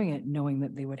and doing it, knowing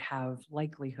that they would have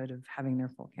likelihood of having their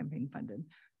full campaign funded.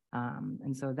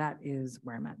 And so that is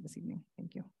where I'm at this evening.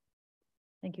 Thank you.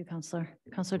 Thank you, Councillor.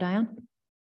 Councillor Dion?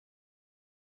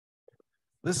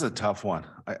 This is a tough one.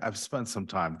 I've spent some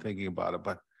time thinking about it,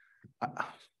 but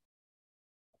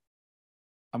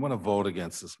I'm going to vote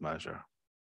against this measure.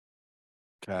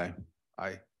 Okay.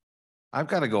 I've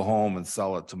got to go home and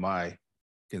sell it to my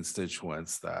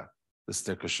constituents that the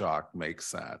sticker shock makes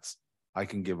sense. I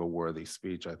can give a worthy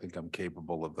speech. I think I'm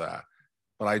capable of that.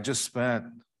 But I just spent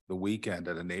the weekend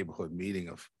at a neighborhood meeting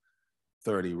of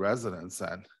 30 residents,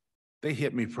 and they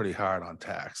hit me pretty hard on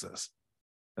taxes.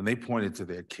 And they pointed to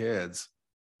their kids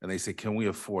and they said, can we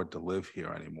afford to live here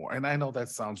anymore? And I know that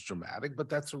sounds dramatic, but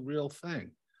that's a real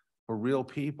thing for real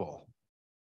people.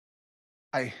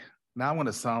 Now I'm going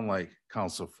to sound like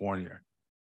Councilor Fournier,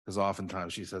 because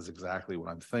oftentimes she says exactly what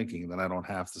I'm thinking, and then I don't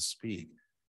have to speak.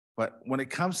 But when it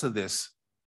comes to this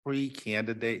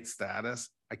pre-candidate status,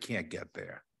 I can't get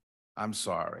there. I'm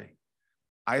sorry.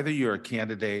 Either you're a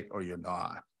candidate or you're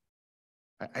not.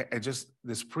 I just,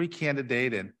 this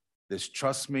pre-candidate, and This,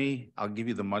 trust me, I'll give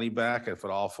you the money back if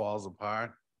it all falls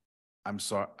apart. I'm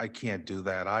sorry, I can't do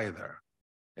that either.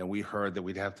 And we heard that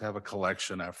we'd have to have a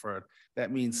collection effort.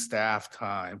 That means staff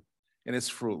time, and it's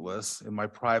fruitless. In my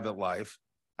private life,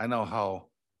 I know how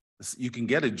you can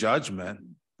get a judgment,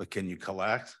 but can you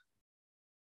collect?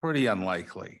 Pretty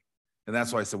unlikely. And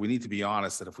that's why I said we need to be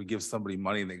honest that if we give somebody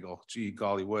money and they go, gee,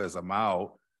 golly whiz, I'm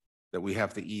out, that we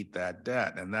have to eat that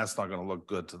debt. And that's not going to look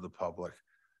good to the public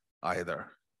either.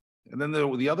 And then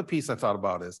the other piece I thought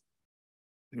about is,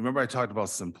 remember I talked about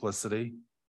simplicity?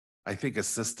 I think a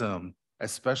system,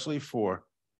 especially for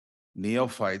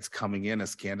neophytes coming in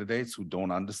as candidates who don't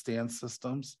understand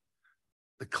systems,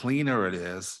 the cleaner it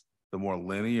is, the more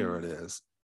linear it is,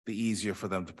 the easier for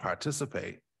them to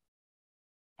participate,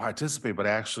 but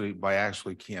actually by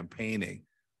actually campaigning,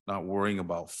 not worrying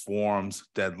about forms,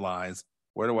 deadlines,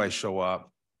 where do I show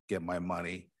up, get my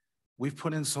money? We've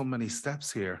put in so many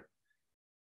steps here.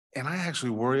 And I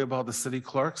actually worry about the city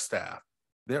clerk staff.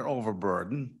 They're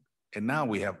overburdened. And now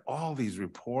we have all these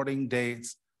reporting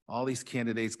dates, all these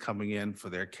candidates coming in for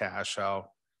their cash out.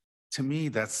 To me,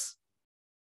 that's,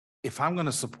 if I'm going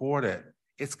to support it,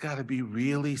 it's got to be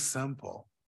really simple,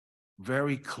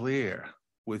 very clear,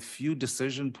 with few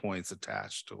decision points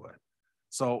attached to it.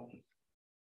 So,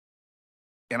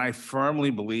 and I firmly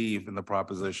believe in the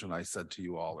proposition I said to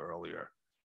you all earlier,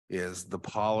 is the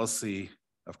policy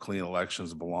of clean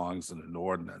elections belongs in an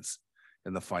ordinance,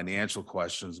 and the financial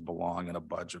questions belong in a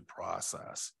budget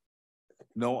process.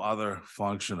 No other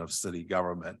function of city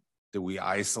government do we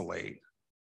isolate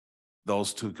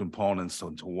those two components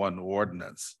into one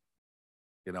ordinance.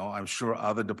 You know, I'm sure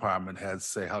other department heads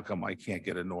say, how come I can't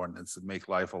get an ordinance and make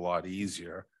life a lot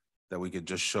easier, that we could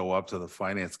just show up to the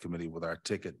finance committee with our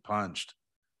ticket punched.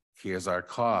 Here's our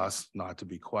cost, not to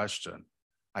be questioned.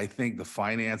 I think the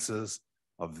finances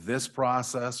of this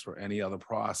process or any other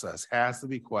process has to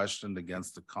be questioned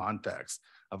against the context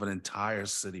of an entire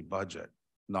city budget,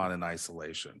 not in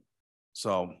isolation.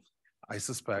 So I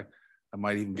suspect I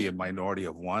might even be a minority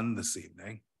of one this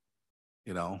evening,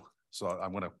 you know, so I'm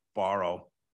going to borrow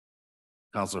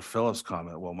Councilor Phillips'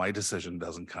 comment. Well, my decision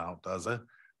doesn't count, does it?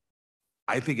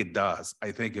 I think it does.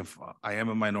 I think if I am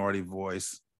a minority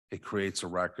voice, it creates a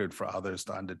record for others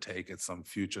to undertake at some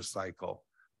future cycle,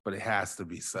 but it has to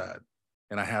be said.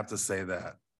 And I have to say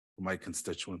that for my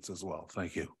constituents as well.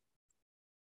 Thank you.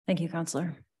 Thank you,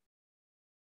 Councilor.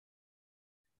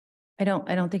 I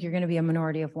don't think you're going to be a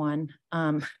minority of one,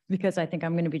 because I think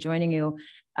I'm going to be joining you.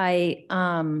 I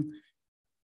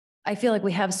feel like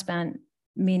we have spent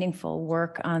meaningful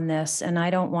work on this, and I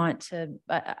don't want to,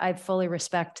 I fully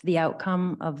respect the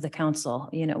outcome of the council.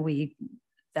 You know,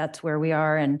 that's where we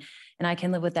are, and I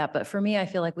can live with that. But for me, I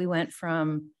feel like we went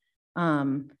from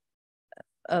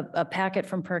a packet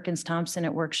from Perkins Thompson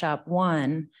at workshop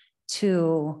 1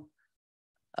 to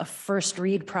a first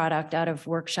read product out of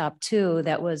workshop 2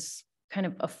 that was kind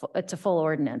of it's a full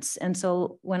ordinance. And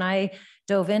so when I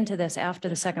dove into this after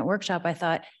the second workshop, I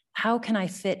thought, how can I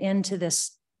fit into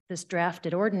this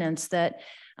drafted ordinance that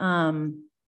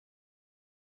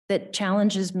that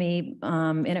challenges me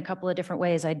in a couple of different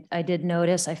ways. I did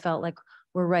notice, I felt like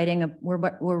we're writing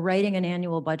an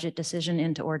annual budget decision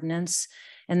into ordinance.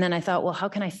 And then I thought, well, how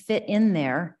can I fit in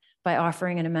there by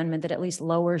offering an amendment that at least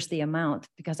lowers the amount,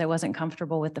 because I wasn't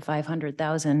comfortable with the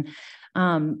 500,000.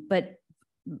 But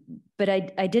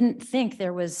I didn't think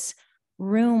there was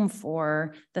room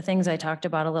for the things I talked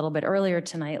about a little bit earlier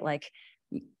tonight, like,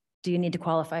 do you need to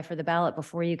qualify for the ballot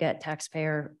before you get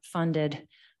taxpayer funded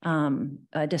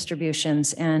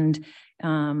distributions and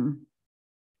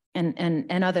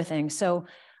other things. So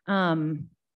I'm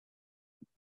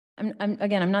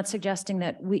not suggesting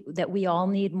that we all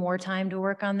need more time to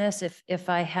work on this. If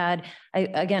I had,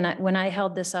 when I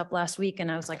held this up last week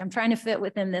and I was like, I'm trying to fit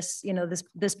within this, you know,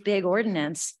 this big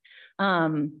ordinance.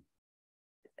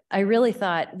 I really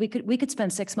thought we could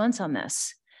spend 6 months on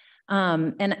this.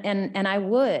 And I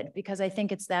would, because I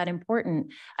think it's that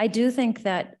important. I do think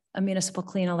that a municipal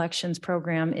clean elections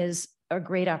program is a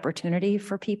great opportunity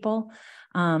for people.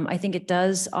 I think it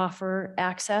does offer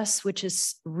access, which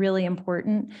is really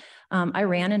important. I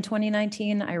ran in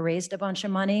 2019, I raised a bunch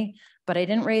of money, but I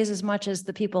didn't raise as much as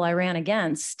the people I ran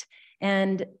against.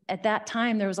 And at that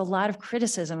time, there was a lot of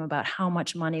criticism about how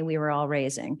much money we were all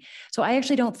raising. So I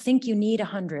actually don't think you need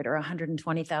 100 or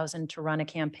 120,000 to run a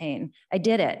campaign. I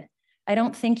did it. I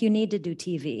don't think you need to do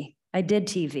TV. I did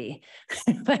TV.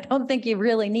 I don't think you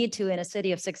really need to in a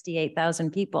city of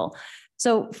 68,000 people.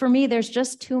 So for me, there's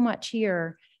just too much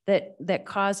here that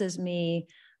causes me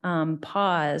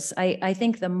pause. I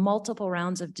think the multiple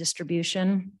rounds of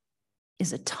distribution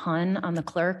is a ton on the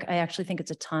clerk. I actually think it's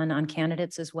a ton on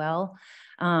candidates as well.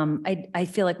 I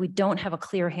feel like we don't have a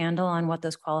clear handle on what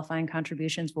those qualifying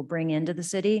contributions will bring into the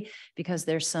city because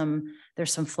there's some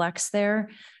flex there.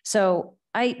 So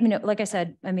like I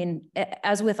said, I mean,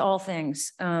 as with all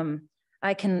things,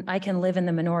 I can live in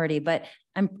the minority, but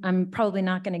I'm probably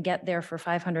not going to get there for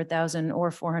 500,000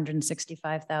 or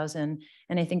 465,000.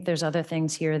 And I think there's other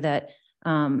things here that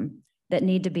that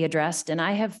need to be addressed. And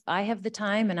I have the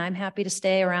time, and I'm happy to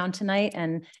stay around tonight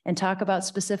and talk about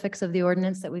specifics of the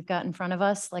ordinance that we've got in front of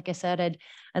us. Like I said,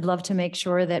 I'd love to make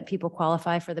sure that people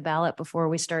qualify for the ballot before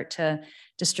we start to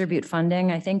distribute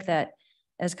funding. I think that,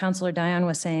 as Councilor Dion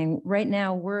was saying, right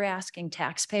now we're asking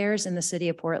taxpayers in the city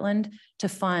of Portland to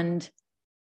fund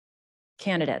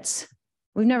candidates.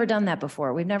 We've never done that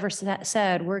before. We've never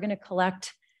said we're going to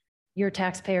collect your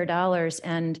taxpayer dollars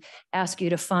and ask you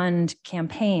to fund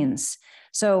campaigns.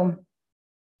 So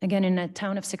again, in a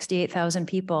town of 68,000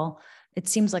 people, it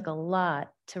seems like a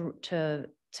lot to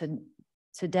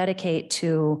dedicate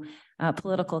to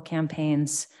political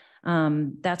campaigns.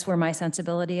 That's where my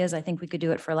sensibility is. I think we could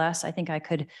do it for less. I think I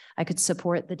could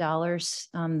support the dollars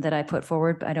that I put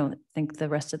forward, but I don't think the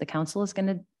rest of the council is going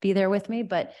to be there with me,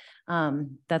 but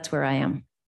that's where I am.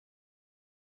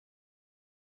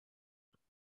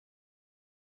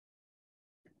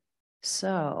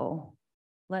 So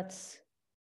let's.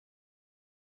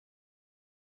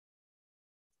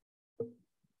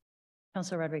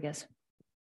 Councilor Rodriguez.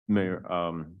 Mayor,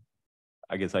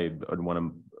 I guess I would want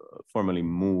to formally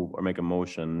move or make a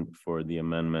motion for the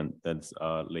amendment that's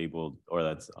labeled or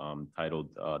that's titled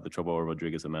the Trevorrow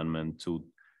Rodriguez Amendment to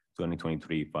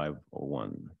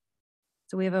 2023-501.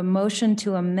 So we have a motion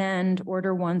to amend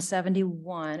Order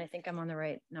 171. I think I'm on the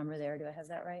right number there. Do I have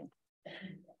that right?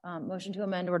 Motion to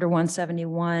amend Order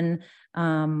 171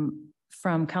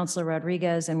 from Councilor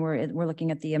Rodriguez, and we're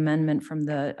looking at the amendment from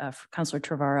the Councilor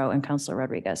Trevorrow and Councilor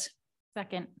Rodriguez.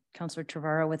 Second. Councilor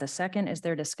Trevorrow with a second. Is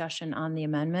there discussion on the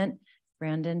amendment?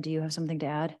 Brandon, do you have something to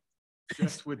add?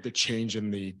 Just with the change in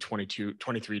the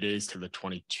 23 days to the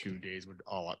 22 days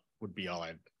would be all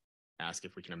I'd ask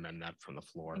if we can amend that from the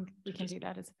floor. We can do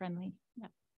that as a friendly. Yeah.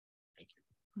 Thank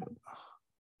you.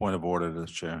 Point of order to the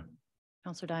chair.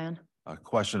 Councilor Dion. A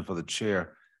question for the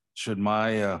chair. Should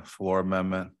my floor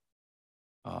amendment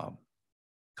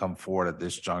come forward at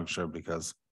this juncture?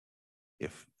 Because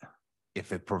if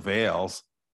it prevails,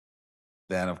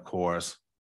 then of course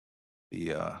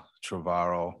the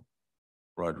Trevorrow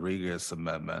Rodriguez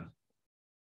amendment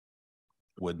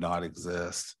would not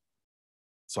exist.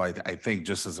 So I think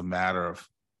just as a matter of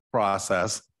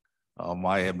process,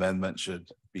 my amendment should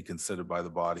be considered by the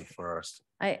body first.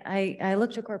 I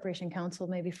look to Corporation Council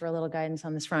maybe for a little guidance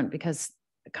on this front, because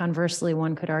conversely,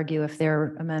 one could argue if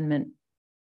their amendment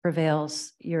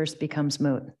prevails, yours becomes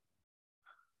moot.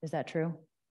 Is that true?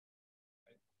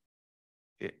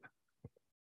 It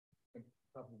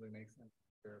probably makes sense.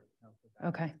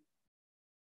 Okay.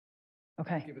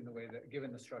 Okay.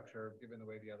 Given the structure, given the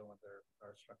way the other ones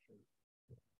are structured.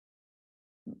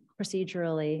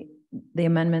 Procedurally, the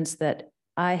amendments that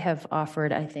I have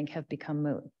offered, I think, have become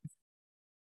moot.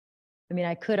 I mean,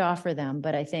 I could offer them,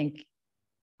 but I think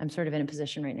I'm sort of in a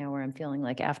position right now where I'm feeling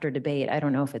like after debate, I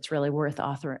don't know if it's really worth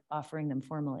offering them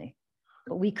formally,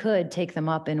 but we could take them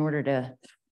up in order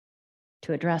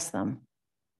to address them.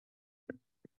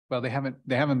 Well, they haven't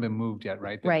been moved yet,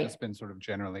 right? They've Right. just been sort of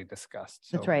generally discussed.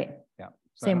 That's So, right. Yeah.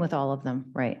 So Same with all of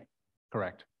them, right?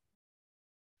 Correct.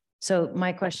 So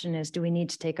my question is, do we need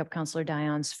to take up Councilor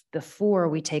Dion's before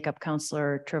we take up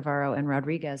Councilor Trevorrow and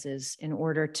Rodriguez's in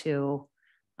order to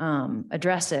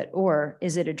address it? Or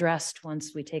is it addressed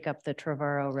once we take up the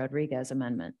Trevorrow Rodriguez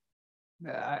amendment?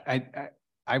 I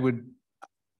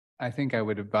think I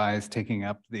would advise taking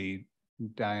up the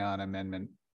Dion amendment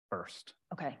first.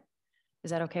 Okay. Is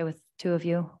that okay with two of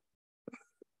you?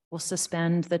 We'll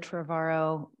suspend the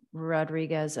Trevorrow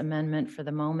Rodriguez amendment for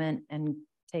the moment and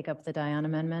take up the Dion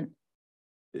amendment.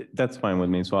 That's fine with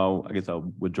me. So I guess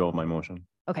I'll withdraw my motion.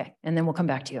 Okay, and then we'll come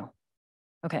back to you.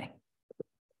 Okay.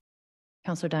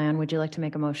 Councilor Dion, would you like to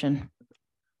make a motion?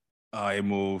 I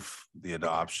move the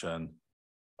adoption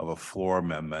of a floor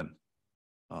amendment,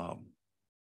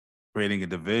 creating a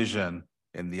division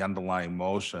in the underlying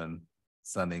motion,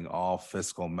 sending all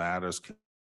fiscal matters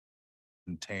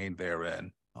contained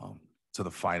therein to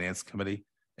the Finance Committee,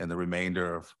 and the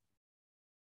remainder of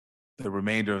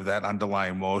that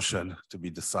underlying motion to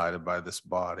be decided by this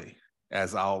body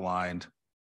as outlined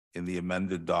in the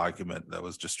amended document that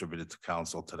was distributed to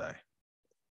council today.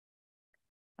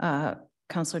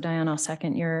 Councilor Dion, I'll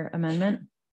second your amendment.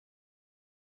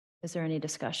 Is there any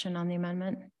discussion on the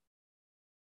amendment?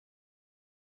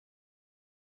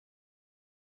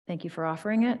 Thank you for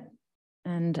offering it.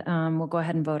 And we'll go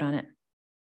ahead and vote on it.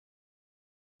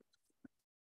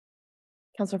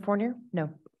 Counselor Fournier? No.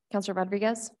 Counselor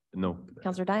Rodriguez? No.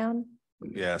 Counselor Dion?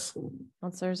 Yes.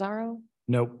 Counselor Zarro?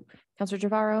 Nope. Counselor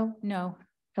Javaro? No.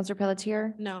 Counselor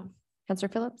Pelletier? No. Counselor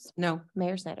Phillips? No.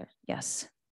 Mayor Snyder? Yes.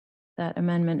 That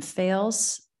amendment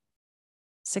fails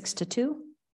 6-2.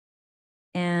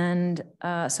 And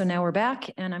so now we're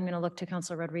back, and I'm going to look to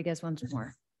Counselor Rodriguez once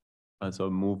more.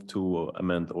 So move to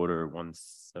amend order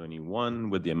 171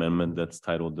 with the amendment that's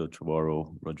titled the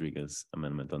Trevorrow Rodriguez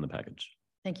amendment on the package.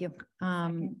 Thank you.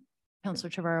 Counselor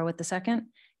Trevorrow with the second.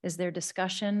 Is there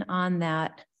discussion on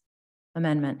that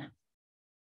amendment?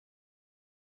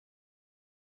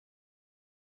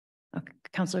 Okay.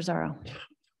 Counselor Zarro.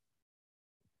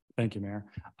 Thank you, Mayor.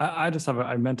 I just have,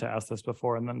 I meant to ask this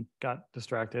before and then got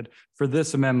distracted. For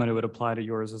this amendment, it would apply to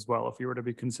yours as well if you were to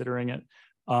be considering it.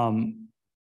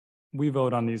 We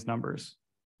vote on these numbers.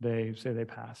 They say they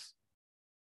pass.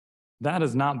 That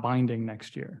is not binding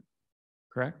next year,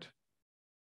 correct?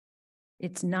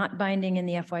 It's not binding in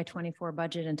the FY24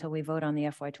 budget until we vote on the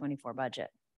FY24 budget.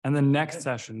 And the next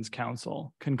session's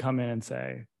council can come in and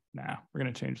say, nah, we're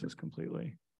going to change this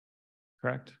completely,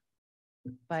 correct?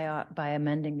 By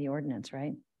amending the ordinance,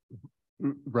 right?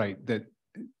 Right, that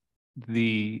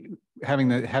having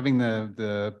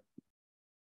the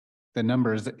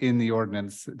numbers in the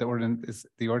ordinance, the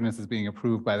ordinance is being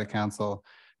approved by the council,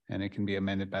 and it can be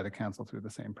amended by the council through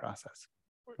the same process.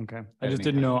 Okay, I just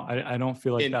didn't know, I don't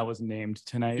feel like that was named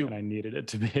tonight and I needed it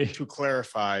to be. To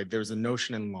clarify, there's a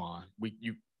notion in law,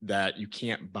 that you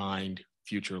can't bind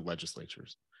future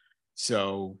legislatures.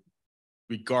 So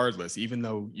regardless, even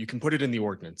though you can put it in the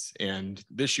ordinance, and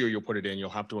this year you'll put it in, you'll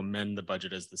have to amend the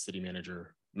budget as the city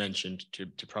manager mentioned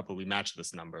to properly match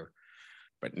this number.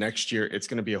 But next year, it's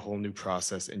going to be a whole new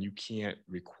process, and you can't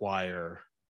require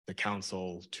the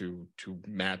council to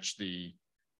match the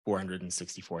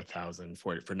 464,000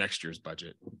 for next year's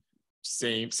budget.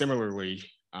 Similarly,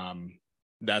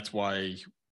 that's why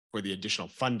for the additional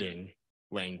funding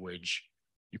language,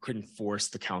 you couldn't force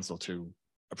the council to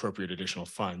appropriate additional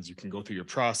funds. You can go through your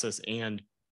process and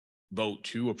vote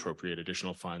to appropriate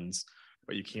additional funds,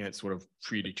 but you can't sort of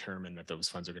predetermine that those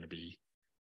funds are going to be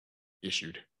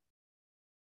issued.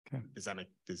 Okay.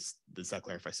 Does that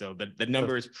clarify? So the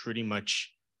number is pretty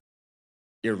much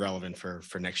irrelevant for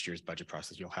next year's budget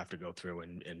process. You'll have to go through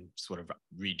and sort of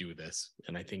redo this.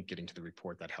 And I think getting to the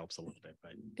report, that helps a little bit.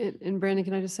 But And Brandon,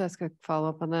 can I just ask a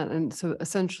follow-up on that? And so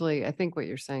essentially, I think what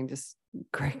you're saying, just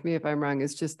correct me if I'm wrong,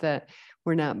 is just that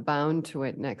we're not bound to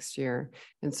it next year.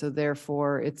 And so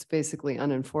therefore it's basically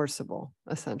unenforceable,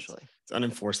 essentially. It's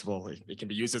unenforceable. It can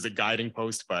be used as a guiding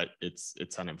post, but it's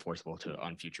unenforceable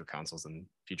on future councils, and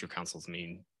future councils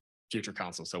mean future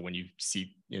council. So when you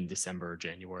see in December or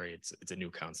January, it's a new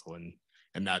council,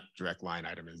 and that direct line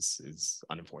item is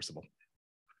unenforceable.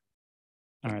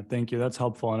 All right, thank you. That's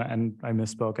helpful. And I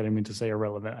misspoke. I didn't mean to say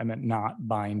irrelevant. I meant not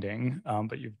binding,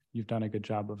 but you've done a good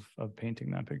job of painting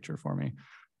that picture for me.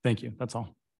 Thank you. That's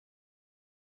all.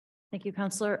 Thank you,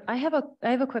 Counselor. I have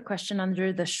a quick question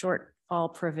under the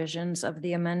shortfall provisions of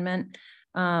the amendment.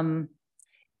 A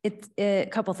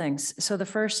couple things. So the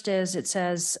first is it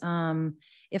says,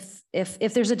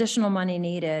 if there's additional money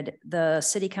needed, the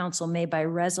city council may by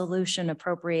resolution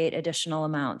appropriate additional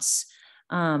amounts.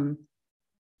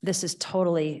 This is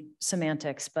totally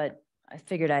semantics, but I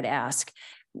figured I'd ask.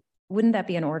 Wouldn't that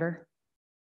be an order?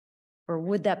 Or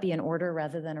would that be an order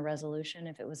rather than a resolution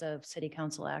if it was a city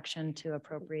council action to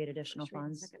appropriate additional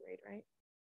funds? Second read, right?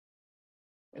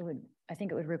 It would, I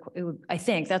think it would, I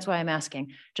think that's why I'm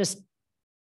asking, just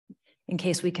in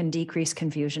case we can decrease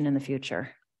confusion in the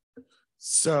future.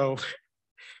 So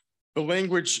the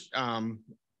language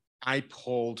I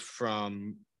pulled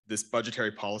from this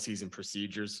budgetary policies and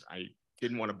procedures. I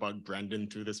didn't want to bug Brendan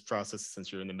through this process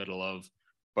since you're in the middle of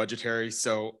budgetary.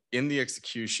 So in the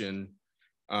execution,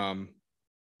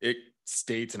 it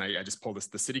states, and I just pulled this,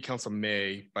 the city council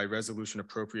may by resolution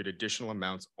appropriate additional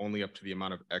amounts only up to the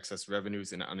amount of excess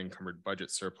revenues and unencumbered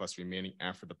budget surplus remaining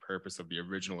after the purpose of the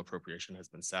original appropriation has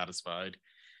been satisfied.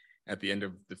 At the end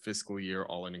of the fiscal year,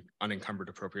 all unencumbered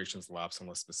appropriations lapse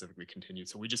unless specifically continued.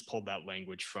 So we just pulled that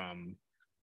language from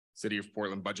City of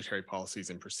Portland budgetary policies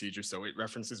and procedures. So it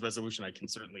references resolution. I can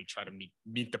certainly try to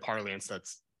meet the parlance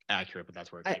that's accurate, but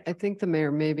that's where I think the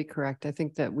mayor may be correct. I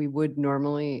think that we would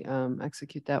normally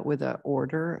execute that with an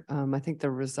order. I think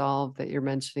the resolve that you're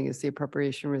mentioning is the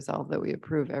appropriation resolve that we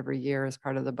approve every year as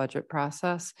part of the budget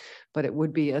process, but it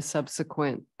would be a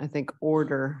subsequent, I think,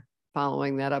 order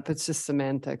following that up. It's just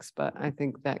semantics, but I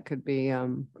think that could be,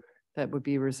 that would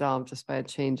be resolved just by a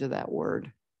change of that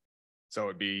word. So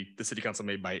it'd be the city council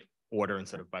made by order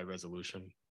instead of by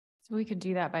resolution. So we could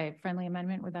do that by friendly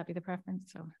amendment. Would that be the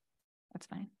preference? So that's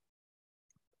fine.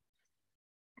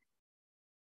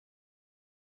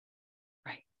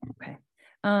 Right. Okay.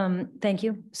 Thank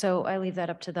you. So I leave that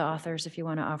up to the authors if you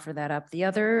want to offer that up. The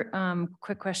other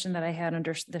quick question that I had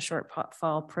under the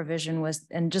shortfall provision was,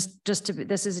 and just to be,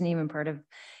 this isn't even part of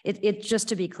it, just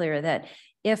to be clear that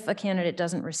if a candidate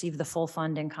doesn't receive the full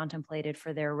funding contemplated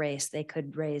for their race, they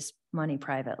could raise money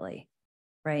privately,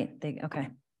 right? Okay.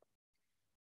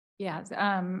 Yeah.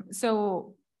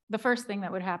 So the first thing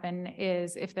that would happen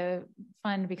is if the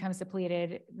fund becomes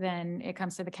depleted, then it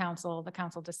comes to the council. The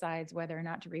council decides whether or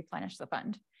not to replenish the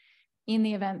fund. In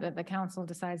the event that the council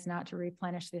decides not to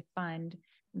replenish the fund,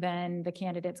 then the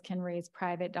candidates can raise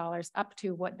private dollars up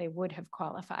to what they would have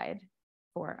qualified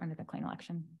for under the clean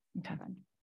election fund.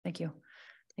 Thank you.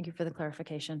 Thank you for the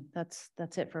clarification. That's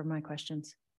it for my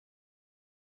questions.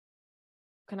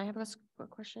 Can I have a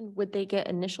question? Would they get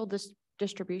initial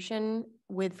distribution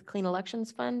with clean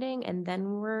elections funding, and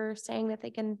then we're saying that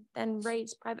they can then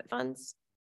raise private funds?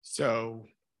 So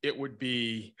it would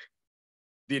be,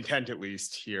 the intent at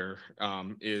least here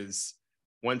is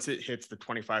once it hits the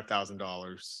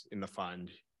 $25,000 in the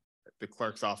fund, the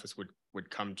clerk's office would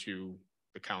come to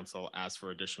the council, ask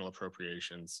for additional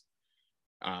appropriations.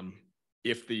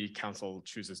 If the council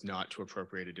chooses not to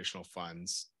appropriate additional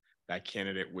funds, that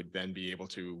candidate would then be able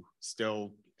to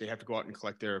still, they have to go out and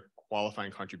collect their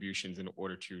qualifying contributions in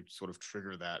order to sort of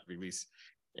trigger that release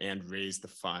and raise the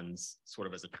funds sort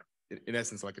of as in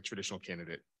essence, like a traditional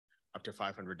candidate, up to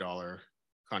 $500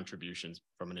 contributions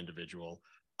from an individual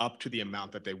up to the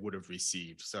amount that they would have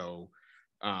received. So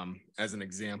as an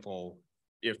example,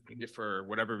 if for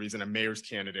whatever reason, a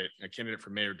candidate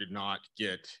for mayor did not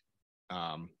get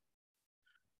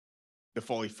the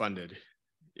fully funded,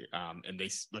 and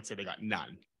let's say they got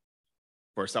none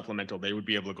for a supplemental, they would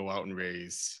be able to go out and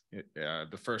raise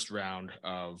the first round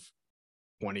of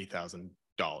 $20,000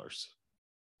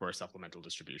 for a supplemental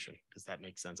distribution. Does that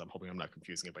make sense? I'm hoping I'm not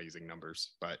confusing it by using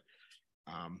numbers, but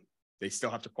they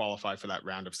still have to qualify for that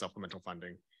round of supplemental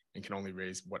funding and can only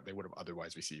raise what they would have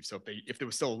otherwise received. So if there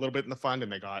was still a little bit in the fund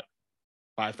and they got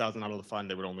 5,000 out of the fund,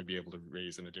 they would only be able to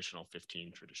raise an additional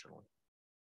 15 traditionally.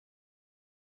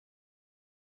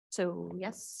 So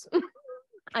yes,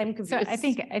 I'm confused. So I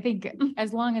think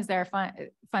as long as there are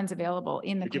funds available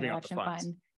in the clean giving out the election funds.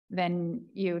 fund, then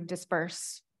you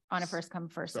disperse on a first come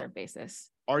first served basis.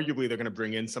 Arguably, they're going to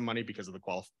bring in some money because of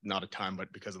the not a ton,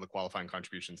 but because of the qualifying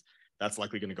contributions. That's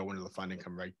likely going to go into the fund and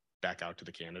come right back out to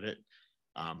the candidate.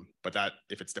 But that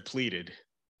if it's depleted,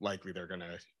 likely they're going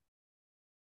to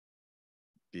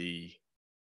be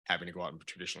having to go out and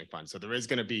traditionally fund. So there is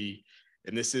going to be,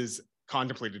 and this is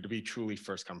contemplated to be truly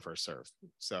first come first serve.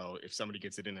 So if somebody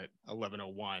gets it in at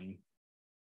 11:01,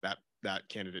 that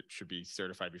candidate should be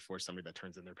certified before somebody that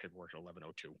turns in their paperwork at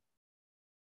 11:02.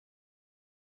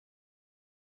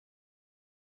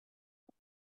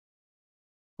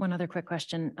 One other quick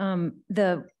question.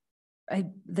 The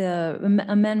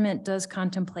amendment does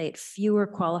contemplate fewer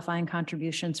qualifying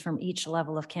contributions from each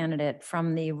level of candidate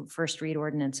from the first read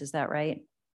ordinance. Is that right?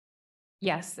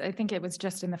 Yes, I think it was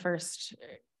just in the first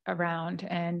round,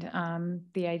 and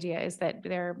the idea is that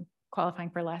they're qualifying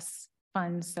for less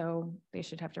funds, so they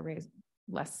should have to raise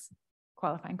less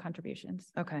qualifying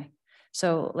contributions. Okay.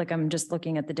 So like, I'm just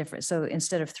looking at the difference. So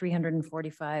instead of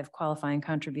 345 qualifying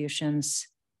contributions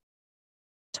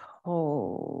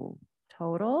total,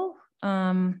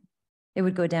 it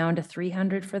would go down to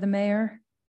 300 for the mayor.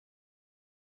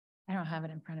 I don't have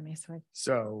it in front of me,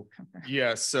 so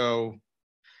Yeah, so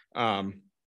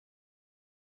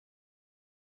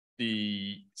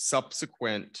the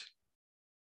subsequent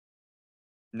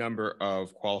number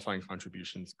of qualifying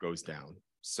contributions goes down.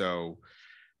 So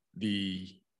the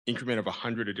increment of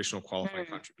 100 additional qualifying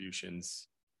contributions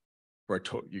for a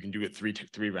total, you can do it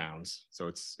three rounds. So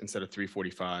it's instead of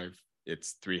 345,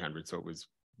 it's 300. So it was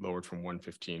lowered from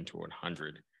 115 to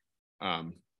 100.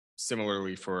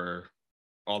 Similarly for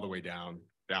all the way down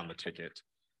the ticket.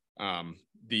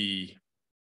 The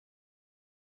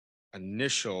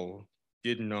initial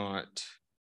did not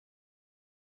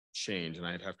change, and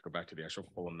I'd have to go back to the actual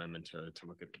full amendment to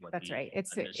look at what. That's right.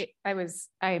 I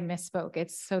misspoke.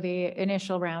 It's so the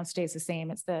initial round stays the same.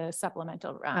 It's the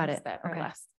supplemental rounds that are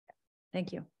less.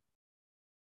 Thank you.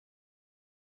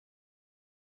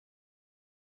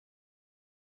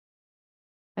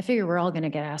 I figure we're all going to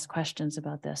get asked questions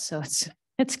about this, so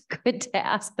it's good to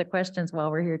ask the questions while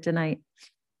we're here tonight.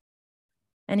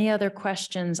 Any other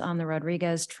questions on the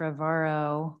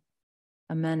Rodriguez-Trevorrow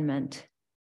amendment?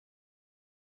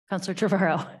 Counselor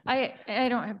Trevorrow. I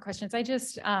don't have questions. I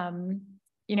just,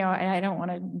 you know, and I don't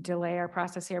want to delay our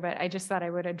process here, but I just thought I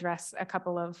would address a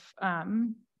couple of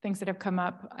things that have come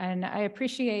up, and I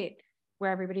appreciate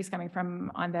where everybody's coming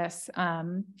from on this.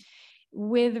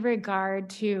 With regard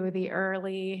to the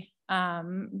early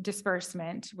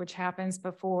disbursement, which happens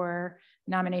before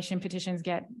nomination petitions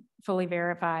get fully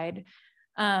verified.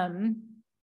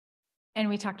 And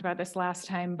we talked about this last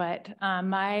time, but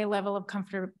my level of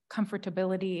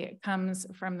comfortability comes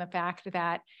from the fact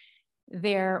that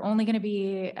they're only going to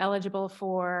be eligible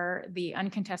for the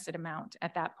uncontested amount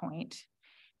at that point,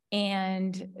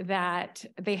 and that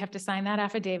they have to sign that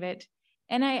affidavit.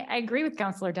 And I agree with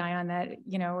Councillor Dion that,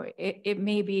 you know, it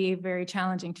may be very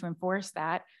challenging to enforce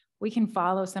that. We can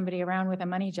follow somebody around with a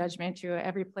money judgment to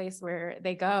every place where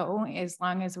they go, as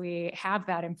long as we have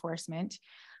that enforcement.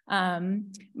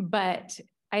 But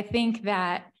I think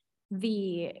that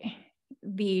the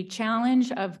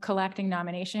challenge of collecting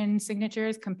nomination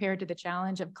signatures compared to the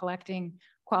challenge of collecting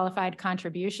qualified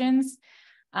contributions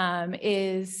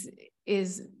is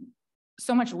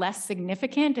so much less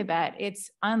significant that it's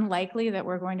unlikely that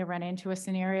we're going to run into a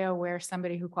scenario where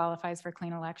somebody who qualifies for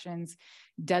clean elections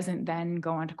doesn't then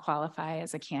go on to qualify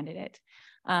as a candidate.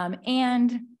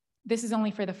 And this is only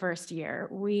for the first year.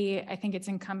 I think it's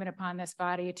incumbent upon this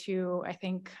body to, I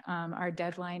think our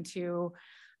deadline to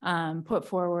put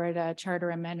forward a charter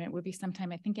amendment would be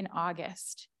sometime, I think in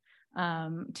August,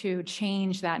 to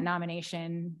change that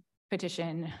nomination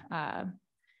petition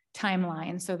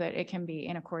timeline so that it can be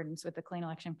in accordance with the Clean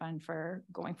Election Fund for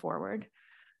going forward.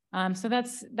 So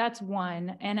that's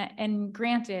one. And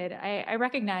granted, I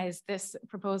recognize this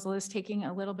proposal is taking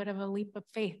a little bit of a leap of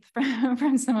faith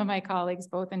from some of my colleagues,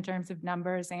 both in terms of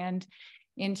numbers and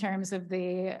in terms of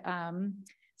the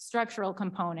structural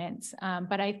components.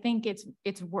 But I think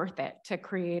it's worth it to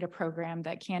create a program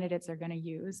that candidates are going to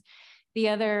use. The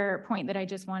other point that I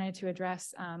just wanted to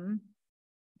address,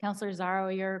 Councillor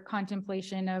Zarro, your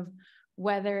contemplation of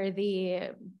whether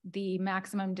the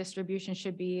maximum distribution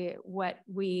should be what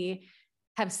we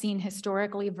have seen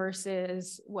historically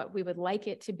versus what we would like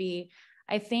it to be.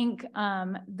 I think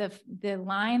the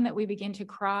line that we begin to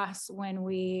cross when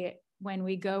we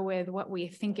go with what we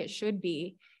think it should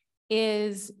be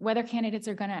is whether candidates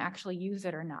are going to actually use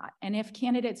it or not. And if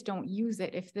candidates don't use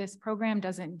it, if this program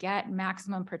doesn't get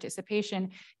maximum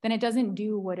participation, then it doesn't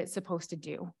do what it's supposed to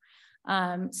do.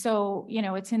 So, you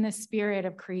know, it's in the spirit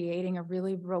of creating a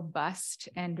really robust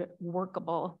and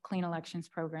workable clean elections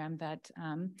program that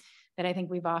I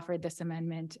think we've offered this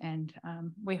amendment, and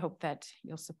we hope that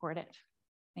you'll support it.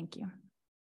 Thank you.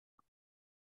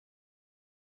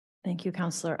 Thank you,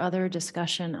 Councillor. Other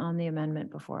discussion on the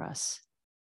amendment before us?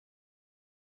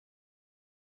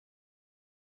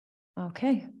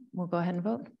 Okay, we'll go ahead and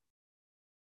vote.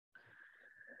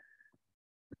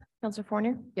 Councillor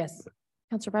Fournier? Yes.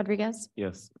 Councillor Rodriguez?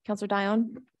 Yes. Councillor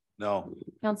Dion? No.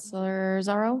 Councillor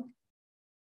Zarro?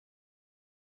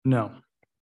 No.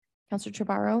 Councillor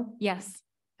Trevorrow? Yes.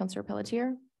 Councillor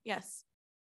Pelletier? Yes.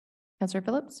 Councillor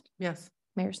Phillips? Yes.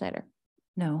 Mayor Snyder?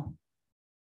 No.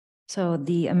 So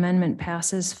the amendment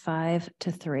passes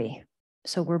 5-3.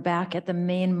 So we're back at the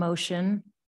main motion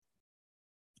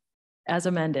as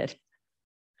amended.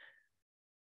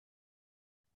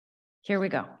 Here we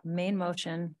go. Main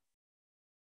motion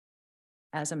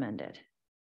as amended.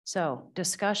 So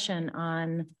discussion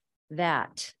on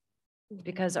that,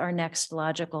 because our next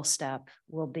logical step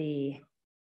will be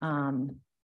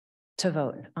to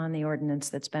vote on the ordinance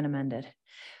that's been amended.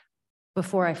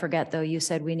 Before I forget, though, you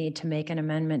said we need to make an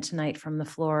amendment tonight from the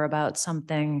floor about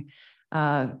something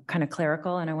kind of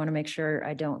clerical, and I want to make sure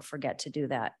I don't forget to do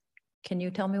that. Can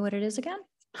you tell me what it is again?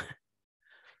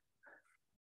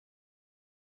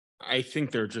 I think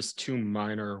there are just two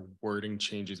minor wording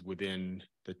changes within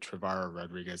the Trevorrow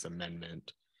Rodriguez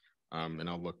amendment. And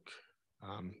I'll look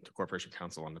to Corporation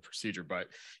Counsel on the procedure, but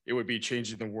it would be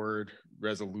changing the word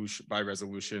resolution by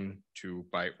resolution to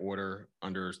by order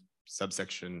under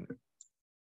subsection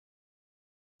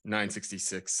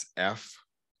 966F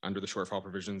under the shortfall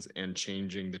provisions, and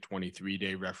changing the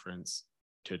 23-day reference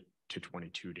to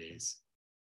 22 days.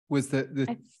 Was the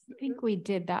I think we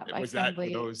did that by Was that, were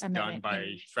friendly those done amendment.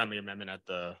 by friendly amendment at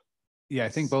the? Yeah, I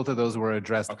think both of those were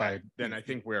addressed by. Then I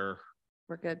think we're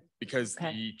good. Because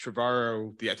the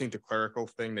Trevorrow, I think the clerical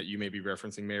thing that you may be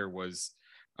referencing, Mayor, was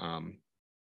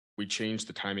we changed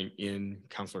the timing in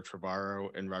Councilor Trevorrow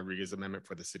and Rodriguez amendment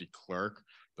for the city clerk.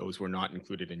 Those were not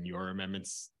included in your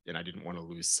amendments, and I didn't want to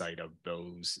lose sight of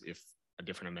those if a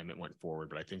different amendment went forward.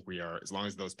 But I think we are, as long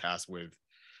as those pass with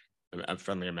a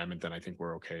friendly amendment, then I think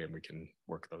we're okay and we can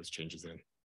work those changes in.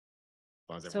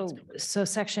 long as So, everyone's good with it. so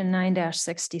section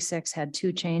 9-66 had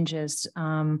two changes.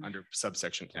 Under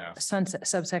subsection F.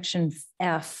 Subsection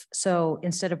F. So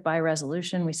instead of by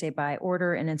resolution, we say by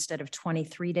order, and instead of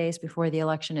 23 days before the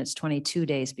election, it's 22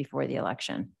 days before the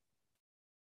election.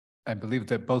 I believe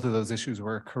that both of those issues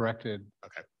were corrected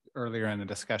Okay. earlier in the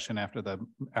discussion after the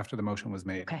motion was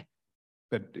made. Okay.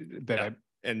 But Yeah,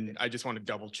 and I just want to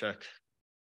double check.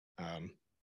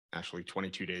 Actually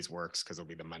 22 days works because it'll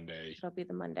be the Monday. It'll be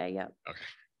the Monday, yep. Okay.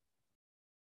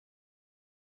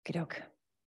 Okey-doke.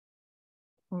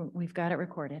 We've got it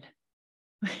recorded.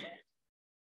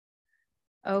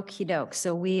 Okey doke.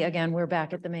 So we're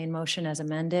back at the main motion as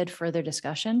amended. Further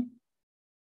discussion?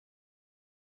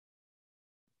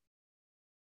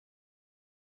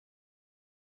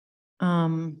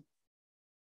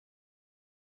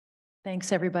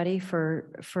 Thanks, everybody,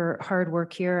 for hard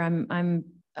work here.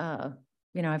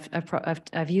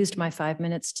 I've used my 5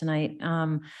 minutes tonight.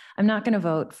 I'm not going to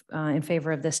vote in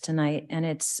favor of this tonight,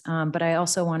 and but I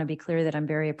also want to be clear that I'm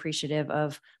very appreciative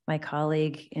of my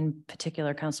colleague, in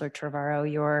particular, Councilor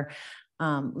Trevorrow, your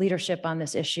leadership on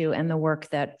this issue and the work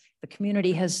that the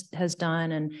community has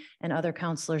done, and other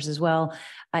councilors as well.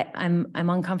 I'm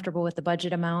uncomfortable with the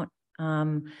budget amount.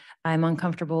 I'm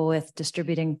uncomfortable with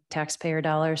distributing taxpayer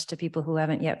dollars to people who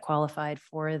haven't yet qualified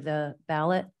for the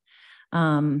ballot.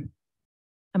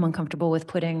 I'm uncomfortable with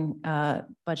putting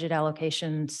budget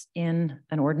allocations in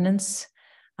an ordinance.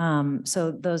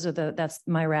 So that's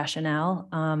my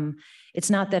rationale. It's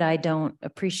not that I don't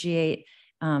appreciate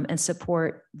and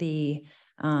support the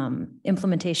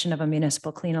implementation of a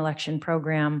municipal clean election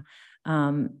program.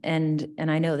 And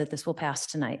I know that this will pass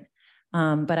tonight.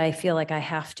 But I feel like I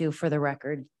have to, for the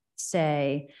record,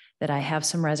 say that I have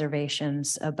some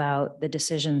reservations about the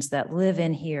decisions that live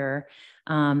in here.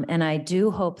 And I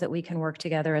do hope that we can work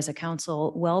together as a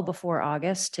council well before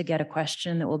August to get a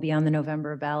question that will be on the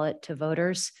November ballot to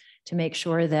voters to make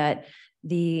sure that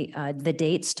the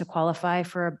dates to qualify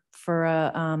for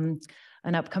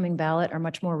an upcoming ballot are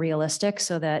much more realistic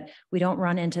so that we don't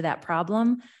run into that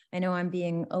problem. I know I'm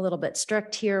being a little bit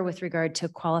strict here with regard to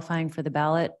qualifying for the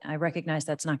ballot. I recognize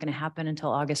that's not going to happen until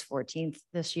August 14th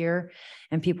this year,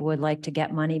 and people would like to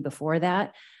get money before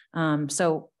that.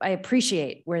 So I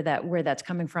appreciate where that's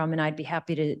coming from, and I'd be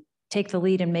happy to take the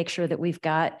lead and make sure that we've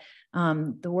got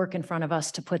the work in front of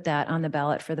us to put that on the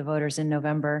ballot for the voters in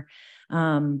November.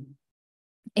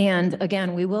 And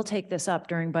again, we will take this up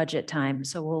during budget time.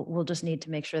 So we'll just need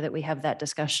to make sure that we have that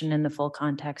discussion in the full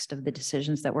context of the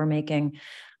decisions that we're making.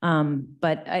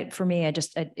 But for me,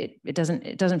 it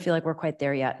doesn't feel like we're quite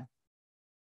there yet.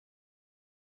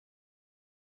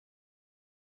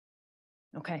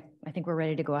 Okay, I think we're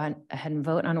ready to go ahead and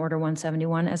vote on Order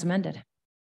 171 as amended.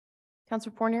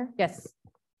 Councilor Fournier? Yes.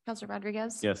 Councilor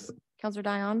Rodriguez? Yes. Councilor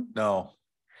Dion? No.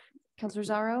 Councilor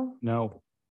Zarro? No.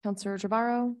 Councilor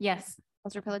Trevorrow? Yes.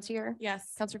 Councilor Pelletier?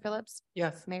 Yes. Councilor Phillips?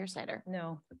 Yes. Mayor Snyder?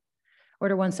 No.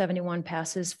 Order 171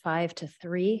 passes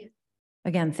 5-3.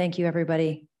 Again, thank you,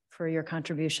 everybody, for your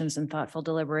contributions and thoughtful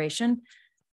deliberation.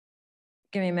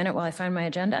 Give me a minute while I find my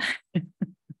agenda.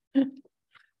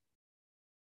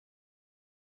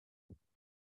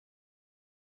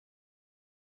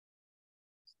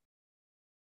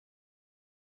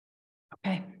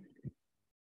 Okay.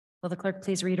 Will the clerk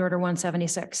please read Order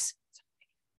 176?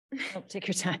 Oh, take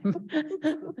your time.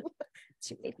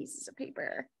 Too many pieces of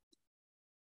paper.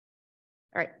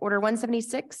 All right, Order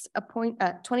 176,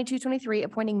 2223,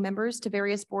 appointing members to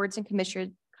various boards and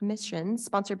commissions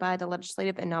sponsored by the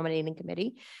Legislative and Nominating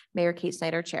Committee. Mayor Kate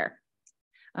Snyder, Chair.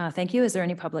 Thank you. Is there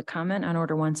any public comment on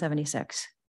Order 176?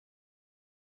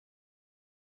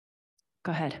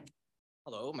 Go ahead.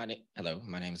 Hello, my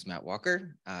name is Matt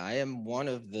Walker. I am one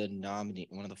of the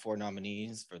 4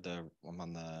 nominees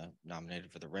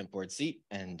nominated for the rent board seat,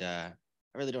 and I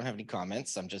really don't have any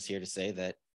comments. I'm just here to say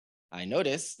that I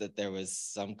noticed that there was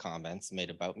some comments made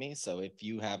about me. So if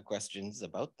you have questions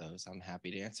about those, I'm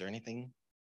happy to answer anything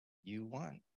you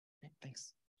want.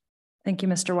 Thanks. Thank you,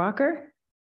 Mr. Walker.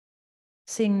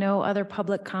 Seeing no other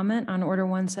public comment on Order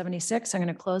 176, I'm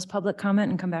going to close public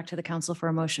comment and come back to the council for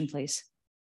a motion, please.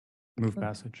 Move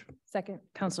passage. Second,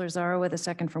 Councilor Zarro with a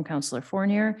second from Councilor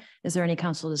Fournier. Is there any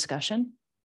council discussion?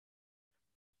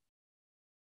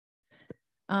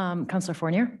 Councilor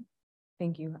Fournier.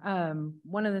 Thank you.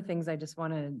 One of the things I just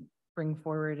want to bring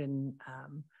forward, and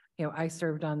I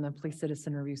served on the Police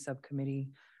Citizen Review Subcommittee.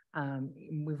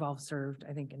 We've all served,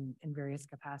 I think, in various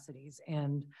capacities,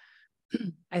 and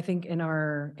I think in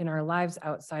our lives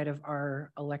outside of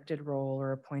our elected role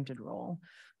or appointed role,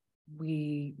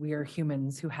 we are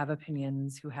humans who have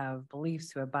opinions, who have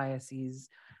beliefs, who have biases,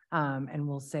 And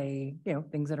we'll say,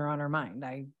 things that are on our mind.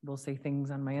 I will say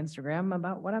things on my Instagram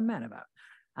about what I'm mad about.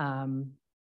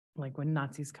 Like when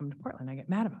Nazis come to Portland, I get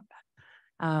mad about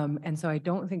that. And so I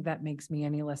don't think that makes me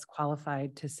any less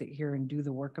qualified to sit here and do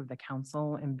the work of the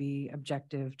council and be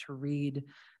objective, to read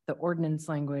the ordinance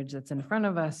language that's in front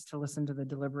of us, to listen to the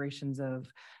deliberations of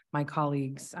my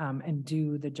colleagues, and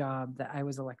do the job that I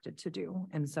was elected to do.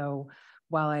 And so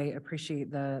while I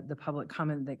appreciate the public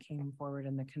comment that came forward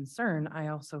and the concern, I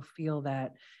also feel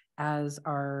that as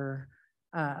our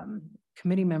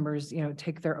committee members,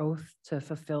 take their oath to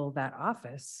fulfill that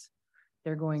office,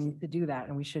 they're going to do that,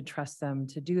 and we should trust them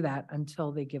to do that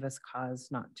until they give us cause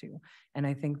not to. And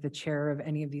I think the chair of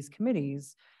any of these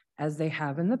committees, as they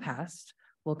have in the past,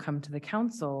 will come to the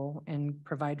council and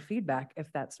provide feedback if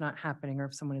that's not happening or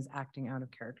if someone is acting out of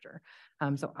character.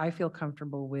 So I feel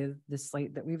comfortable with the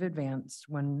slate that we've advanced.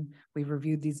 When we've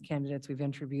reviewed these candidates, we've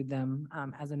interviewed them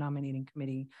as a nominating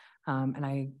committee, and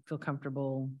I feel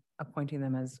comfortable appointing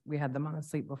them as we had them on the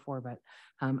slate before. But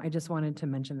I just wanted to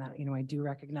mention that, I do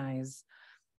recognize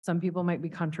some people might be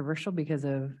controversial because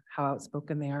of how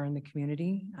outspoken they are in the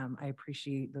community. I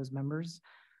appreciate those members.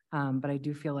 But I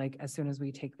do feel like as soon as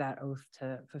we take that oath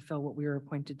to fulfill what we were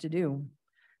appointed to do,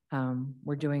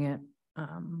 we're doing it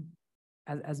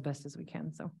as best as we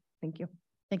can. So thank you.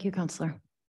 Thank you, Councillor.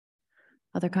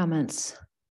 Other comments?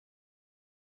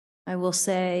 I will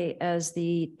say, as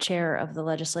the chair of the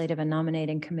Legislative and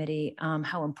Nominating Committee,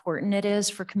 how important it is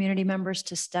for community members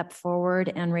to step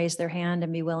forward and raise their hand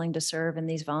and be willing to serve in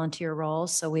these volunteer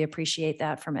roles. So we appreciate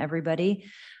that from everybody.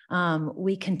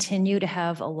 We continue to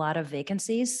have a lot of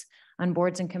vacancies on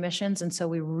boards and commissions, and so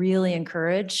we really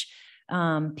encourage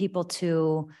people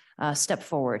to step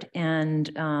forward and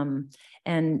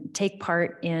take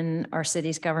part in our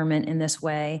city's government in this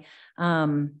way.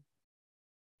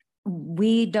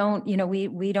 We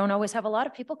don't always have a lot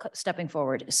of people stepping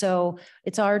forward. So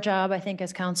it's our job, I think,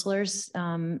 as counselors,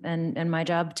 and my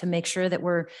job to make sure that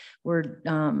we're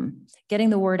getting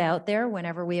the word out there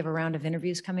whenever we have a round of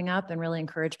interviews coming up, and really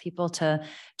encourage people to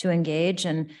engage.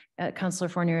 And Councillor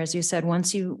Fournier, as you said,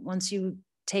 once you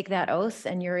take that oath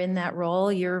and you're in that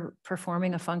role, you're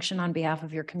performing a function on behalf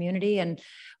of your community. And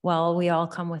while we all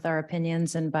come with our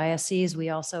opinions and biases, we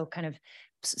also kind of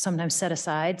sometimes set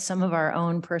aside some of our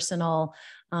own personal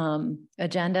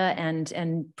agenda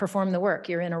and perform the work.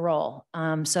 You're in a role.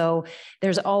 So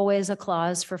there's always a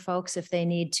clause for folks if they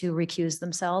need to recuse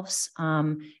themselves.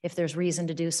 If there's reason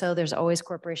to do so, there's always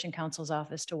Corporation Counsel's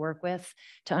office to work with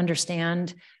to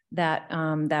understand that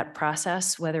that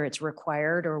process, whether it's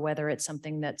required or whether it's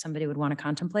something that somebody would want to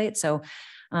contemplate. So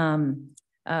I'm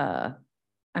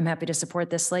happy to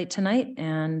support this slate tonight,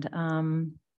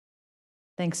 and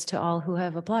thanks to all who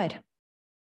have applied.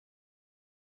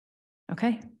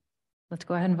 Okay, let's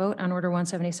go ahead and vote on Order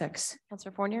 176.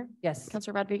 Councillor Fournier? Yes.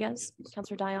 Councillor Rodriguez?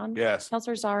 Councillor Dion? Yes.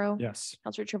 Councillor Zarro? Yes.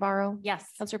 Councillor Trevorrow? Yes.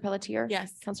 Councillor Pelletier?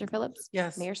 Yes. Councillor Phillips?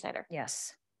 Yes. Mayor Snyder?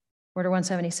 Yes. Order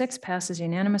 176 passes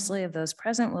unanimously. Of those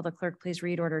present, will the clerk please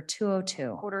read Order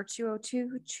 202? Order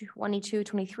 202,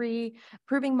 2223,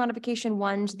 approving modification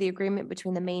 1 to the agreement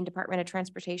between the Maine Department of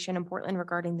Transportation and Portland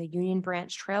regarding the Union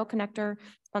Branch Trail Connector,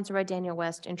 sponsored by Daniel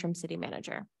West, interim city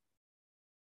manager.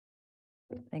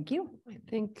 Thank you. I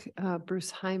think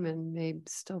Bruce Hyman may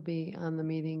still be on the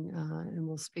meeting and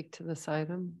will speak to this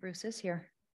item. Bruce is here.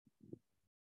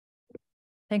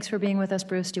 Thanks for being with us,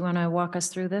 Bruce. Do you want to walk us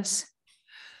through this?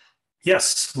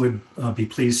 Yes, would be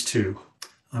pleased to.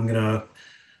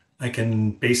 I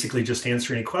can basically just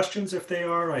answer any questions if they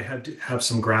are. I had to have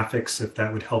some graphics if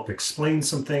that would help explain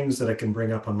some things that I can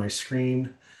bring up on my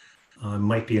screen. I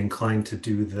might be inclined to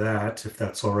do that if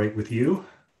that's all right with you.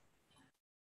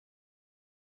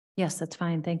 Yes, that's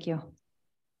fine. Thank you.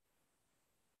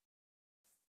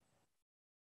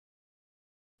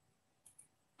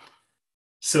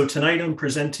 So tonight I'm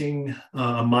presenting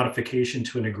a modification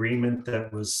to an agreement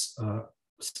that was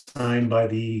signed by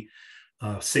the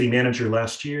city manager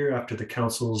last year after the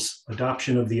council's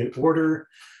adoption of the order,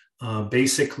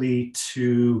 basically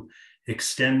to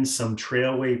extend some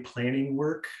trailway planning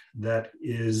work that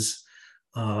is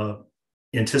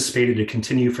anticipated to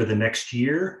continue for the next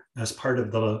year as part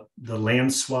of the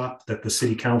land swap that the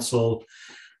city council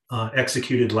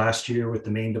executed last year with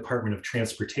the Maine Department of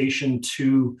Transportation.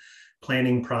 Two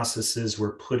planning processes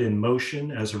were put in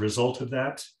motion as a result of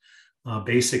that.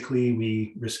 Basically,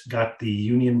 we got the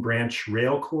Union Branch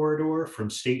Rail Corridor from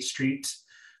State Street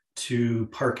to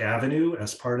Park Avenue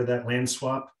as part of that land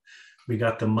swap. We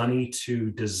got the money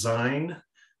to design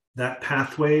that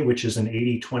pathway, which is an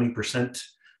 80-20%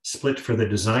 split for the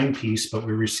design piece, but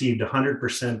we received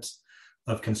 100%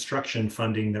 of construction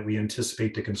funding that we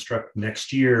anticipate to construct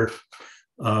next year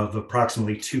of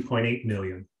approximately 2.8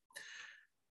 million.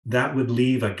 That would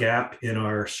leave a gap in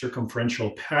our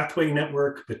circumferential pathway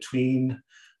network between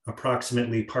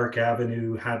approximately Park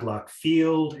Avenue, Hadlock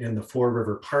Field, and the Four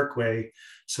River Parkway.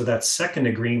 So that second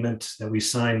agreement that we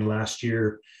signed last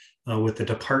year with the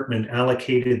department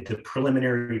allocated the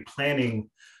preliminary planning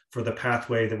for the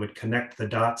pathway that would connect the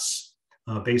dots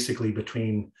basically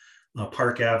between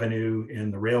Park Avenue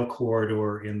and the rail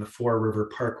corridor in the Four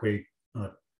River Parkway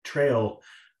trail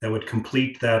that would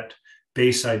complete that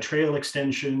Bayside Trail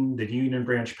extension, the Union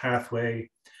Branch pathway,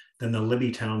 then the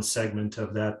Libbytown segment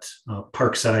of that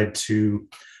Parkside to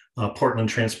Portland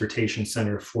Transportation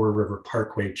Center Four River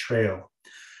Parkway Trail.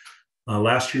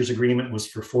 Last year's agreement was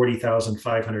for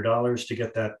 $40,500 to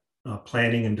get that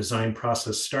planning and design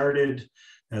process started.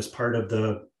 As part of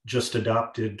the just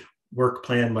adopted work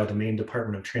plan by the Maine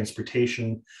Department of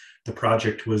Transportation, the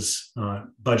project was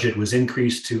budget was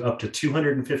increased to up to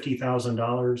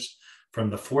 $250,000 from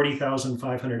the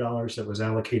 $40,500 that was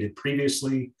allocated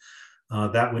previously.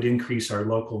 That would increase our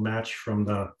local match from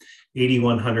the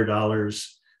 $8,100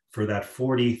 for that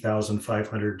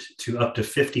 $40,500 to up to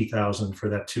 $50,000 for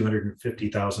that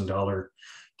 $250,000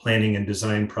 planning and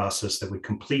design process that would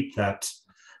complete that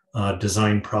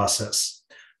design process.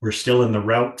 We're still in the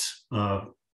route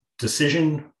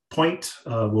decision point.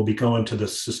 We'll be going to the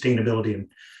Sustainability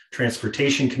and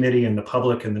Transportation Committee and the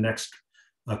public in the next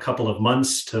couple of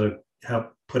months to have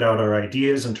put out our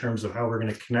ideas in terms of how we're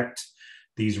going to connect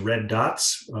these red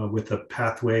dots with a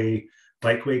pathway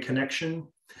bikeway connection.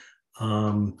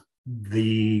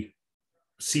 The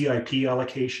CIP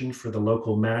allocation for the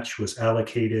local match was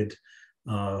allocated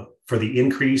for the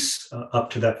increase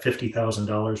up to that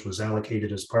 $50,000 was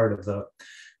allocated as part of the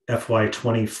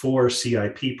FY24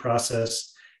 CIP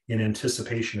process in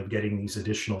anticipation of getting these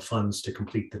additional funds to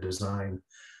complete the design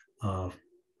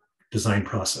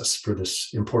process for this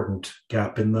important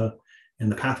gap in the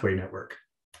pathway network.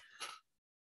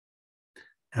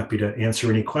 Happy to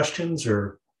answer any questions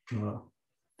or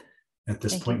at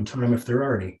this point in time, if there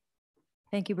are any.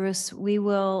 Thank you, Bruce. We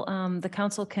will, the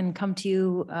council can come to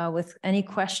you with any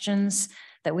questions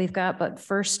that we've got, but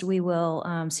first we will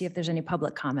see if there's any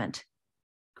public comment.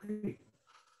 Great.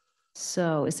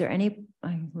 So is there any,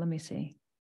 let me see.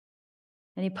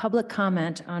 Any public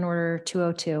comment on order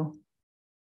 202?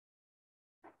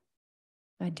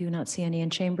 I do not see any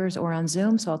in chambers or on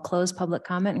Zoom, so I'll close public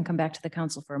comment and come back to the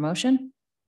council for a motion.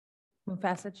 Move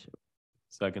passage.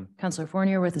 Second. Councilor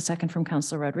Fournier with a second from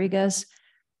Councilor Rodriguez.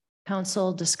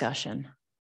 Council discussion.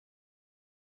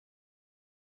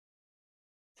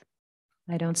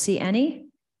 I don't see any.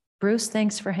 Bruce,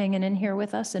 thanks for hanging in here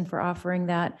with us and for offering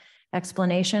that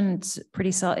explanation. It's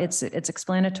pretty it's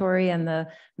explanatory, and the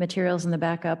materials in the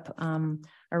backup are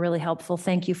really helpful.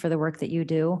 Thank you for the work that you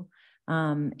do.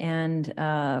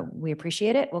 We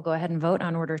appreciate it. We'll go ahead and vote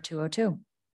on order 202.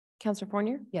 Counselor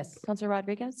Fournier? Yes. Counselor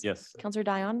Rodriguez? Yes. Counselor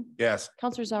Dion? Yes.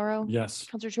 Counselor Zarro? Yes.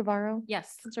 Counselor Trevorrow?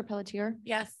 Yes. Counselor Pelletier?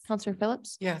 Yes. Counselor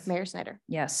Phillips? Yes. Mayor Snyder?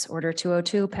 Yes, order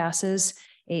 202 passes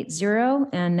 8-0.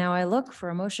 And now I look for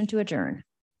a motion to adjourn.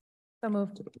 So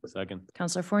moved. Second.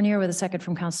 Councilor Fournier with a second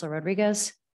from Councilor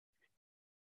Rodriguez.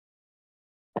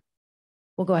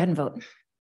 We'll go ahead and vote.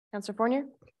 Counselor Fournier?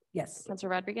 Yes.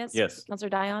 Counselor Rodriguez? Yes. Counselor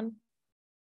Dion?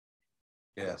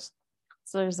 Yes.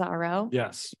 Counselor Zarro?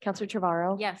 Yes. Counselor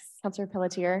Trevorrow? Yes. Counselor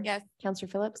Pelletier? Yes. Counselor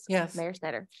Phillips? Yes. Mayor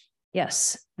Snyder?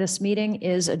 Yes, this meeting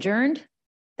is adjourned.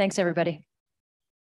 Thanks, everybody.